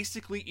is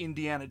basically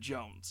Indiana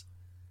Jones.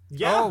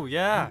 Yeah. Oh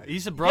yeah,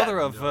 he's a brother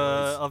of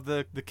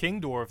the king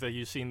dwarf that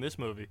you see in this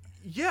movie.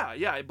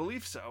 Yeah, I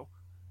believe so.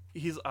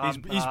 He's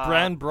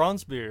Bran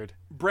Bronzebeard.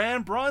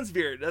 Bran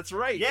Bronzebeard, that's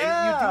right.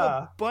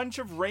 Yeah. And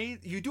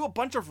you do a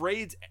bunch of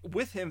raids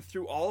with him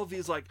through all of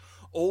these like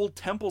old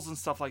temples and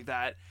stuff like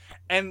that.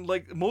 And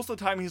like most of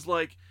the time he's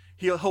like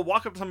he'll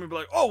walk up to somebody and be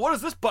like, "Oh, what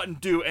does this button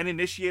do?" and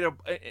initiate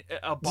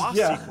a boss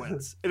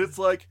sequence. And it's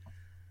like,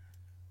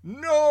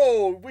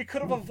 "No, we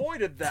could have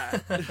avoided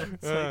that."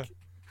 It's like,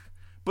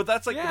 but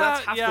that's like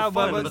that's half the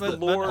fun. But the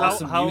lore,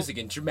 awesome music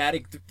and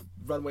dramatic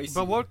runway scene.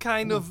 But what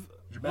kind of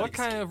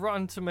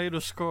Rotten Tomato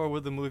score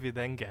would the movie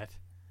then get?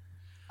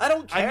 I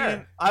don't care. I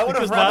mean, I would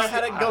have rather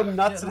had it go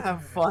nuts and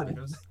have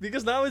fun.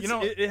 Because now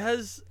it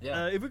has.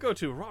 If we go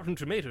to Rotten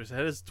Tomatoes, it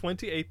has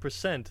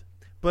 28%.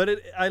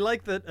 But I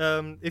like that.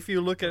 If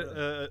you look at,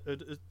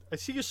 I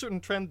see a certain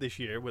trend this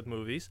year with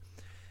movies.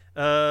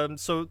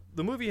 So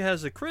the movie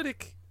has a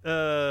critic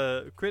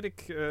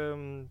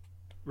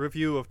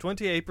review of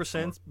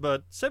 28%,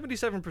 but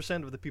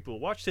 77% of the people who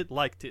watched it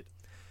liked it.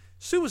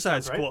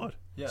 Suicide Squad.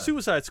 Yeah.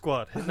 Suicide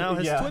Squad now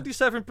has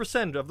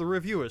 27% of the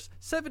reviewers.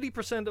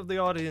 70% of the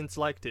audience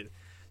liked it.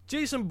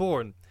 Jason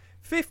Bourne,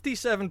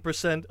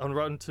 57% on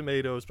Rotten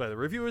Tomatoes by the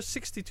reviewers.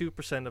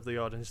 62% of the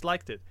audience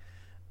liked it.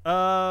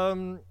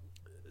 Batman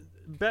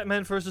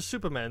vs.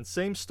 Superman,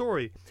 same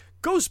story.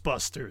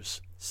 Ghostbusters,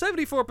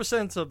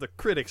 74% of the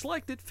critics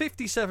liked it.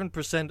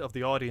 57% of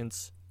the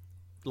audience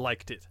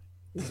liked it.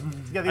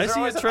 Yeah, these are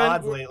always at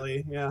odds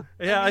lately. Yeah.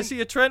 Yeah, I see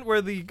a trend where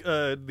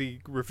the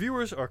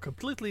reviewers are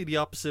completely the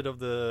opposite of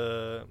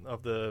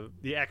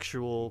the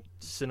actual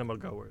cinema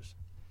goers.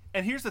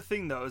 And here's the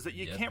thing, though, is that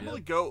you can't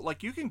really go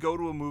like you can go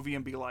to a movie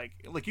and be like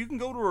you can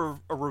go to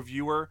a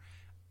reviewer,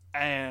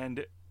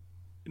 and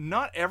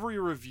not every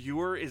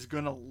reviewer is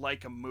gonna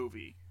like a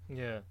movie.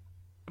 Yeah.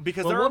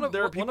 Because there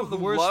are people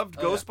who loved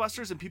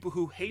Ghostbusters and people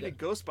who hated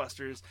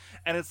Ghostbusters,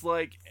 and it's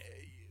like.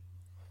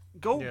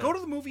 Go to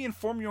the movie and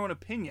form your own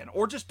opinion,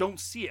 or just don't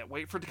see it.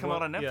 Wait for it to come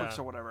out on Netflix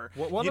or whatever.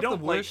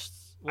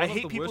 I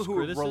hate people who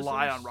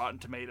rely on Rotten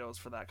Tomatoes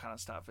for that kind of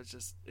stuff.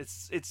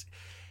 It's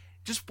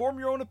just form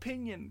your own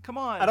opinion. Come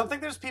on. I don't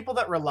think there's people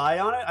that rely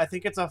on it. I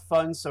think it's a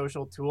fun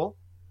social tool,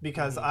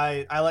 because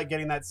I like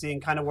getting that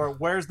scene kind of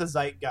where's the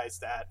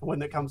zeitgeist at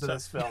when it comes to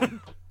this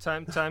film.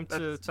 Time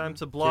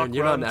to block.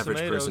 You're not an Rotten average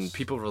Tomatoes. person.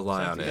 People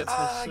rely on it.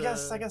 I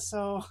guess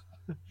so.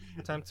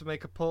 Time to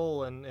make a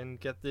poll and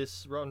get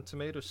this Rotten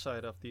Tomatoes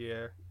site off the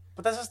air.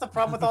 But that's just the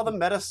problem with all the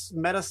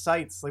meta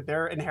sites. Like,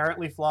 they're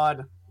inherently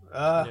flawed.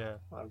 But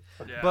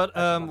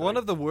one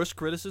of the worst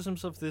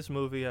criticisms of this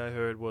movie I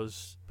heard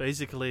was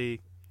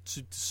basically,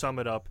 to sum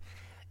it up,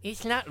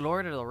 it's not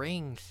Lord of the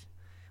Rings.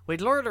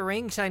 with Lord of the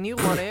Rings, I knew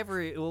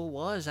whatever it all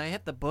was. I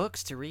had the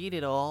books to read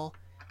it all,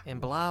 and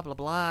blah blah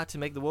blah to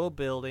make the world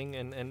building,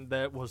 and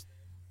that was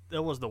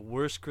the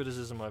worst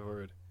criticism I've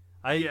heard.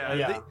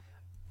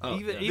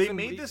 They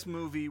made this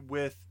movie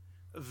with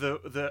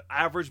the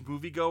average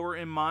moviegoer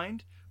in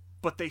mind,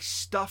 but they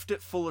stuffed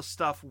it full of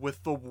stuff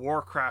with the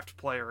Warcraft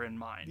player in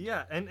mind.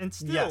 Yeah, and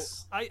still,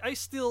 Yes. I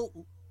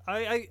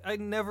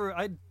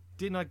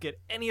did not get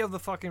any of the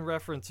fucking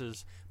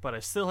references, but I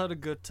still had a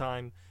good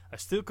time. I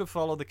still could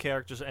follow the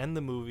characters and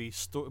the movie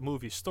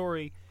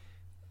story.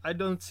 I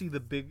don't see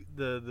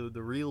the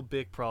real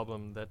big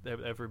problem that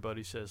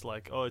everybody says,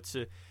 like, oh, it's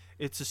a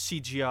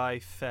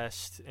CGI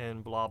fest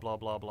and blah blah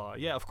blah blah.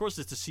 Yeah, of course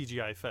it's a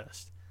CGI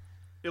fest.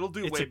 It'll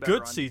do It's way a better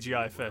good on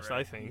CGI DVD, fest, right?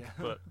 I think. Yeah.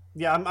 But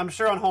Yeah, I'm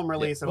sure on home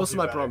release. Most of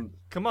my problem.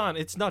 come on,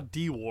 it's not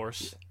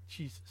D-Wars.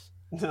 Jesus.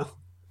 No,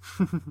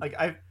 like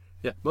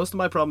Yeah, most of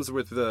my problems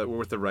were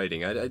with the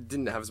writing. I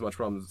didn't have as much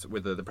problems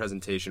with the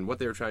presentation, what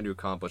they were trying to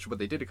accomplish, what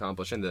they did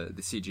accomplish, and the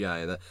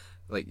CGI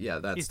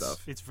and that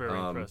stuff. It's very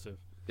impressive.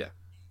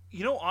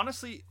 You know,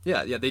 honestly,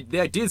 Yeah, they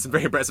did some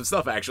very impressive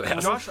stuff actually.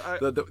 Josh, I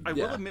Yeah.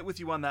 will admit with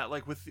you on that.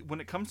 Like,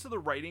 when it comes to the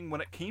writing, when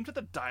it came to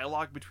the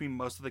dialogue between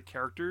most of the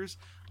characters,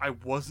 I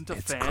wasn't a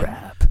fan.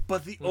 crap.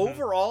 But the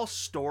overall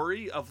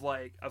story of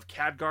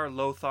Khadgar,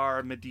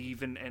 Lothar,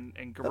 Medivh,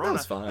 and Garona,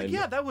 was fine.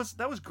 yeah, that was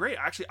great.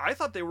 Actually, I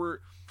thought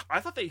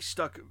they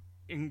stuck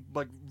in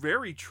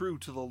very true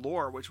to the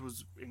lore, which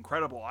was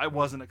incredible. I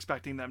wasn't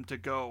expecting them to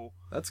go.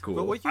 That's cool.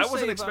 But what you I say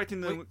wasn't about-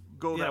 expecting them to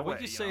go Yeah, that way.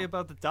 what you say know?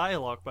 about the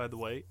dialogue, by the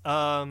way?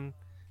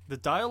 The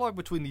dialogue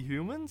between the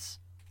humans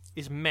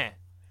is meh.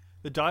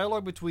 The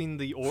dialogue between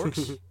the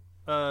orcs,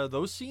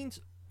 those scenes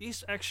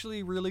is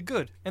actually really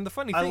good. And the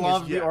funny I thing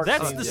love is, the orc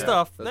that's scenes, the yeah.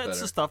 stuff. That's That's better.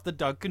 the stuff that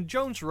Duncan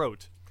Jones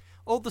wrote.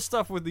 All the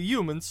stuff with the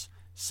humans,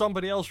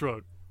 somebody else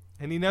wrote,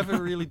 and he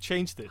never really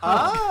changed it.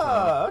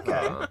 oh,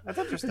 okay, that's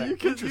interesting. you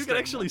can interesting,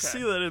 actually okay.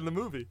 see that in the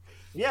movie.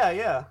 Yeah,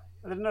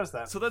 I didn't notice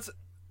that.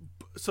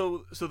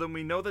 So then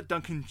we know that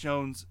Duncan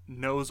Jones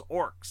knows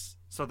orcs.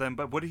 So then,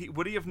 but would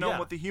he have known Yeah.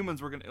 what the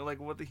humans were gonna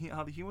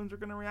how the humans were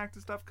gonna react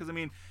to stuff? Because I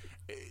mean,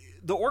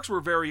 the orcs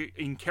were very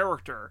in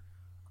character,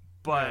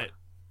 but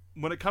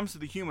when it comes to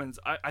the humans,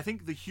 I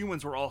think the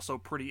humans were also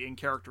pretty in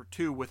character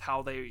too with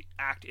how they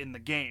act in the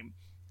game,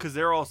 because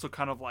they're also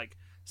kind of like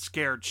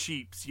scared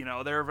sheeps. You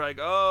know, they're like,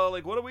 oh,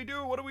 like what do we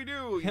do? What do we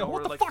do? You know, what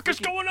we're, the like, fuck is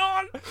freaking- going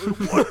on?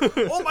 What?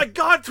 Oh my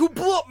God! Who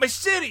blew up my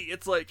city?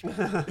 It's like,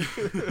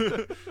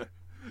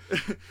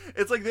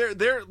 it's like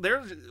they're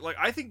like,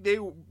 I think they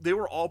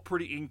were all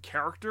pretty in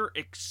character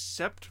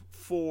except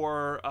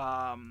for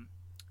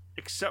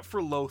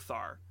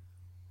Lothar.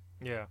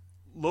 Yeah.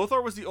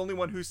 Lothar was the only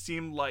one who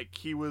seemed like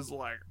he was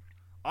like,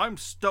 I'm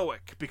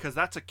stoic, because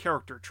that's a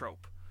character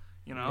trope,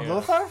 you know. Yeah.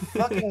 Lothar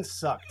fucking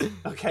sucked.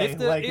 Okay,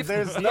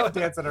 there's no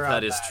dancing around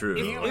That is true.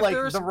 He, If like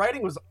there's- the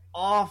writing was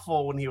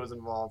awful when he was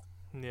involved.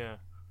 Yeah.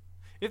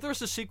 If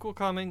there's a sequel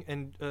coming,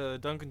 and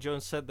Duncan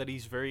Jones said that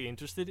he's very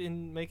interested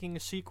in making a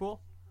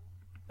sequel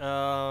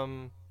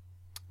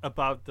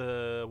about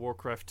the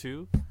Warcraft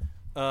 2,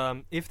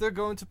 if they're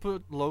going to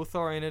put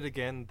Lothar in it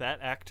again, that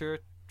actor,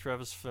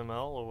 Travis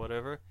Fimmel or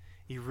whatever,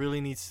 he really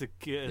needs to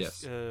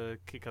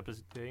kick up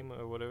his game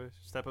or whatever,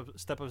 step up his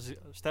It's game.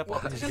 just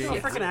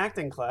a freaking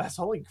acting class.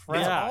 Holy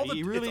crap! Yeah,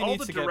 he really it's all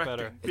needs the to get directing,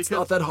 better. It's because-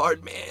 not that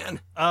hard,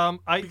 man. I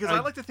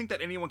like to think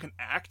that anyone can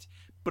act,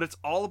 but it's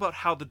all about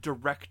how the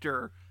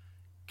director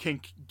can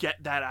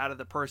get that out of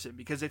the person.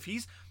 Because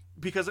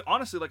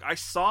honestly, like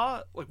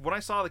when I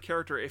saw the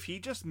character, if he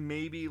just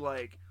maybe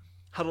like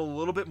had a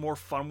little bit more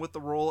fun with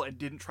the role and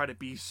didn't try to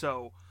be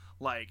so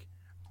like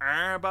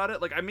about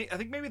it, like I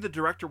think maybe the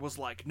director was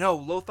like, no,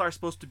 Lothar's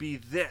supposed to be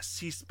this.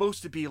 He's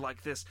supposed to be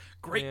like this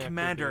great Yeah,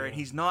 commander, could be, and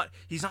he's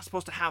not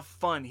supposed to have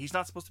fun. He's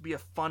not supposed to be a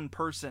fun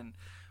person.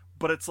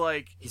 But it's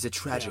like, He's a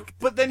tragic.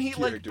 but then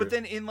character.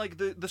 in like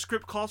the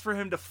script calls for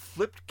him to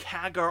flip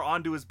Khadgar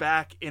onto his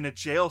back in a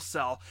jail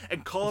cell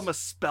and call him a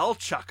spell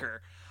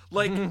chucker.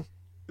 Like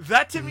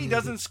that to me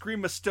doesn't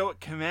scream a stoic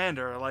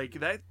commander. Like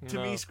that to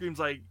me No. screams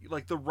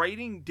like the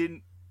writing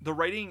didn't. The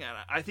writing,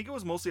 I think it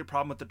was mostly a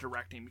problem with the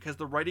directing, because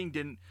the writing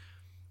didn't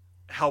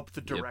help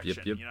the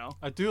direction. yep. You know,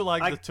 I do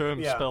like the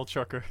term yeah. spell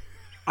chucker.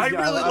 I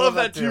Yeah, really I love love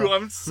that that too. too.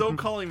 I'm so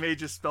calling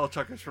mages spell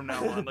chuckers from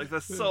now on. Like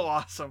that's so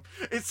awesome.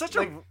 It's such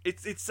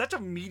it's such a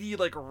meaty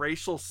like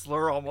racial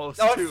slur almost.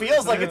 Oh, too. it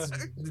feels like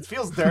it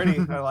feels dirty.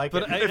 I like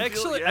But it. I I feel-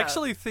 actually yeah.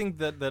 actually think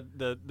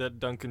that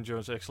Duncan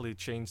Jones actually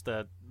changed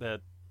that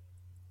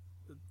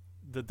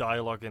the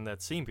dialogue in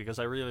that scene, because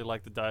I really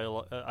like the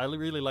dialogue. I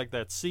really like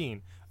that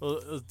scene.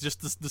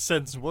 Just the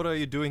sentence, "What are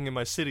you doing in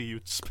my city, you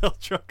spell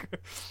chucker?"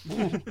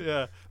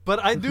 Yeah,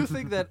 but I do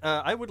think that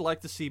I would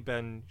like to see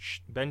Ben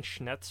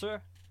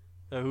Schnetzer,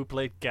 who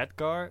played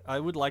Khadgar. I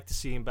would like to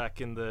see him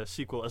back in the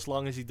sequel, as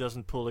long as he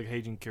doesn't pull like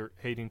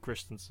Hayden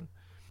Christensen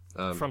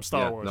from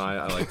Star Wars. No,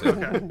 I liked it.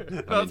 I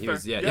mean, That's he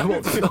was, fair. yeah, well,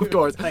 of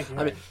course. Thank you.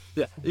 I mean,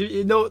 yeah,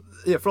 you know,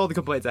 yeah, for all the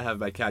complaints I have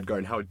about Khadgar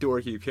and how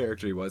dorky a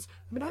character he was,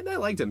 I mean, I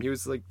liked him. He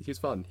was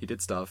fun. He did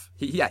stuff.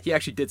 He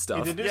actually did stuff.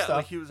 He did do Yeah, stuff.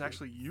 like he was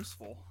actually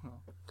useful.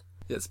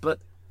 Yes, but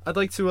I'd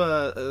like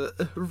to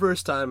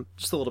reverse time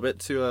just a little bit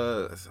to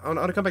I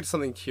want to come back to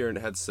something Kieran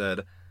had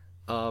said,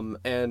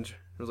 and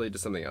related to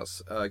something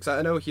else, because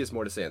I know he has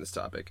more to say on this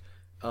topic.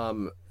 Yeah,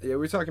 we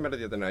were talking about it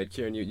the other night,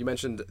 Kieran. You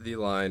mentioned the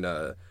line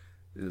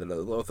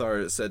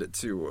Lothar said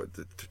to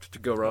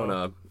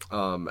Gorona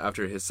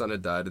after his son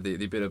had died.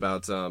 The bit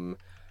about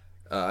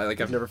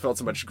like, I've never felt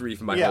so much grief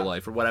in my whole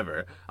life, or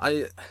whatever.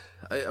 I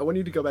want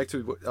you to go back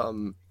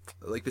to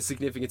like the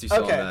significance you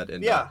saw in that,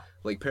 and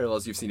like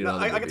parallels you've seen in other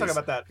movies. I can talk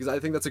about that because I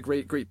think that's a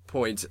great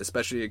point,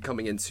 especially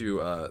coming into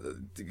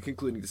the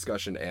concluding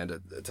discussion and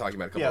talking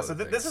about a couple. So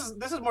this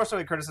is more so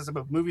a criticism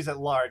of movies at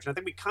large, and I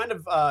think we kind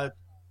of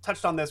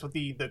touched on this with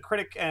the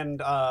critic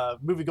and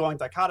movie going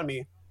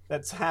dichotomy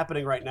that's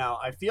happening right now.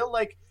 I feel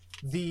like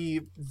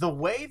the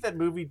way that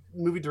movie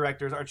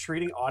directors are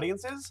treating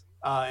audiences,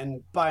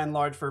 and by and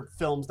large for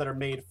films that are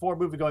made for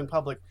movie going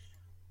public,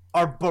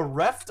 are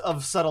bereft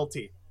of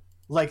subtlety.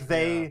 Like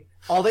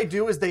all they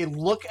do is they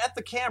look at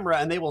the camera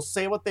and they will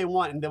say what they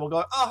want, and they will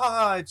go, "Ah, ha,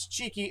 ha, it's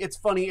cheeky, it's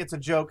funny, it's a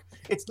joke."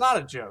 It's not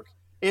a joke.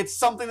 It's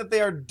something that they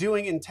are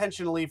doing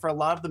intentionally for a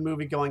lot of the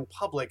movie going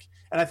public,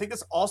 and I think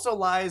this also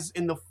lies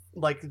in the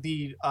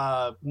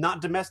not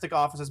domestic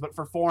offices, but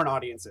for foreign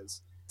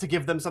audiences, to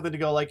give them something to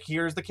go like,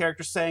 here's the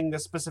character saying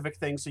this specific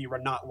thing, so you are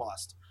not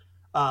lost.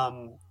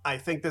 I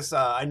think this.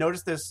 I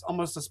noticed this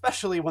almost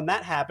especially when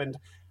that happened.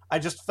 I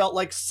just felt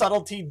like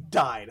subtlety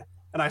died.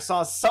 And I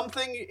saw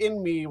something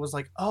in me was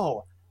like,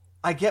 oh,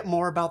 I get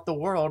more about the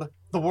world.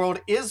 The world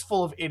is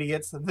full of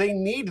idiots. They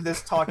need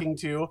this talking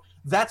to.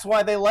 That's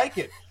why they like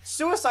it.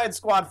 Suicide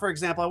Squad, for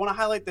example, I want to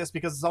highlight this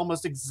because it's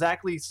almost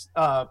exact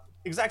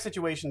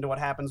situation to what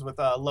happens with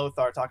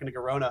Lothar talking to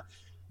Garona.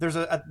 There's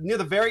near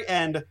the very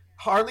end,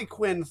 Harley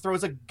Quinn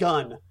throws a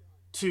gun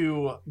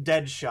to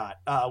Deadshot,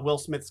 Will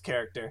Smith's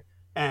character,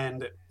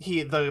 and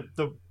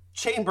the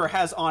chamber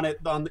has on it,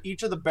 on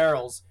each of the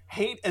barrels,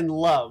 hate and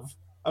love.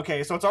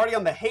 Okay, so it's already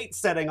on the hate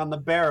setting on the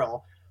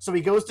barrel. So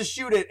he goes to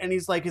shoot it, and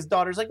he's like, his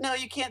daughter's like, "No,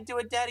 you can't do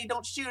it, Daddy.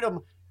 Don't shoot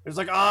him." He's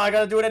like, "Oh, I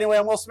gotta do it anyway.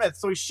 I'm Will Smith."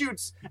 So he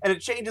shoots, and it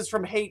changes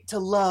from hate to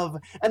love,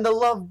 and the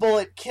love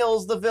bullet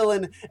kills the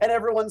villain, and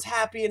everyone's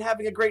happy and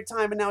having a great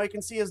time, and now he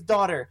can see his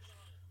daughter.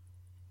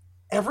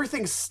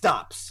 Everything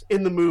stops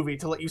in the movie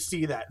to let you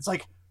see that. It's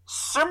like,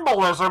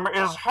 symbolism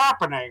is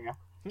happening.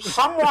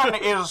 Someone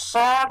is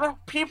sad,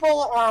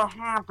 people are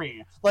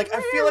happy. Like,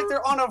 I feel like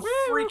they're on a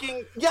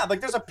freaking... Yeah, like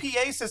there's a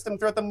PA system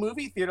throughout the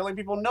movie theater letting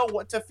people know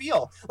what to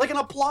feel. Like an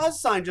applause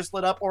sign just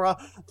lit up, or a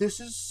 "this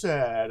is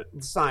sad"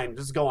 sign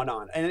just going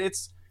on. And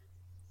it's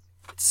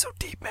so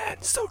deep,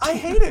 man. So deep. I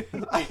hate it.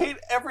 I hate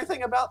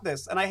everything about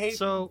this. And I hate...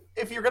 So,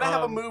 if you're going to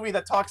have a movie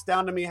that talks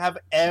down to me, have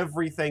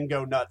everything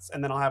go nuts,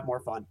 and then I'll have more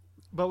fun.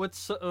 But what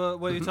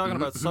you're talking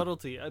about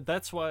subtlety,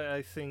 that's why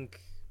I think...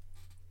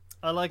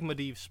 I like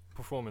Medivh's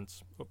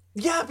performance.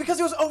 Yeah, because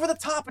he was over the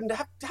top and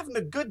having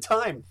a good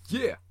time.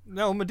 Yeah.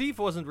 No, Medivh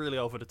wasn't really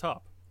over the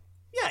top.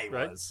 Yeah, he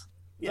right? was.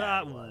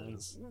 Yeah, he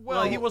was.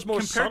 Well, he was more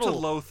compared subtle. to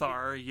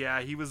Lothar.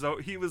 Yeah, he was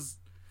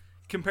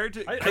compared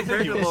to think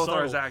he was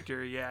Lothar's subtle.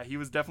 actor. Yeah, he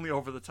was definitely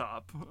over the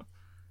top.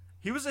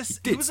 He was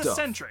stuff.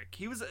 eccentric.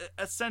 He was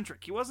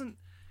eccentric. He wasn't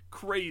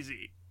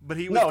crazy, but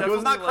he was. No, he definitely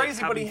was not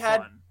crazy, but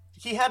fun.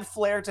 he had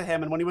flair to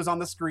him, and when he was on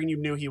the screen, you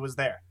knew he was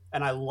there,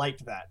 and I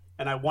liked that.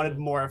 And I wanted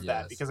more of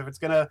that, because if it's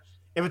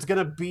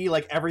gonna be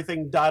like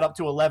everything died up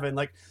to 11,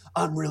 like,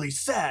 I'm really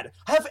sad,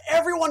 have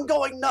everyone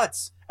going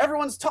nuts,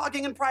 everyone's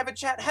talking in private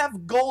chat,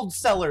 have gold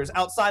sellers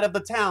outside of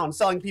the town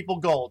selling people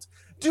gold,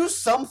 do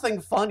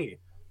something funny.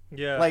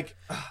 Yeah, like,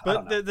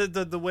 but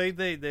the way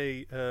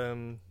they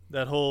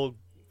that whole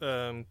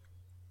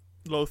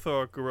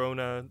Lothar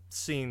Garona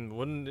scene,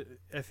 wouldn't,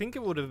 I think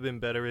it would have been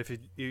better if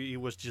he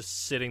was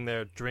just sitting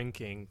there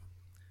drinking,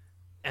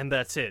 and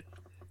that's it.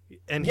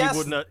 And he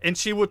would not, and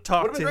she would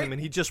talk to him, and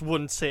he just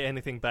wouldn't say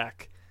anything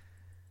back.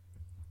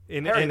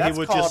 And he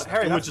would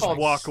just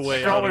walk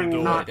away out of the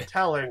door. Not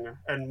telling,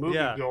 and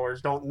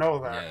moviegoers don't know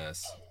that.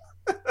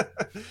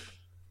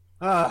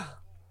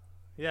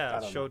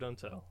 Yes. Show don't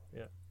tell.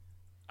 Yeah.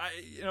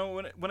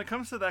 When it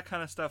comes to that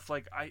kind of stuff,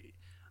 like I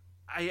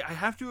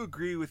have to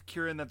agree with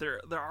Kieran that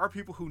there are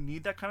people who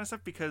need that kind of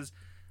stuff, because,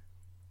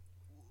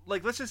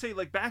 like, let's just say,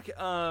 like, back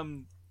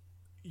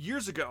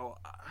years ago,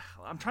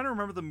 I'm trying to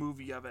remember the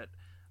movie of it.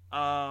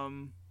 I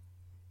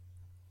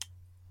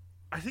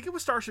think it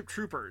was Starship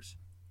Troopers.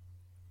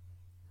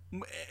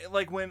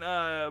 Like when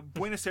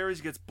Buenos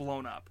Aires gets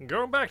blown up.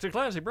 Going back to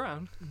Clancy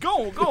Brown.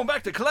 Going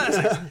back to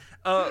classics.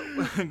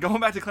 Going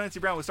back to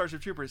Clancy Brown with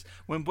Starship Troopers.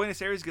 When Buenos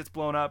Aires gets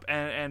blown up,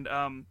 and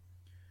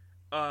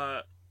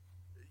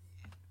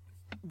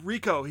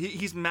Rico,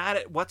 he's mad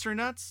at what's her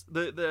nuts,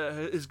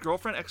 his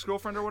girlfriend,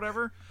 ex-girlfriend or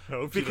whatever,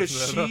 because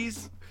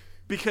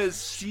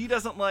she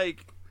doesn't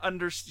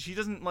she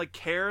doesn't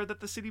care that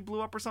the city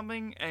blew up or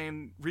something,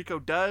 and Rico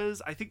does.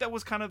 I think that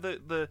was kind of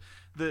the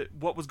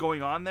what was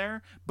going on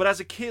there. But as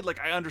a kid, like,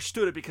 I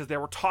understood it because they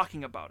were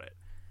talking about it.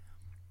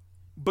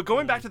 But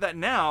going back to that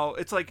now,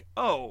 it's like,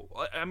 oh,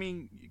 I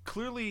mean,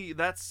 clearly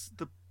that's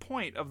the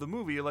point of the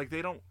movie. Like,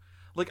 they don't,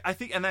 Like I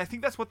think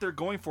that's what they're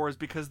going for, is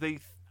because they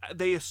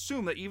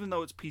assume that even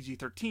though it's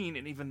PG-13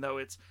 and even though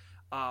it's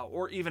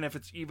or even if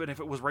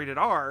it was rated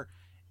R,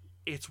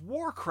 it's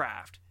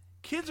Warcraft.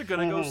 Kids are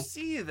gonna go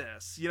see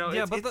this, you know.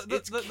 Yeah,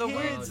 it's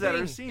kids that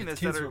are seeing this.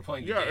 Kids who are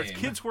playing the game. It's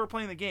kids who are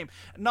playing the game.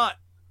 Not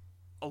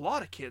a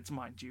lot of kids,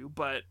 mind you,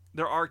 but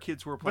there are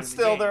kids who are playing. But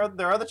still, the game.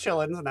 there are the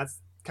chillins, and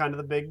that's kind of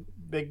the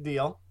big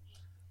deal.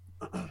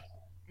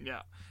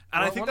 Yeah,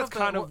 and I think that's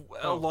kind of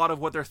a lot of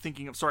what they're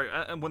thinking of. Sorry,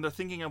 and when they're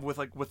thinking of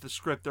with the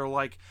script, they're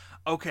like,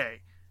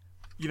 okay,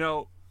 you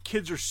know,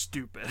 kids are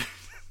stupid.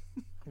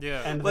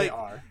 Yeah, and they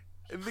are.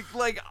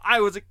 Like, I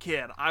was a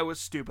kid. I was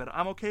stupid.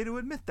 I'm okay to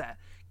admit that.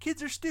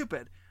 Kids are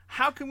stupid.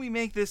 How can we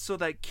make this so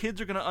that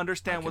kids are going to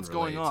understand what's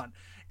going on?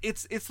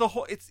 It's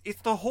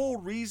the whole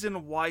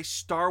reason why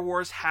Star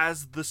Wars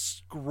has the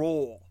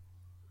scroll.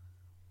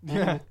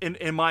 Yeah.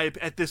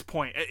 At this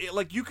point,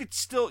 like, you could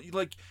still,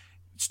 like,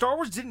 Star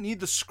Wars didn't need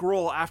the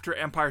scroll after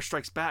Empire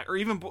Strikes Back, or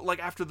even like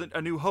after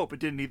A New Hope, it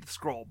didn't need the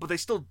scroll, but they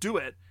still do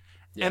it.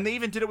 Yeah. And they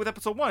even did it with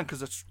Episode 1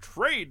 because it's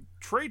trade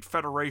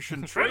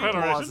federation, trade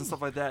laws and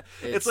stuff like that.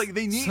 It's like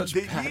they need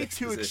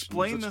to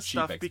explain this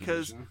stuff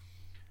because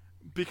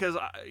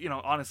you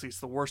know, honestly, it's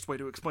the worst way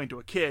to explain to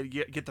a kid,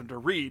 get them to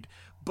read.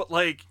 But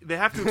like they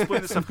have to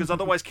explain this stuff because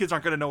otherwise kids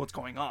aren't going to know what's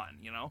going on.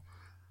 You know.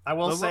 I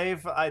will say,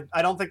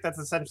 I don't think that's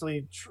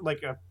essentially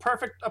like a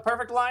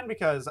perfect line,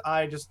 because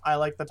I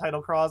like the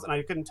title crawls, and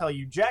I couldn't tell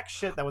you jack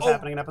shit that was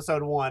happening in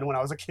Episode 1 when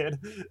I was a kid.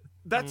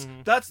 That's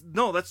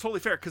totally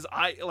fair, because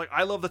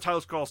I love the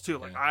title crawls too.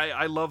 Like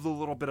I love the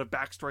little bit of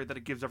backstory that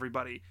it gives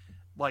everybody,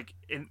 like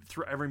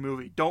through every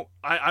movie.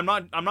 I'm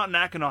not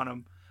knacking on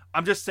them.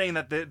 I'm just saying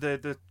that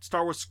the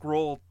Star Wars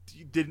scroll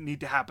didn't need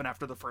to happen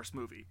after the first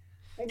movie.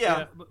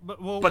 Yeah,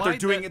 but they're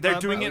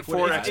doing it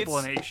for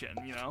explanation.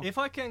 You know, if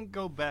I can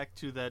go back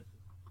to that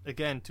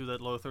again, to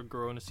that Lothar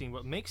Corona scene,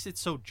 what makes it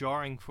so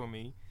jarring for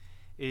me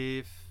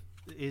is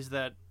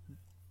that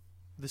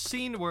the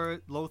scene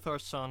where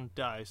Lothar's son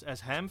dies,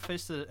 as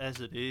ham-fisted as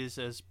it is,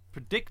 as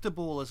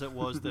predictable as it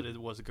was that it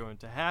was going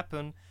to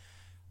happen,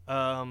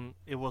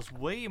 it was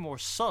way more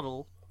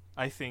subtle,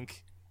 I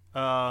think,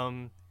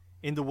 in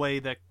the way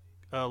that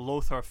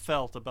Lothar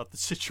felt about the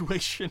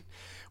situation,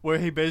 where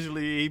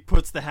he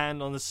puts the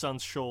hand on his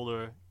son's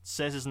shoulder,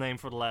 says his name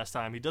for the last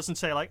time. He doesn't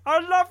say like,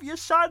 "I love you,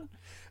 son."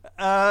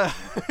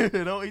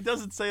 You know, he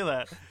doesn't say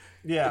that.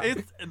 Yeah,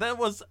 that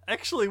was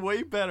actually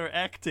way better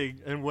acting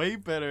and way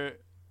better,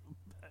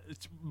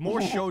 more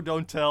show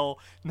don't tell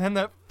than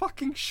that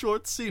fucking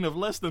short scene of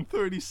less than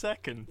 30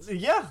 seconds.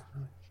 Yeah,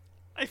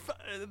 I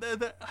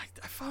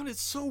found it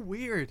so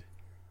weird.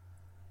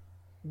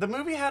 The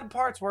movie had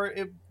parts where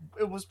it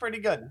was pretty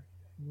good.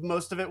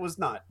 Most of it was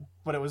not,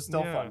 but it was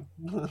still fun.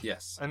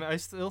 Yes. And I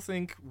still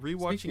think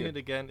rewatching it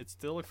again, it's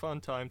still a fun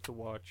time to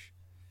watch.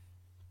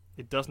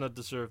 It does not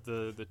deserve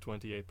the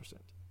 28%.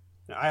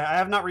 I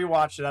have not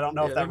rewatched it. I don't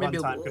know if that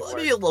runtime could work.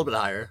 Maybe a little bit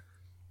higher.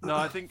 No,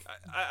 I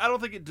don't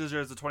think it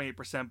deserves the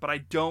 28%, but I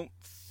don't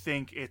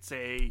think it's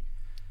a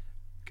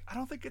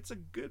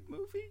good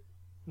movie.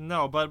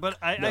 No, but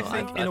I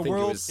think in a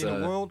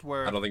world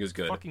where I don't think it was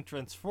good. Fucking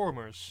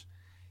Transformers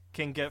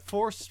can get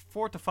 4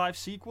 to 5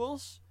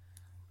 sequels,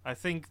 I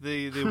think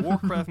the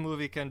Warcraft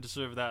movie can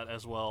deserve that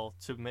as well,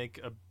 to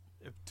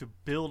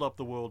build up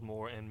the world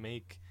more and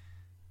make.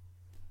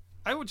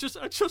 I just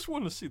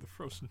want to see the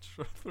Frozen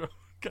throw.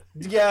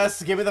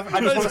 Yes, give me the. I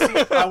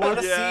want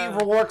to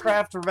see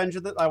Warcraft Revenge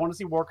of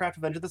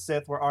the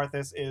Sith, where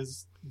Arthas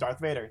is Darth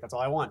Vader. That's all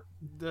I want.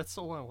 That's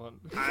all I want.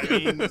 I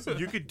mean,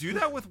 you could do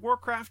that with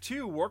Warcraft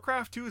 2.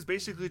 Warcraft 2 is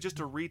basically just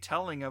a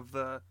retelling of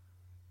the.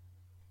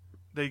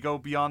 They go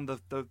beyond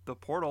the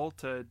portal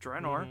to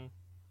Draenor. Mm-hmm.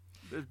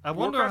 I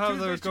wonder how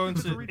they're going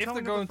to, if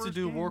they're going to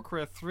do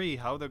Warcraft 3,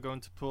 how they're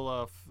going to pull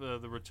off the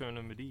Return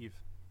of Medivh.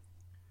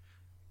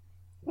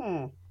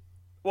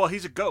 Well,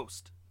 he's a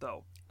ghost,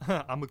 though.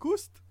 I'm a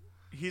ghost.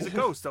 He's a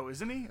ghost, though,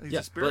 isn't he? He's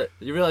a spirit.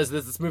 But you realize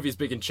this movie is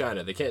big in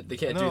China. They can't do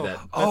that.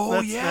 That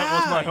was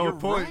my whole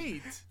point.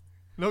 Right.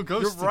 No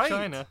ghosts in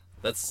China.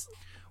 That's.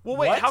 Well,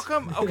 wait. What? How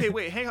come? Okay,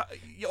 wait. Hang on.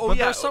 But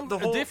there's some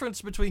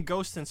difference between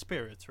ghosts and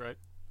spirits, right?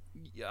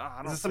 Yeah,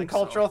 I don't. Is this some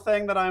cultural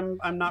thing that I'm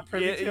not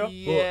privy to?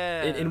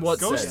 Yeah. Well, in what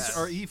ghosts sense?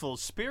 are evil.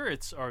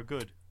 Spirits are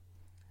good.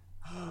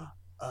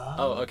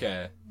 Oh,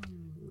 okay.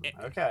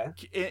 Okay.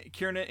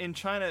 Kieran, in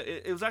China,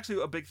 it was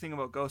actually a big thing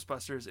about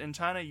Ghostbusters. In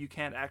China, you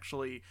can't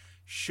actually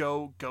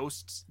show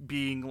ghosts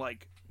being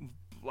like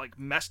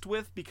messed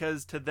with,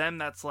 because to them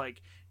that's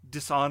like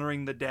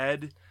dishonoring the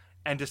dead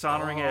and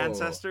dishonoring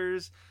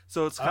ancestors.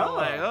 So it's kind of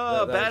like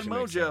bad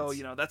mojo.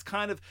 You know, that's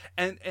kind of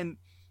and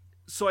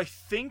so I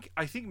think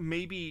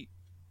maybe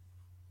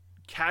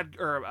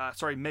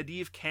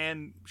Medivh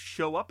can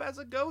show up as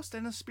a ghost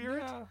and a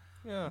spirit.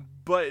 Yeah.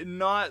 But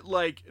not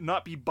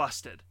be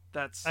busted.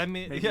 That's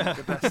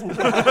the best.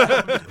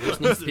 There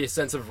needs to be a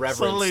sense of reverence.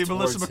 Suddenly,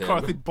 Melissa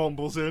McCarthy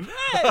bumbles in.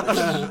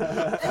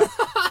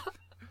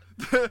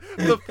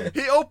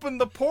 He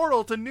opened the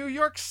portal to New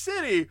York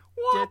City.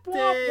 Womp,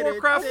 womp,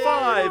 Warcraft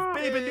 5,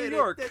 babe in New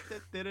York.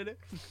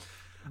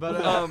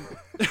 But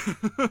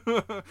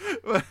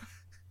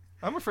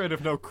I'm afraid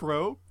of no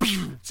crow.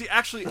 See,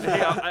 actually,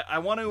 hey, I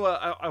want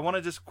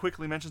to just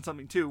quickly mention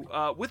something too.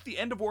 With the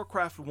end of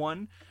Warcraft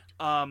 1,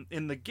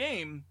 in the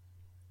game,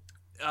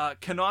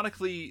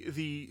 canonically,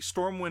 the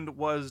Stormwind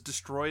was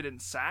destroyed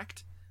and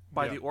sacked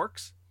by the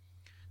orcs,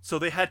 so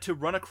they had to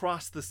run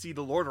across the sea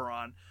to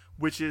Lordaeron,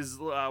 which is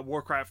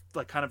Warcraft,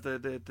 like kind of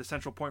the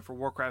central point for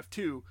Warcraft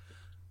 2.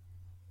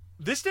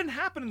 This didn't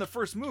happen in the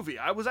first movie.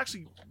 I was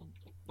actually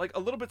like a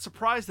little bit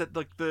surprised that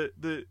like they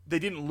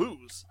didn't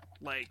lose.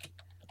 Like,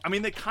 I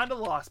mean, they kind of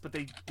lost, but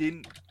they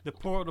didn't. The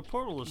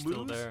portal is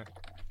still there.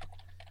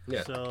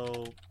 Yeah.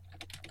 So,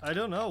 I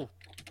don't know.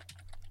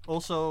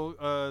 Also,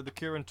 the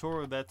Kirin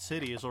Tor of that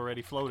city is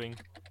already floating,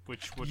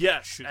 which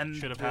should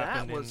have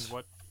happened in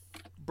what?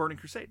 Burning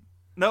Crusade.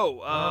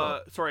 No,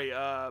 sorry.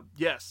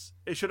 Yes,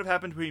 it should have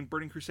happened between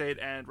Burning Crusade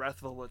and Wrath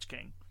of the Lich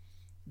King.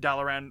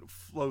 Dalaran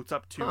floats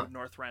up to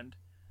Northrend.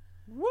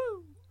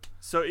 Woo!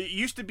 So it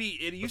used to be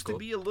to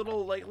be a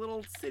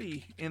little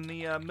city in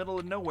the middle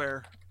of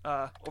nowhere,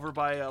 over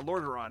by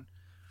Lordaeron.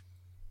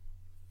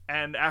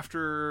 And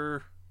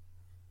after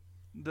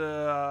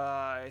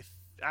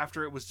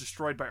it was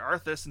destroyed by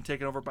Arthas and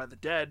taken over by the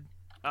dead,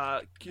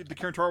 the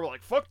Kirin Tor were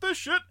like, "Fuck this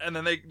shit," and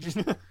then they just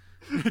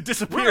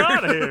disappeared. We're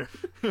out of here.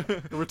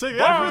 We're taking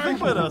everything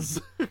with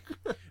us.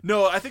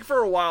 No, I think for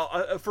a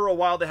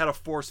while they had a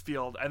force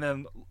field, and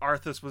then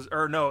Arthas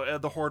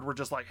the Horde were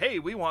just like, "Hey,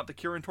 we want the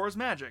Kirin Tor's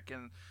magic,"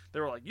 and they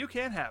were like, "You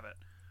can't have it."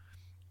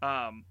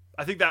 I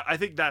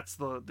think that's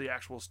the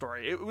actual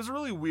story. It was a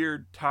really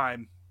weird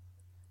time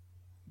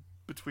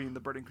between the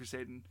Burning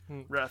Crusade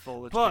and Wrath of the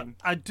Lich King.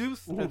 But I do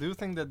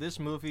think that this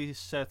movie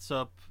sets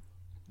up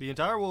the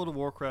entire World of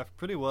Warcraft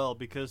pretty well,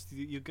 because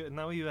you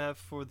have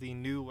for the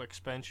new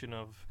expansion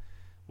of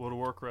World of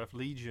Warcraft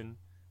Legion,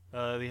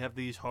 they have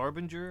these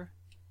Harbinger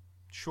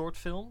short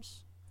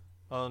films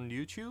on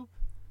YouTube,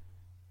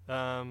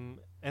 and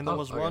there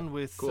was one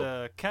with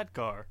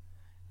Khadgar,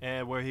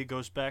 where he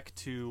goes back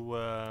to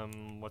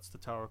what's the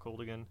tower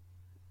called again?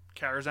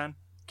 Karazhan.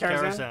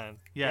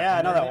 Yeah,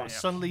 I know that one.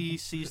 Suddenly he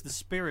sees the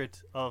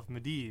spirit of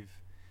Medivh,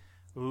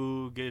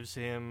 who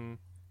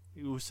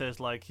says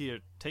like,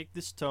 "Here, take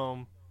this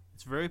tome.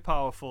 It's very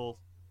powerful.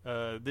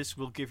 This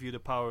will give you the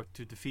power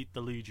to defeat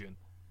the Legion."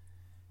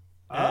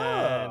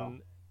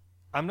 And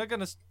I'm not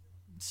gonna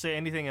say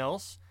anything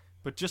else,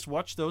 but just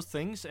watch those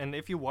things. And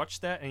if you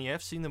watch that and you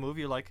have seen the movie,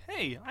 you're like,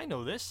 "Hey, I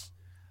know this."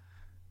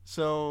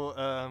 So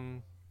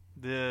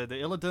the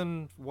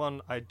Illidan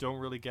one, I don't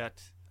really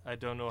get. I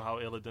don't know how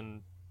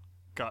Illidan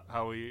got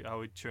how he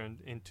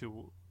turned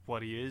into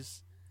what he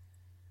is.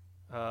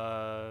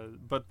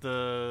 But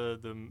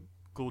the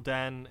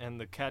Gul'dan and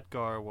the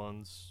Khadgar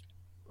ones,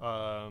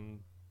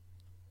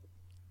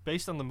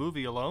 based on the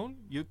movie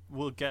alone, you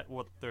will get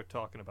what they're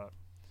talking about.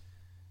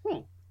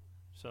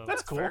 So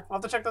that's cool. Fair. I'll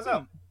have to check those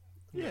out.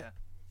 Yeah.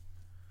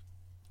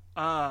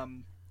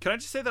 Can I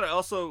just say that I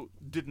also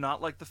did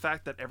not like the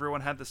fact that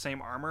everyone had the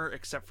same armor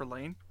except for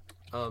Lane?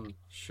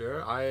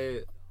 Sure.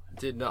 I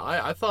did not.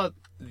 I thought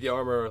the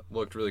armor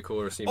looked really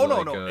cool, or seemed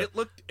It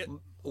looked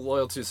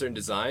loyal to certain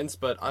designs,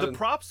 but the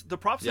props.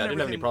 Yeah, I didn't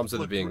have any problems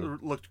with it being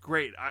looked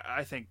great.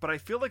 I think, but I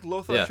feel like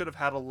Lothar should have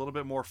had a little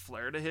bit more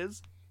flair to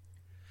his.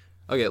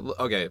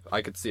 Okay,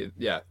 I could see it.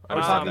 Yeah, Are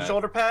we talking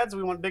shoulder pads?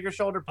 We want bigger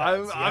shoulder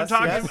pads. I'm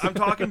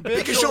talking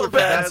bigger shoulder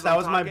pads. pads. That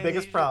was my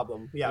biggest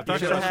problem. Yeah, You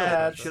should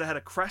have had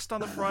a crest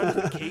on the front,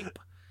 a cape.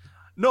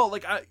 No,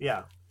 like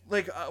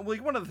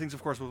one of the things,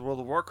 of course, with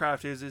World of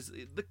Warcraft is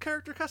the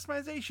character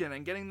customization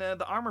and getting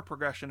the armor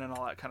progression and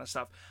all that kind of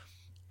stuff.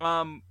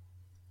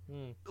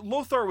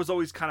 Lothar was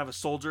always kind of a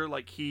soldier.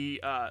 Like he,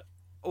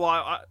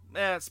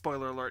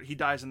 spoiler alert, he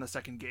dies in the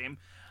second game.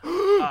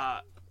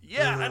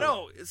 Yeah, I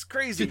know, it's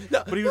crazy,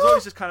 but he was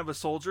always just kind of a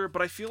soldier.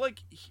 But I feel like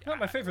not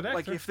my favorite actor.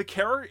 Like if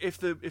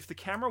the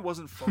camera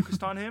wasn't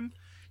focused on him,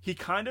 he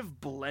kind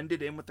of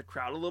blended in with the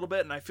crowd a little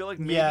bit. And I feel like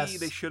maybe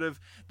they should have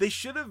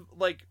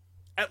like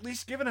at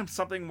least given him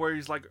something where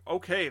he's like,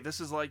 okay, this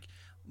is like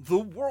the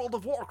World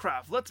of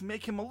Warcraft. Let's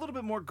make him a little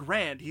bit more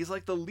grand. He's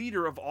like the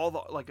leader of all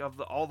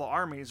the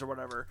armies or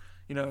whatever.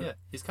 You know, yeah,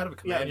 he's kind of a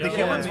commander. Yeah, the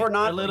humans were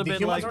not a little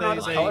bit like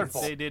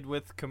they did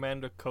with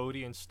Commander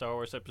Cody in Star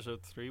Wars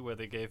Episode 3, where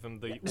they gave him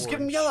the just give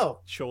him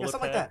yellow shoulder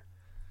something pad. like that.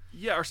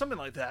 Yeah, or something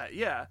like that.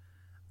 Yeah.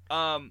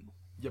 Yeah,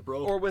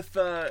 bro. Or with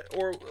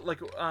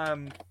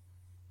trying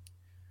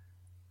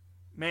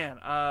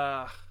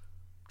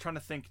to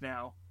think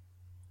now.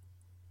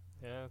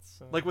 Yeah,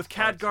 it's like with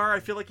Khadgar,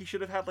 I feel like he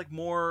should have had like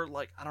more,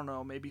 like, I don't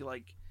know, maybe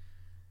like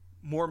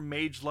more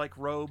mage-like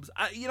robes.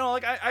 I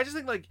just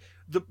think like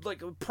the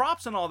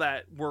props and all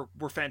that were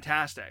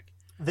fantastic.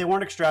 They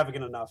weren't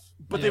extravagant enough.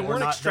 But they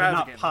weren't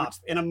extravagant. Not pop.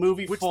 In a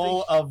movie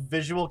full of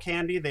visual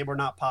candy, they were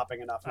not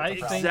popping enough. I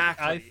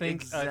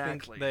think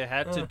they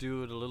had to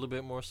do it a little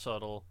bit more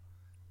subtle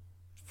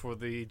for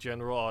the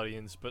general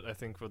audience, but I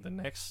think for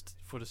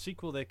the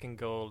sequel, they can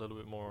go a little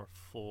bit more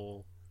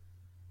full,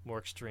 more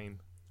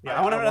extreme. Yeah,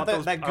 I want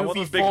that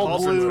goofy full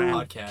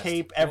blue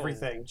cape,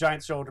 everything,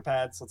 giant shoulder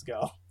pads. Let's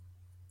go.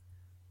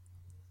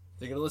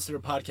 They're gonna listen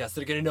to our podcast.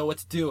 They're gonna know what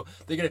to do.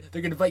 They're gonna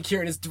invite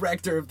Kieran as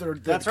director of their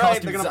That's costume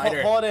right. They're gonna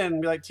designer. pull it in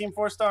and be like Team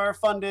 4-star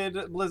funded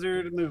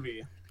Blizzard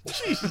movie.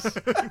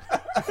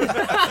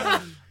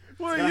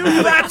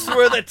 That's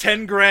where the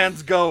 10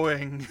 grand's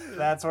going.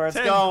 That's where it's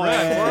 10 going.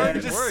 grand.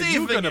 Where, Just where are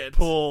you saving gonna it.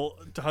 pull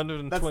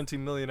 120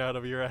 million out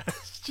of your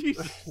ass?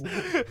 Jesus,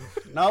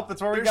 Nope,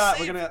 that's where we got.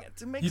 We're gonna.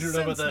 It makes You don't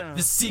know about sense that. now.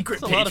 The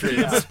secret that's a lot of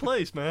patrons. people's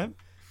place, man.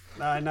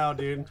 I know,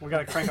 dude. We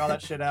gotta crank all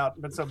that shit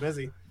out. Been so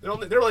busy. There are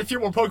only a few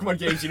more Pokemon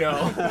games, you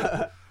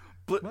know.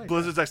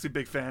 Blizzard's actually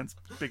big fans.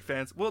 Big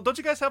fans. Well, don't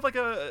you guys have like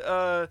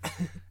a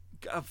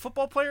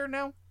football player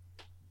now?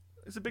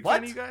 Is a big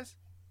fan of you guys?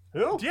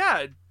 Who?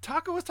 Yeah,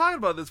 Taco was talking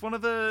about this. One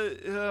of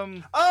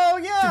the Oh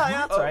yeah,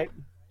 that's right.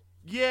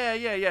 yeah.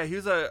 He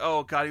was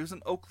he was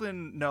an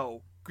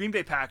Green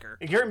Bay Packer.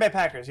 Green Bay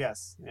Packers,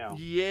 yes. Yeah.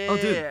 Yeah. Oh,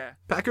 dude.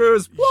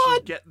 Packers. You What?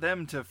 should get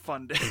them to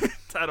fund it.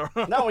 I don't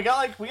know. No, we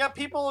got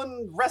people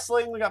in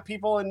wrestling. We got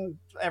people in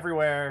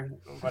everywhere.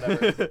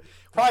 Whatever.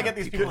 Probably get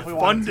these people if we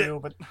want fund it. to,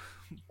 but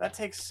that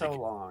takes so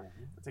long.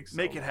 It takes so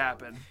Make it long.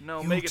 happen.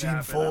 No, make it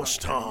happen.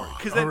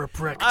 Because are a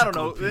I don't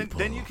know. practical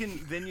Then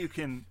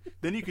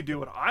you can do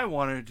what I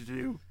wanted to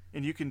do,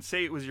 and you can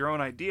say it was your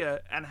own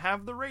idea, and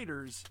have the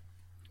Raiders,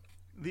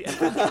 the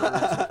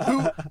adventurers,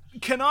 who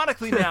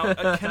canonically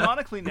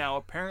now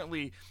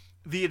apparently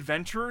the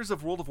adventurers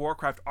of World of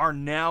Warcraft are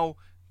now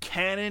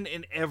canon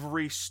in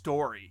every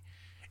story.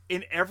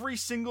 In every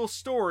single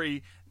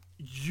story,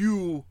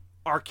 you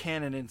are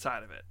canon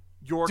inside of it.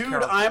 Your Dude,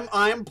 character.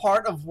 I'm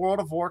part of World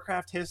of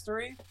Warcraft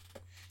history.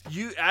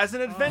 You, as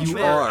an adventurer,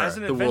 You are as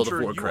an the World of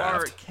adventurer, you are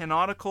Warcraft.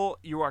 canonical.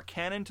 You are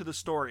canon to the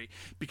story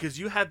because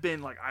you have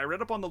been, like, I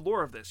read up on the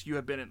lore of this. You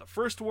have been in the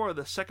First War,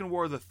 the Second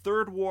War, the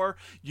Third War.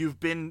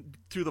 You've bing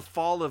through the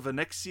fall of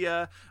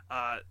Onyxia.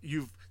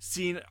 You've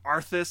seen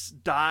Arthas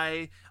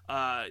die.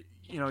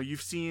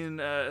 You've seen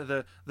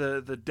the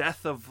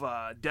death of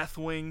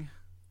Deathwing.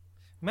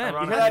 Man, You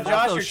hear how that, does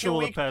Josh? those Your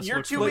shoulder 2-week, pads your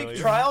look 2-week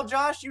familiar? trial,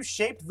 Josh. You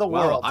shaped the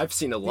Wow, world. I've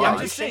seen a Yeah, lot. I'm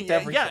you just saying,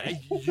 shaped yeah,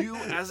 everything. you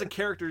as a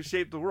character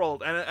shaped the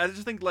world, and I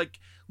just think, like,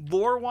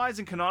 lore-wise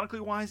and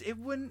canonically wise,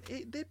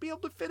 they'd be able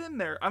to fit in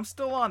there. I'm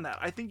still on that.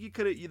 I think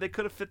they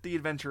could have fit the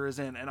adventurers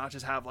in and not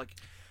just have, like,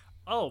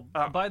 Oh,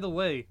 by the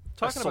way,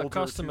 talking about soldier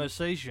or two.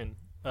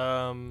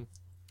 customization,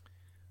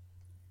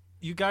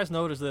 you guys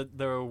noticed that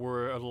there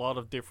were a lot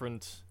of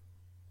different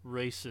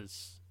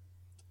races.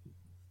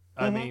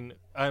 Mm-hmm.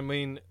 I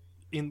mean,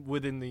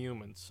 within the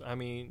humans. I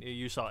mean,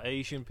 you saw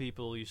Asian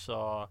people, you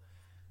saw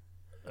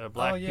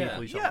black Oh, yeah.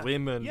 people, you saw Yeah,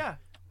 women. yeah.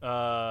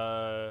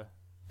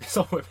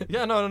 So women.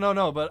 Yeah,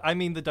 no. But I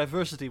mean, the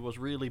diversity was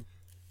really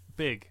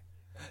big,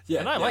 Yeah,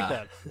 and I like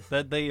yeah.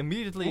 that they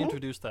immediately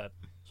introduced that.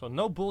 So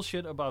no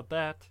bullshit about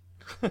that.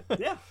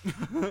 Yeah.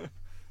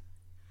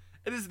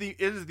 It is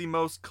the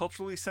most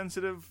culturally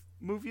sensitive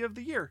movie of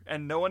the year,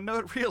 and no one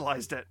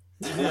realized it.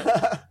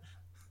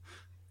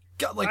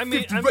 Got like I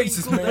mean, 50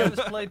 races, Gul'dan man. is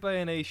played by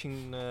an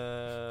Asian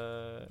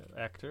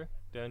actor,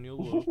 Daniel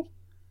Wu.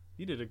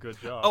 He did a good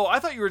job. Oh, I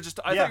thought you were just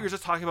Yeah.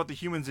 talking about the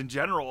humans in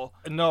general.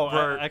 no,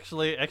 where-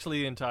 actually,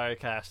 the entire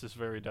cast is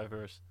very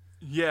diverse.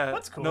 Yeah,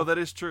 That's cool. No, that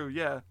is true.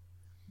 Yeah,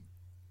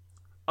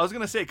 I was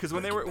gonna say because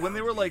when they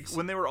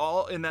were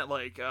all in that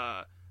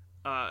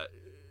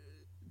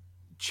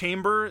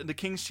chamber, the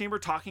king's chamber,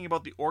 talking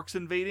about the orcs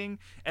invading,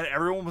 and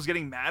everyone was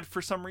getting mad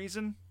for some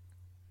reason.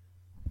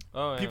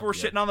 Oh, yeah. People were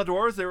shitting on the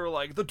dwarves. They were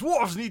like, "The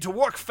dwarves need to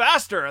work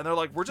faster," and they're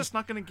like, "We're just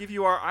not going to give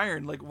you our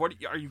iron. Like, what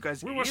are you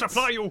guys? We will idiots?"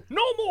 supply you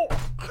no more.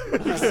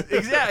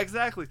 Yeah,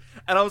 exactly.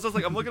 And I was just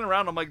like, I'm looking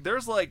around. I'm like,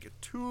 there's like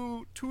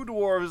two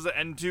dwarves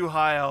and 2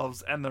 high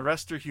elves, and the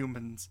rest are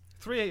humans.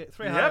 Three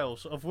high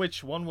elves, of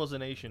which one was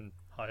an Asian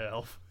high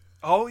elf.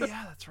 Oh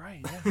yeah, that's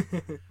right.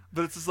 Yeah.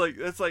 But it's just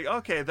like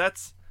okay,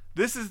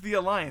 this is the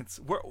alliance.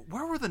 Where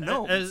were the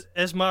gnomes?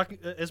 As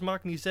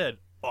Markney said,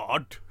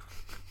 odd.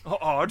 Oh,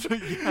 odd.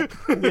 Yeah.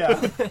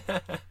 Yeah.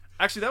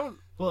 Actually, that was.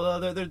 Well,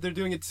 they're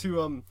doing it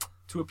to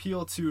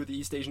appeal to the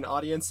East Asian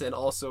audience and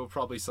also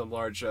probably some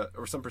large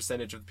or some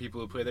percentage of the people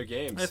who play their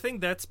games. I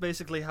think that's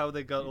basically how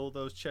they got all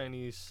those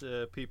Chinese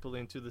people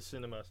into the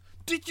cinemas.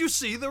 Did you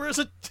see there is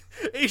an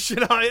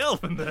Asian high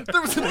elf in there? There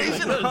was an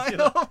Asian high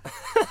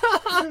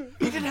elf.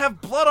 He didn't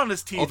have blood on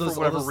his teeth for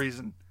whatever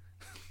reason.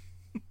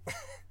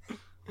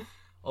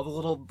 All the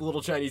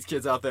little Chinese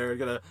kids out there are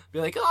gonna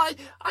be like, "Oh,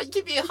 I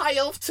give me a high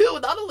elf too.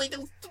 Not only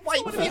the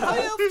white, give me a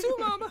high elf too,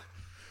 mama."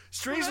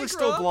 Strangely,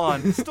 still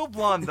blonde. Still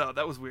blonde though.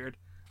 That was weird.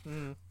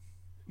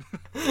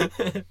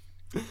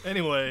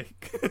 Anyway.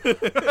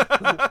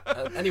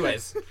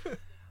 Anyways,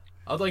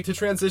 I'd like to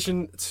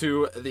transition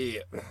to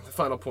the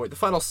final point, the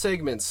final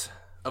segment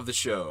of the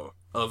show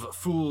of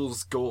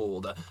Fool's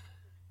Gold,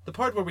 the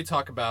part where we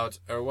talk about,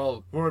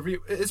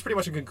 it's pretty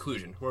much a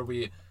conclusion where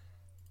we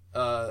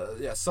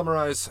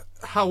summarize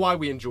why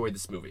we enjoyed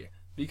this movie,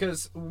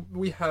 because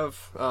we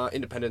have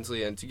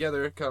independently and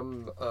together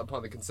come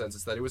upon the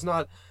consensus that it was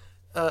not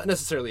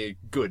necessarily a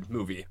good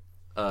movie,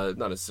 not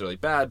necessarily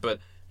bad, but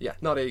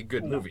not a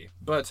good movie.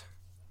 But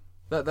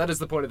that is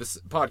the point of this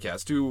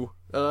podcast, to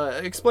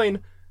explain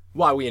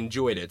why we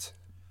enjoyed it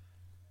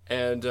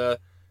And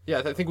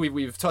yeah, I think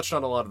we've touched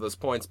on a lot of those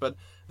points, but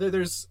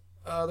there's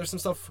some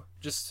stuff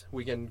just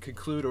we can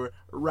conclude or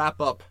wrap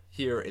up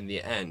here in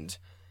the end.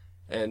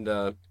 And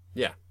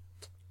yeah,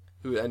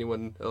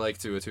 anyone like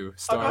to start?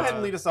 I'll go ahead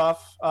and lead us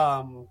off.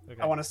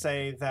 Okay. I want to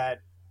say that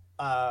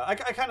I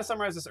kind of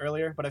summarized this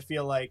earlier, but I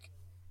feel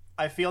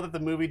that the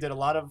movie did a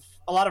lot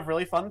of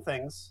really fun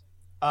things.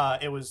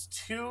 It was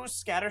too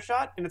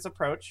scattershot in its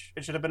approach.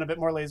 It should have been a bit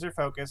more laser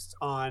focused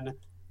on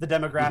the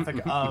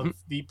demographic of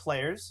the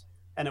players,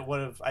 and it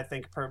would have, I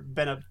think,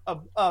 been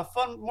a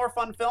more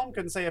fun film.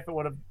 Couldn't say if it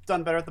would have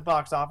done better at the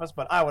box office,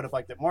 but I would have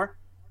liked it more.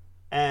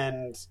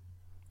 And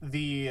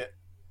the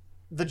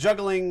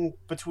juggling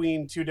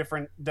between two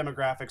different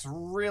demographics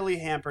really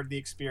hampered the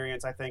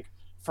experience, I think,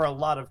 for a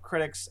lot of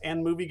critics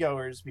and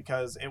moviegoers,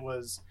 because it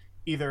was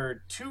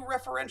either too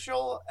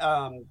referential,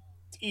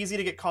 easy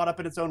to get caught up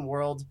in its own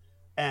world,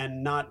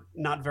 and not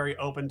very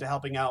open to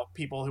helping out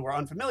people who are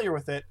unfamiliar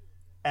with it.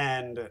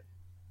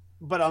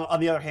 But on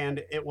the other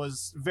hand, it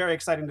was very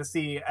exciting to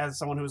see, as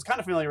someone who was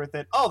kind of familiar with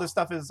it, oh, this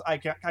stuff is, I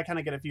kind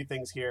of get a few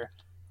things here.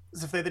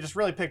 As if they just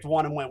really picked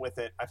one and went with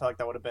it, I feel like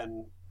that would have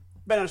been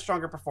a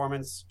stronger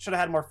performance. Should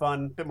have had more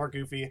fun, a bit more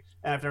goofy,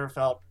 and I've never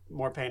felt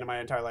more pain in my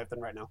entire life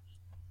than right now.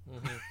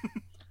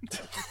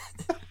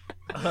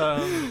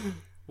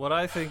 What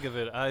I think of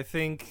it, I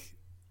think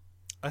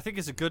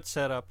it's a good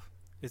setup.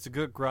 It's a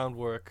good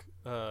groundwork.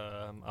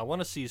 I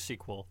want to see a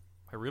sequel.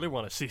 I really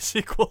want to see a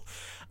sequel.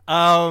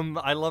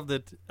 I loved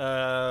it.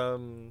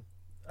 I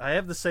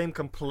have the same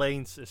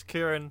complaints as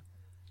Kieran,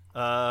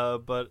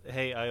 but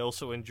hey, I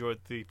also enjoyed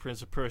the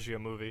Prince of Persia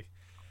movie.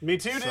 Me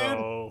too, dude.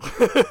 So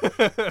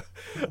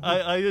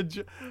I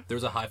enjoy.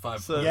 There's a high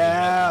five. Yeah.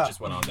 That just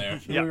went on there.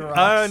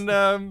 Yeah,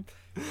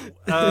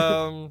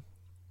 and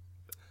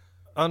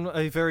on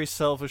a very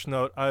selfish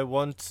note, I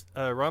want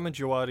Ramin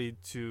Djawadi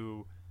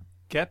to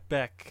get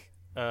back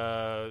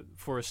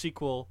for a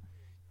sequel,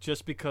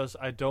 just because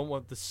I don't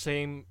want the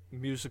same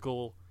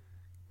musical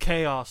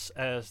chaos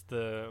as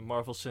the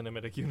Marvel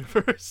Cinematic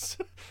Universe.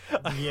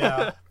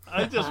 Yeah.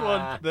 I just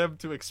want them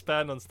to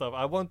expand on stuff.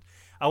 I want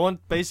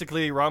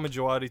basically Ramin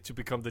Djawadi to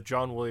become the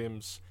John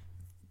Williams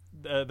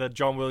that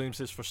John Williams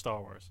is for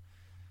Star Wars.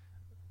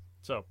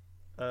 So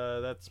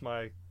that's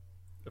my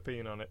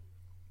opinion on it.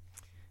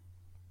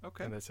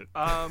 Okay. And that's it.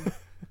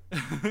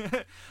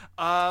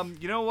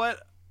 You know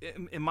what?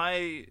 In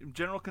my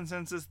general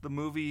consensus, the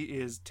movie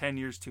is 10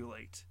 years too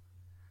late.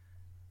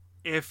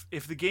 If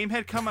the game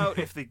had come out,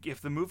 if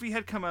the movie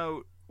had come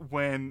out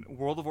when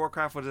World of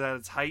Warcraft was at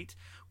its height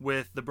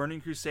with the Burning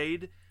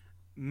Crusade,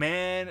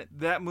 man,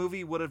 that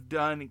movie would have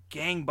done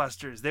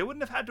gangbusters. They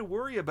wouldn't have had to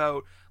worry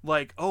about,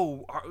 like,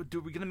 are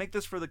we going to make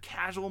this for the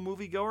casual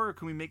moviegoer, or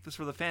can we make this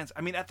for the fans?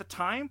 I mean, at the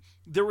time,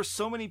 there were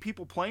so many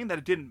people playing that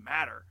it didn't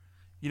matter.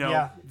 You know,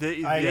 Yeah,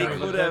 they agree.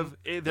 could have.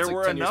 There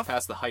were 10 years enough.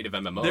 past the height of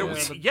MMOs. There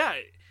was, yeah,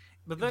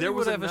 But then there you would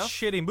was have enough. a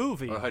shitty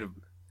movie. Or height of-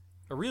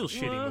 A real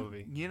shitty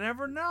movie. You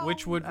never know.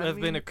 Which would I have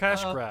been mean, a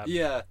cash grab.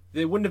 Yeah,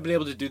 they wouldn't have been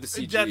able to do the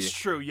CG. That's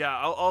true. Yeah,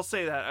 I'll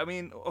say that. I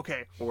mean,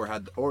 okay. Or they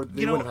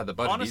You know, wouldn't have had the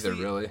budget honestly,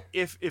 either, really.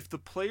 If the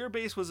player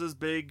base was as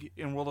big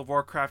in World of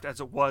Warcraft as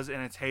it was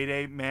in its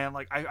heyday, man,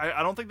 like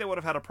I don't think they would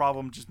have had a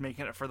problem just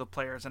making it for the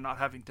players and not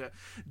having to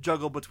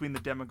juggle between the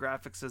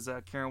demographics, as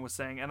Karen was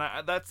saying. And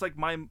that's like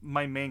my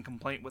main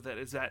complaint with it,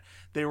 is that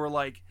they were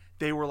like,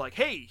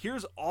 hey,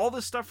 here's all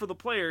this stuff for the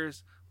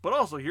players, but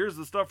also here's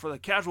the stuff for the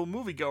casual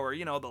moviegoer.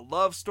 You know, the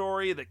love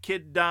story, the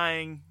kid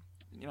dying.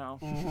 You know,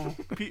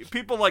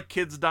 people like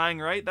kids dying,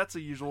 right? That's a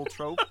usual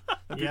trope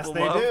that Yes, people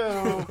they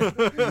love.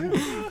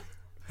 do.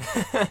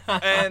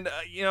 And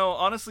you know,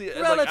 honestly,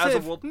 Relative. like, as a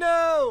world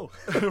No.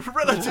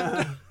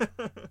 relative,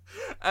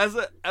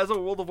 as a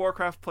World of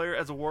Warcraft player,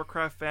 as a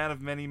Warcraft fan of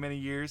many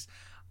years,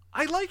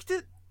 I liked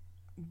it,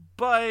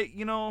 but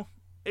you know,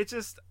 it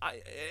just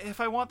if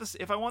I want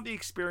the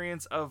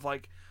experience of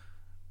like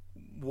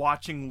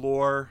watching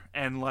lore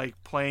and like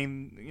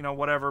playing, you know,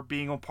 whatever,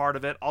 being a part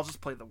of it, I'll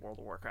just play the World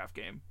of Warcraft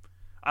game.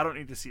 I don't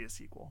need to see a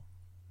sequel.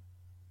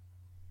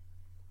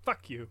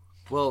 Fuck you.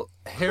 Well,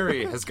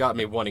 Harry has got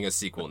me wanting a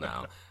sequel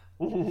now.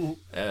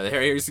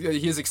 Harry,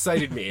 he has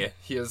excited me.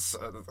 He has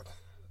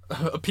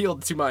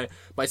appealed to my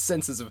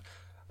senses of,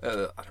 I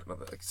don't know,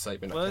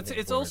 excitement. Well, I can't think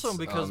it's of also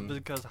words.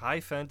 because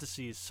high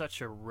fantasy is such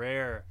a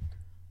rare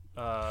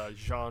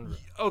genre.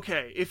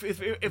 Okay, if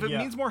it Yeah.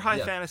 means more high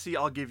Yeah. fantasy,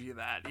 I'll give you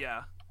that.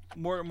 Yeah,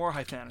 more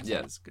high fantasy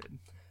Yeah. is good.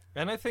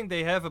 And I think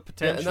they have a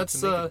potential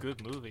that's, to make a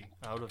good movie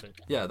out of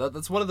it. Yeah,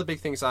 that's one of the big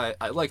things I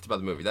liked about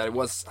the movie, that it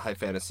was high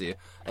fantasy.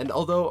 And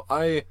although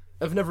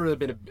I've never really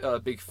been a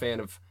big fan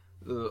of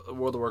the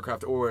World of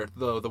Warcraft or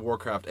the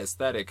Warcraft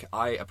aesthetic,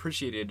 I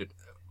appreciated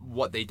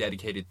what they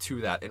dedicated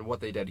to that and what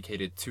they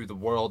dedicated to the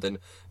world and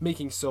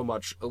making so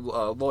much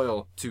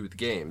loyal to the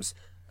games.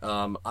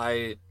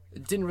 I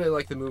didn't really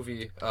like the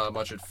movie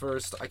much at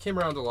first. I came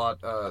around a lot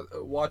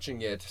watching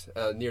it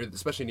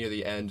especially near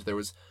the end.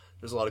 There's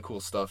a lot of cool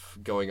stuff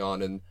going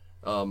on, and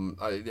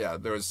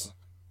there was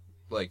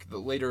like the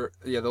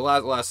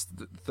last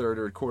third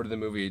or quarter of the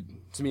movie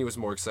to me was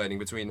more exciting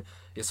between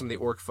some of the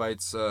orc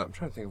fights. I'm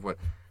trying to think of what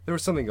there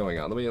was something going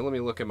on. Let me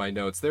look at my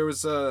notes. There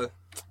was there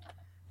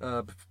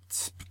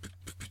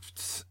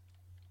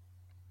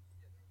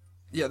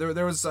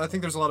was, I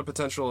think there's a lot of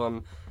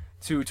potential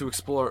to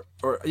explore,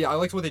 or I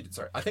liked what they did.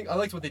 Sorry, I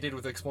liked what they did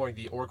with exploring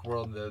the orc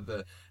world and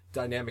the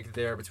dynamic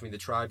there between the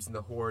tribes and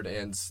the horde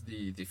and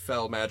the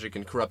fell magic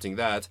and corrupting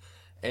that.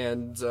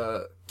 And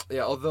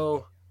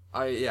although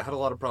I had a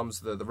lot of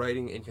problems with the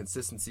writing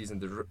inconsistencies and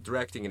the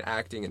directing and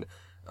acting and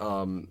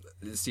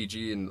the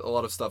CG and a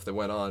lot of stuff that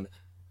went on,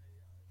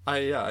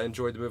 I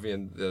enjoyed the movie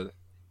and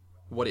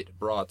what it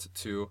brought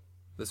to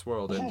this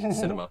world and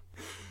cinema.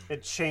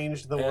 It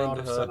changed the world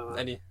of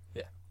cinema.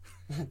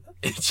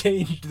 It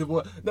changed the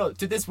world. No,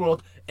 to this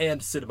world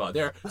and cinema.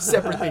 They're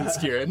separate things,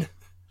 Kieran.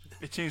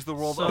 It changed the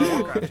world of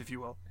Warcraft, if you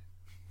will.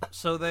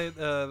 So they,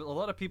 a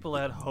lot of people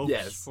had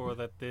hopes for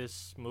that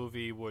this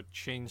movie would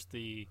change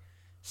the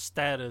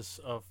status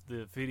of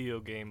the video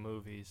game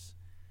movies.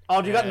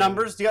 Oh, do you got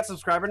numbers? Do you got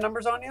subscriber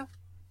numbers on you?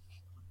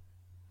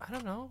 I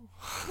don't know.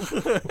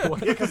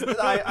 Because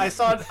I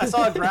saw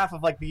a graph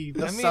of like the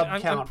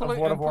sub count of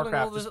World of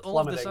Warcraft just all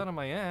of plummeting. this out of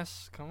my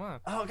ass. Come on.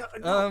 Oh God!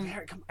 No,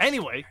 Harry, come on.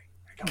 Anyway.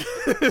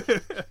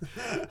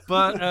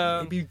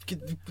 But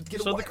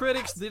get so the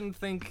critics didn't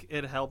think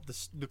it helped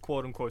the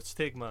quote unquote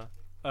stigma.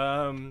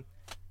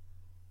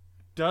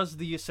 Does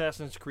the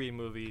Assassin's Creed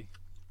movie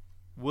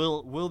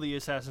will the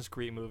Assassin's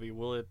Creed movie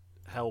will it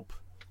help?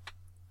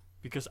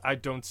 Because I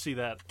don't see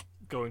that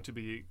going to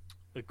be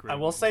a great. I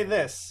will say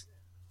this: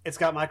 it's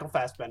got Michael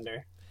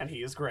Fassbender, and he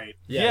is great.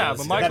 Yeah,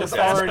 but Michael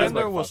Fassbender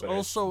Fassbender was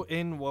also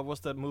in what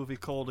was that movie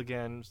called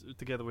again?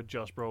 Together with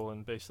Josh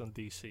Brolin, based on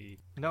DC.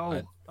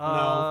 No.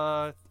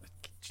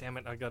 Damn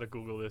it! I gotta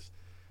Google this.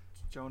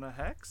 Jonah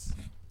Hex?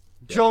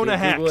 Jonah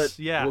Google Hex.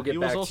 it. Yeah, We'll get he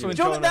was back also to in it.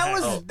 Jonah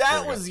Hex.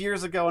 That was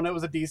years ago, and it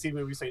was a DC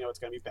movie, so you know it's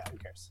gonna be bad. Who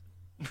cares?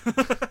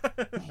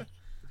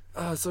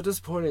 So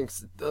disappointing.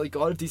 Like, a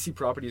lot of DC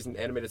properties and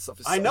animated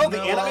stuff is. I so know the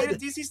bad. animated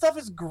DC stuff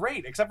is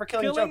great, except for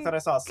Killing Joke that I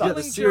saw. Yeah,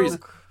 the series.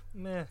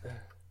 Meh.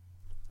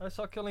 I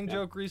saw Killing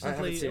Joke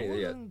recently. seen it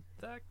yet. Wasn't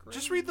that great.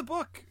 Just read the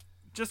book.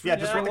 Just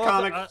read the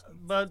comic.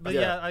 But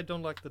Yeah. I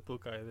don't like the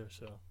book either.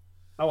 So.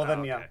 Oh well,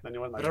 then okay. then you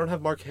wouldn't like But I don't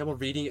have Mark Hamill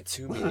reading it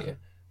to me.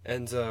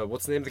 And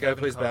what's the name of the guy who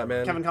plays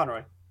Batman? Kevin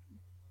Conroy.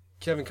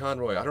 Kevin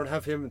Conroy. I don't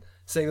have him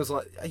saying those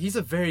lines. He's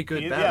a very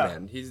good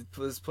Batman. He's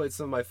played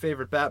some of my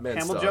favorite Batman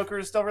Hamill stuff. Joker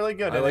is still really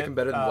good. I like him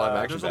better than live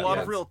action. There's a lot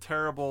of Batman. real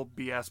terrible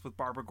BS with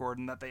Barbara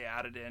Gordon that they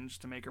added in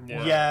just to make her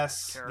more.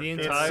 Yes, character. The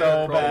it's entire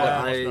so problem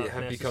bad. was I not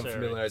have become necessary.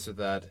 familiarized with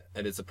that,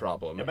 and it's a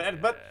problem. Yeah,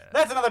 but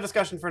that's another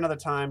discussion for another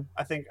time.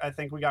 I think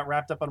we got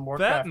wrapped up on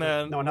Warcraft.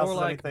 Batman, No one else more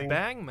has like anything.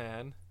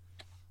 Bangman.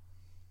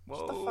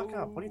 Shut the fuck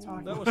up! What are you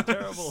talking That about? was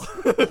terrible.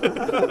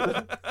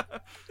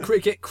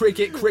 Cricket.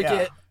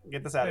 Yeah,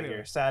 get this out of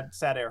here. Sad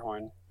air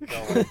horn. Go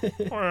away.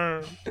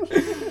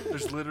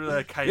 There's literally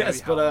a coyote.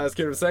 Yes, but howling. as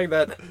Kieran was saying,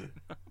 that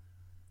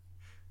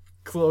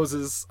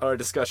closes our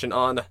discussion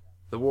on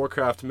the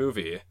Warcraft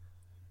movie.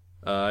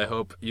 I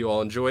hope you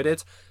all enjoyed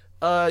it.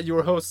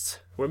 Your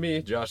hosts were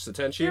me, Josh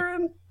Satenchi.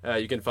 Kieran.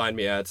 You can find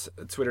me at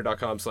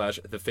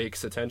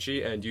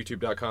twitter.com/thefakesatenchi and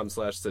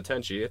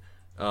youtube.com/satenchi.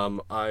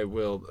 I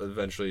will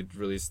eventually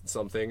release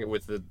something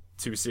with the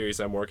 2 series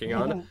I'm working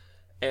on.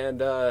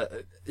 And,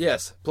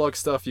 yes, plug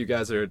stuff you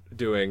guys are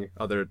doing,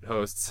 other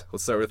hosts.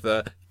 Let's start with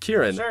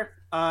Kieran. Sure.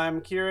 I'm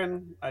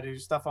Kieran. I do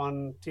stuff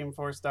on Team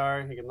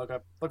 4-Star. You can look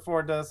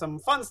forward to some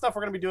fun stuff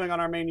we're going to be doing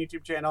on our main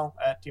YouTube channel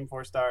at Team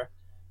 4-Star.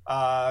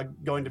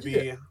 Going to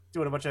be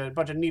doing a bunch of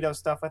neato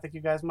stuff I think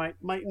you guys might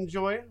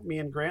enjoy. Me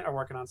and Grant are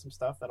working on some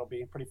stuff that'll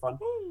be pretty fun.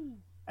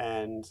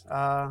 And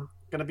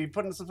gonna be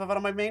putting some stuff out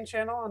on my main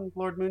channel on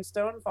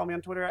LordMoonstone. Follow me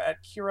on Twitter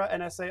at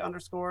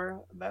KiraNSA_.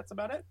 That's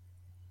about it.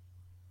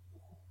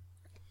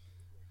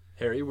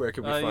 Harry, where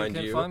can we find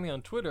you? You can find me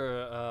on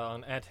Twitter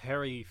on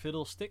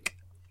 @HarryFiddlestick.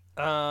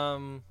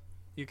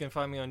 You can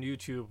find me on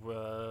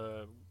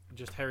YouTube,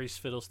 just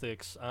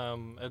HarrysFiddlesticks.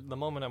 At the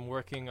moment, I'm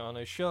working on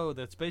a show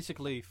that's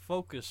basically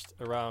focused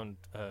around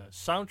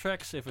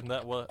soundtracks. If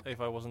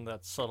I wasn't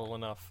that subtle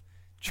enough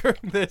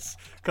during this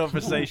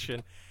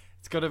conversation,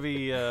 it's gonna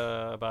be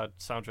about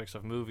soundtracks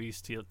of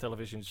movies,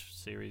 television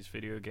series,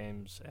 video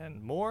games,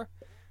 and more.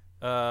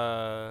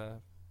 Talk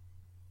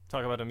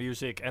about the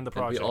music and the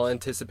project. We all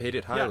anticipate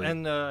it highly. Yeah,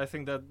 and I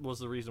think that was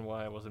the reason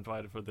why I was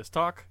invited for this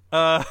talk.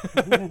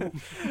 And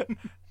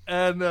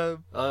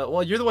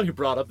well, you're the one who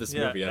brought up this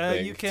movie, I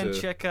think. you can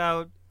check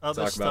out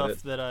other talk about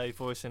stuff that I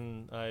voice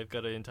in. I've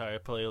got an entire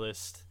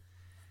playlist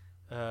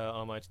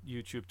on my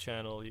YouTube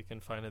channel. You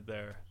can find it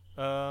there.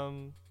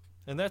 And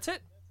that's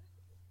it.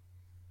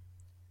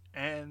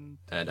 And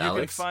you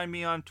Alex? can find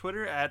me on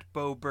Twitter at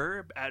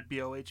BohBear, at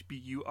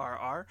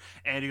BohBurr.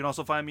 And you can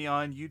also find me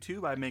on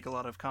YouTube. I make a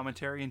lot of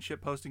commentary and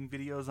shitposting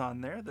videos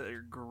on there that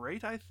are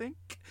great, I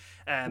think.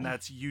 And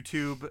that's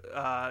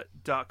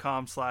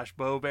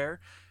youtube.com/BohBear.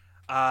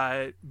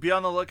 Be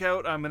on the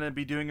lookout. I'm going to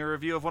be doing a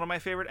review of one of my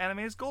favorite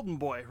animes, Golden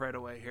Boy, right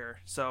away here.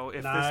 So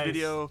if Nice.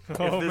 this Man.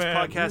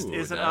 podcast Ooh,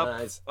 isn't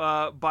nice.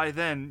 up by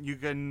then, you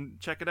can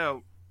check it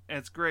out. And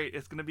it's great.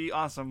 It's going to be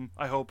awesome,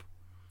 I hope.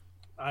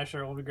 I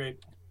sure will be great.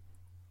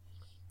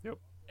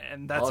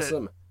 And that's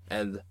awesome.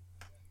 And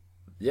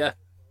yeah,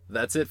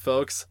 that's it,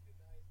 folks.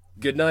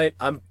 Good night.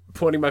 I'm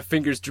pointing my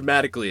fingers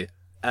dramatically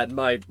at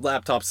my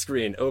laptop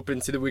screen, open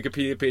to the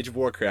Wikipedia page of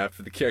Warcraft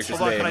for the characters'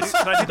 Hold on, names.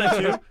 can I do that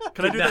too?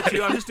 Can I do that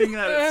too? I'm just doing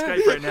that at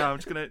Skype right now. I'm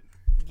just gonna,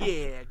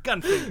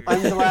 gunfinger.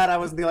 I'm glad I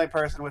wasn't the only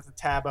person with the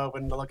tab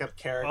open to look up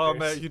characters. Oh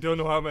man, you don't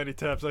know how many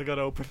tabs I got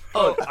open.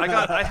 Oh,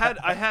 I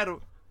had.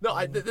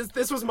 No,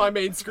 this was my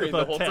main screen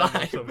the whole About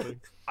 10 or time.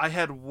 something. I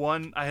had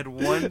one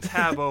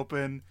tab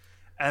open,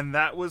 and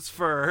that was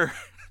for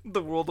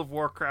the World of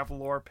Warcraft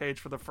lore page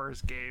for the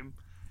first game.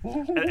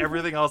 And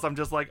everything else, I'm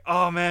just like,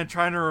 oh man,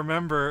 trying to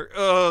remember.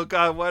 Oh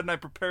god, why didn't I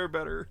prepare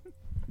better?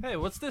 Hey,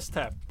 what's this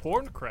tab?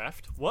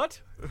 Porncraft? What?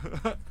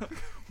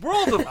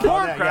 World of yeah,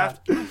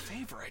 Warcraft, my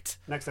favorite.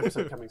 Next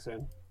episode coming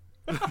soon.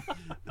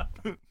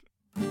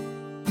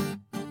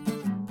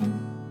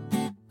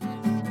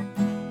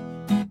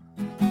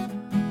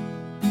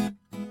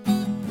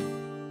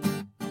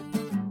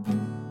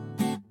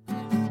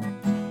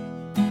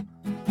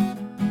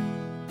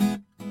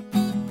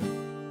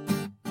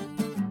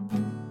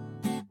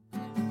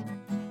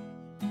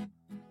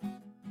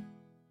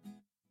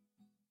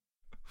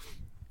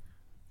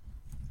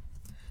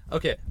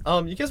 Okay,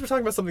 you guys were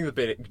talking about something at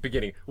the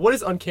beginning. What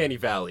is Uncanny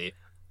Valley?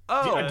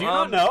 Oh, Do you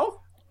not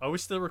know? Are we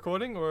still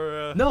recording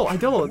or? No, I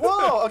don't.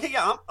 Whoa. Okay.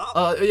 Yeah.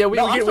 Yeah, we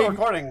I'm can still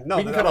recording. No,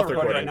 we can I'm cut not off the recording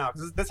recording right now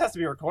because this has to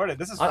be recorded.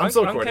 This is. I'm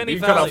still recording. Uncanny You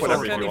can cut off Valley.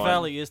 whatever you Uncanny want.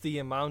 Valley is the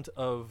amount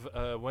of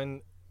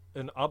when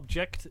an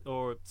object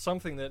or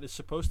something that is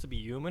supposed to be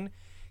human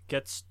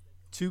gets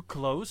too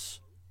close,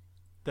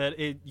 that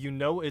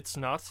it's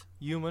not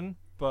human,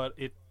 but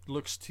it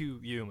looks too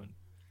human,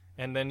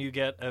 and then you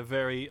get a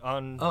very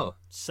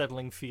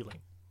unsettling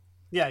feeling.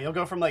 Yeah, you'll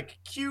go from like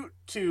cute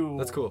to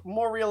That's cool.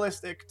 more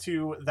realistic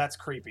to that's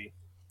creepy.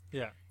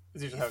 Yeah,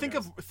 Is usually how it think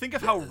goes.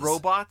 of how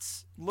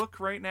robots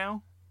look right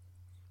now.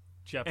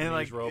 Japanese And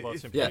like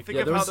robots. In yeah,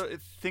 particular.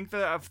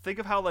 Think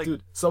of how like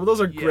Dude, some of those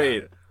are Yeah.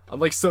 great. I'm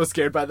like so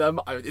scared by them.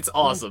 It's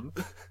awesome.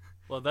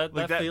 Well, that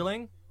Like that-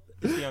 feeling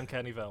is the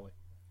Uncanny Valley.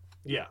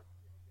 Yeah.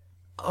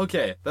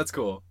 Okay, that's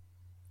cool.